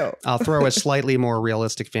and through. I'll throw a slightly more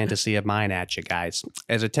realistic fantasy of mine at you guys.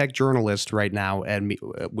 As a tech journalist right now, and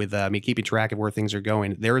with me keeping track of where things are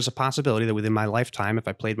going, there is a possibility that within my lifetime, if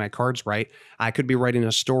I played my cards right, I could be writing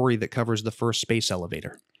a story that covers the first space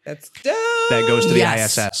elevator. That's dope. That goes to the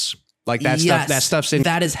ISS. Like that stuff. That stuff's in.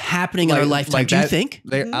 That is happening in our lifetime. Do you think?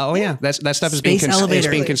 Oh yeah, that stuff is space elevator.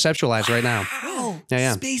 being conceptualized right now. Wow.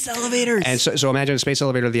 Yeah. Space elevators. And so imagine a space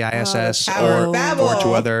elevator to the ISS or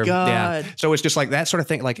to other. God. Yeah. So it's just like that sort of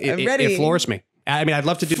thing. Like it floors me. I mean, I'd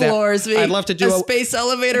love to do floors that. Me. I'd love to do a space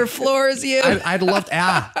elevator floors you. I'd love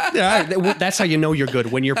to. That's how you know you're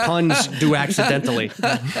good, when your puns do accidentally.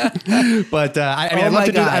 But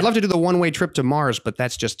I'd love to do the one-way trip to Mars, but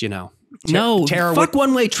that's just Tara fuck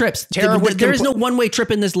one-way trips. There is no one-way trip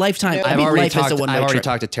in this lifetime. I've already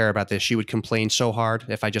talked to Tara about this. She would complain so hard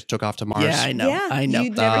if I just took off to Mars. Yeah, I know. Yeah, I know.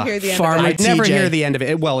 You'd never hear the end of it. I'd never hear the end of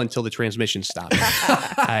it. Well, until the transmission stopped.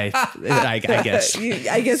 I guess.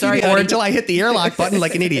 Sorry. Or until I hit the airlock button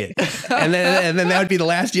like an idiot. And then that would be the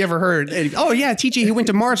last you ever heard. And, oh, yeah, TJ, he went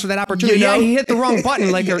to Mars for that opportunity. Yeah, he hit the wrong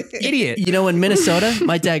button like an idiot. You know, in Minnesota,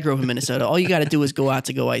 my dad grew up in Minnesota. All you got to do is go out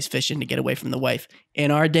to go ice fishing to get away from the wife.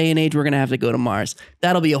 In our day and age, we're going to have to go to Mars.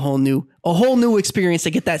 That'll be a whole new experience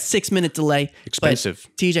to get that 6-minute delay. Expensive.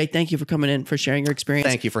 But, TJ, thank you for coming in, for sharing your experience.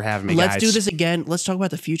 Thank you for having me, Let's guys. do this again. Let's talk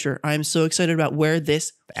about the future. I'm so excited about where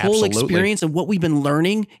this whole experience and what we've been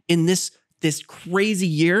learning in this crazy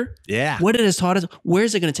year. Yeah. What it has taught us.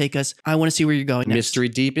 Where's it going to take us? I want to see where you're going next. Mystery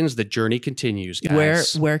deepens. The journey continues,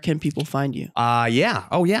 guys. Where can people find you? Yeah.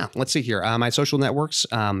 Oh, yeah. Let's see here. My social networks.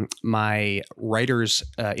 My writer's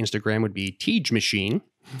Instagram would be TJ Machine.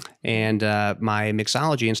 And my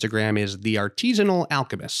mixology Instagram is The Artisanal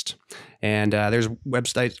Alchemist. And there's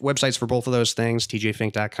websites for both of those things,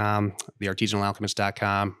 tjfink.com,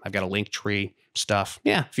 theartisanalalchemist.com. I've got a link tree stuff.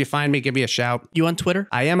 Yeah, if you find me, give me a shout. You on Twitter?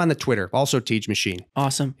 I am on the Twitter. Also TJ Machine.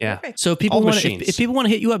 Awesome. Yeah. Perfect. So people want to, if people want to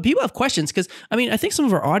hit you up, people have questions, because I mean, I think some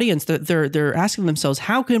of our audience, they're asking themselves,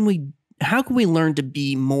 how can we learn to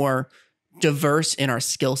be more diverse in our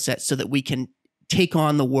skill set so that we can take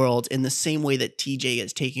on the world in the same way that TJ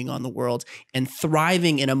is taking on the world and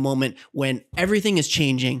thriving in a moment when everything is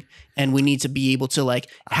changing and we need to be able to like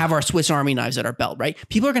have our Swiss Army knives at our belt, right?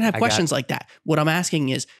 People are going to have questions like that. What I'm asking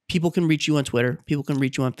is, people can reach you on Twitter, people can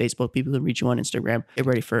reach you on Facebook, people can reach you on Instagram. Get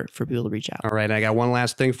ready for people to reach out. All right. I got one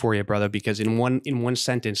last thing for you, brother, because in one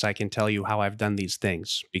sentence, I can tell you how I've done these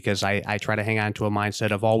things, because I try to hang on to a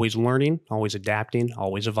mindset of always learning, always adapting,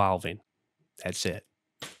 always evolving. That's it.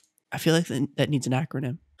 I feel like that needs an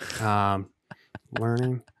acronym.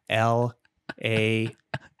 Learning. LAE.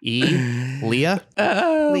 Leah.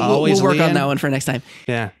 We'll work on that one for next time.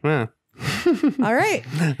 Yeah. All right.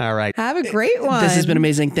 All right. Have a great one. This has been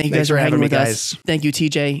amazing. Thank you guys for hanging with us. Thank you,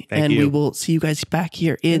 TJ. Thank you. We will see you guys back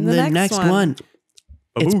here in the next one.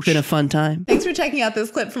 It's been a fun time. Thanks for checking out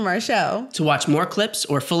this clip from our show. To watch more clips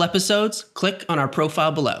or full episodes, click on our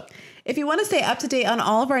profile below. If you want to stay up to date on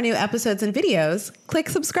all of our new episodes and videos, click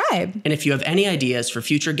subscribe. And if you have any ideas for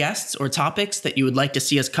future guests or topics that you would like to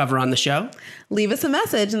see us cover on the show, leave us a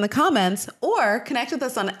message in the comments or connect with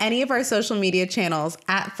us on any of our social media channels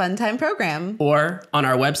at Funtime Program. Or on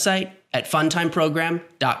our website at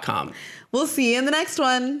funtimeprogram.com. We'll see you in the next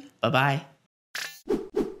one. Bye-bye.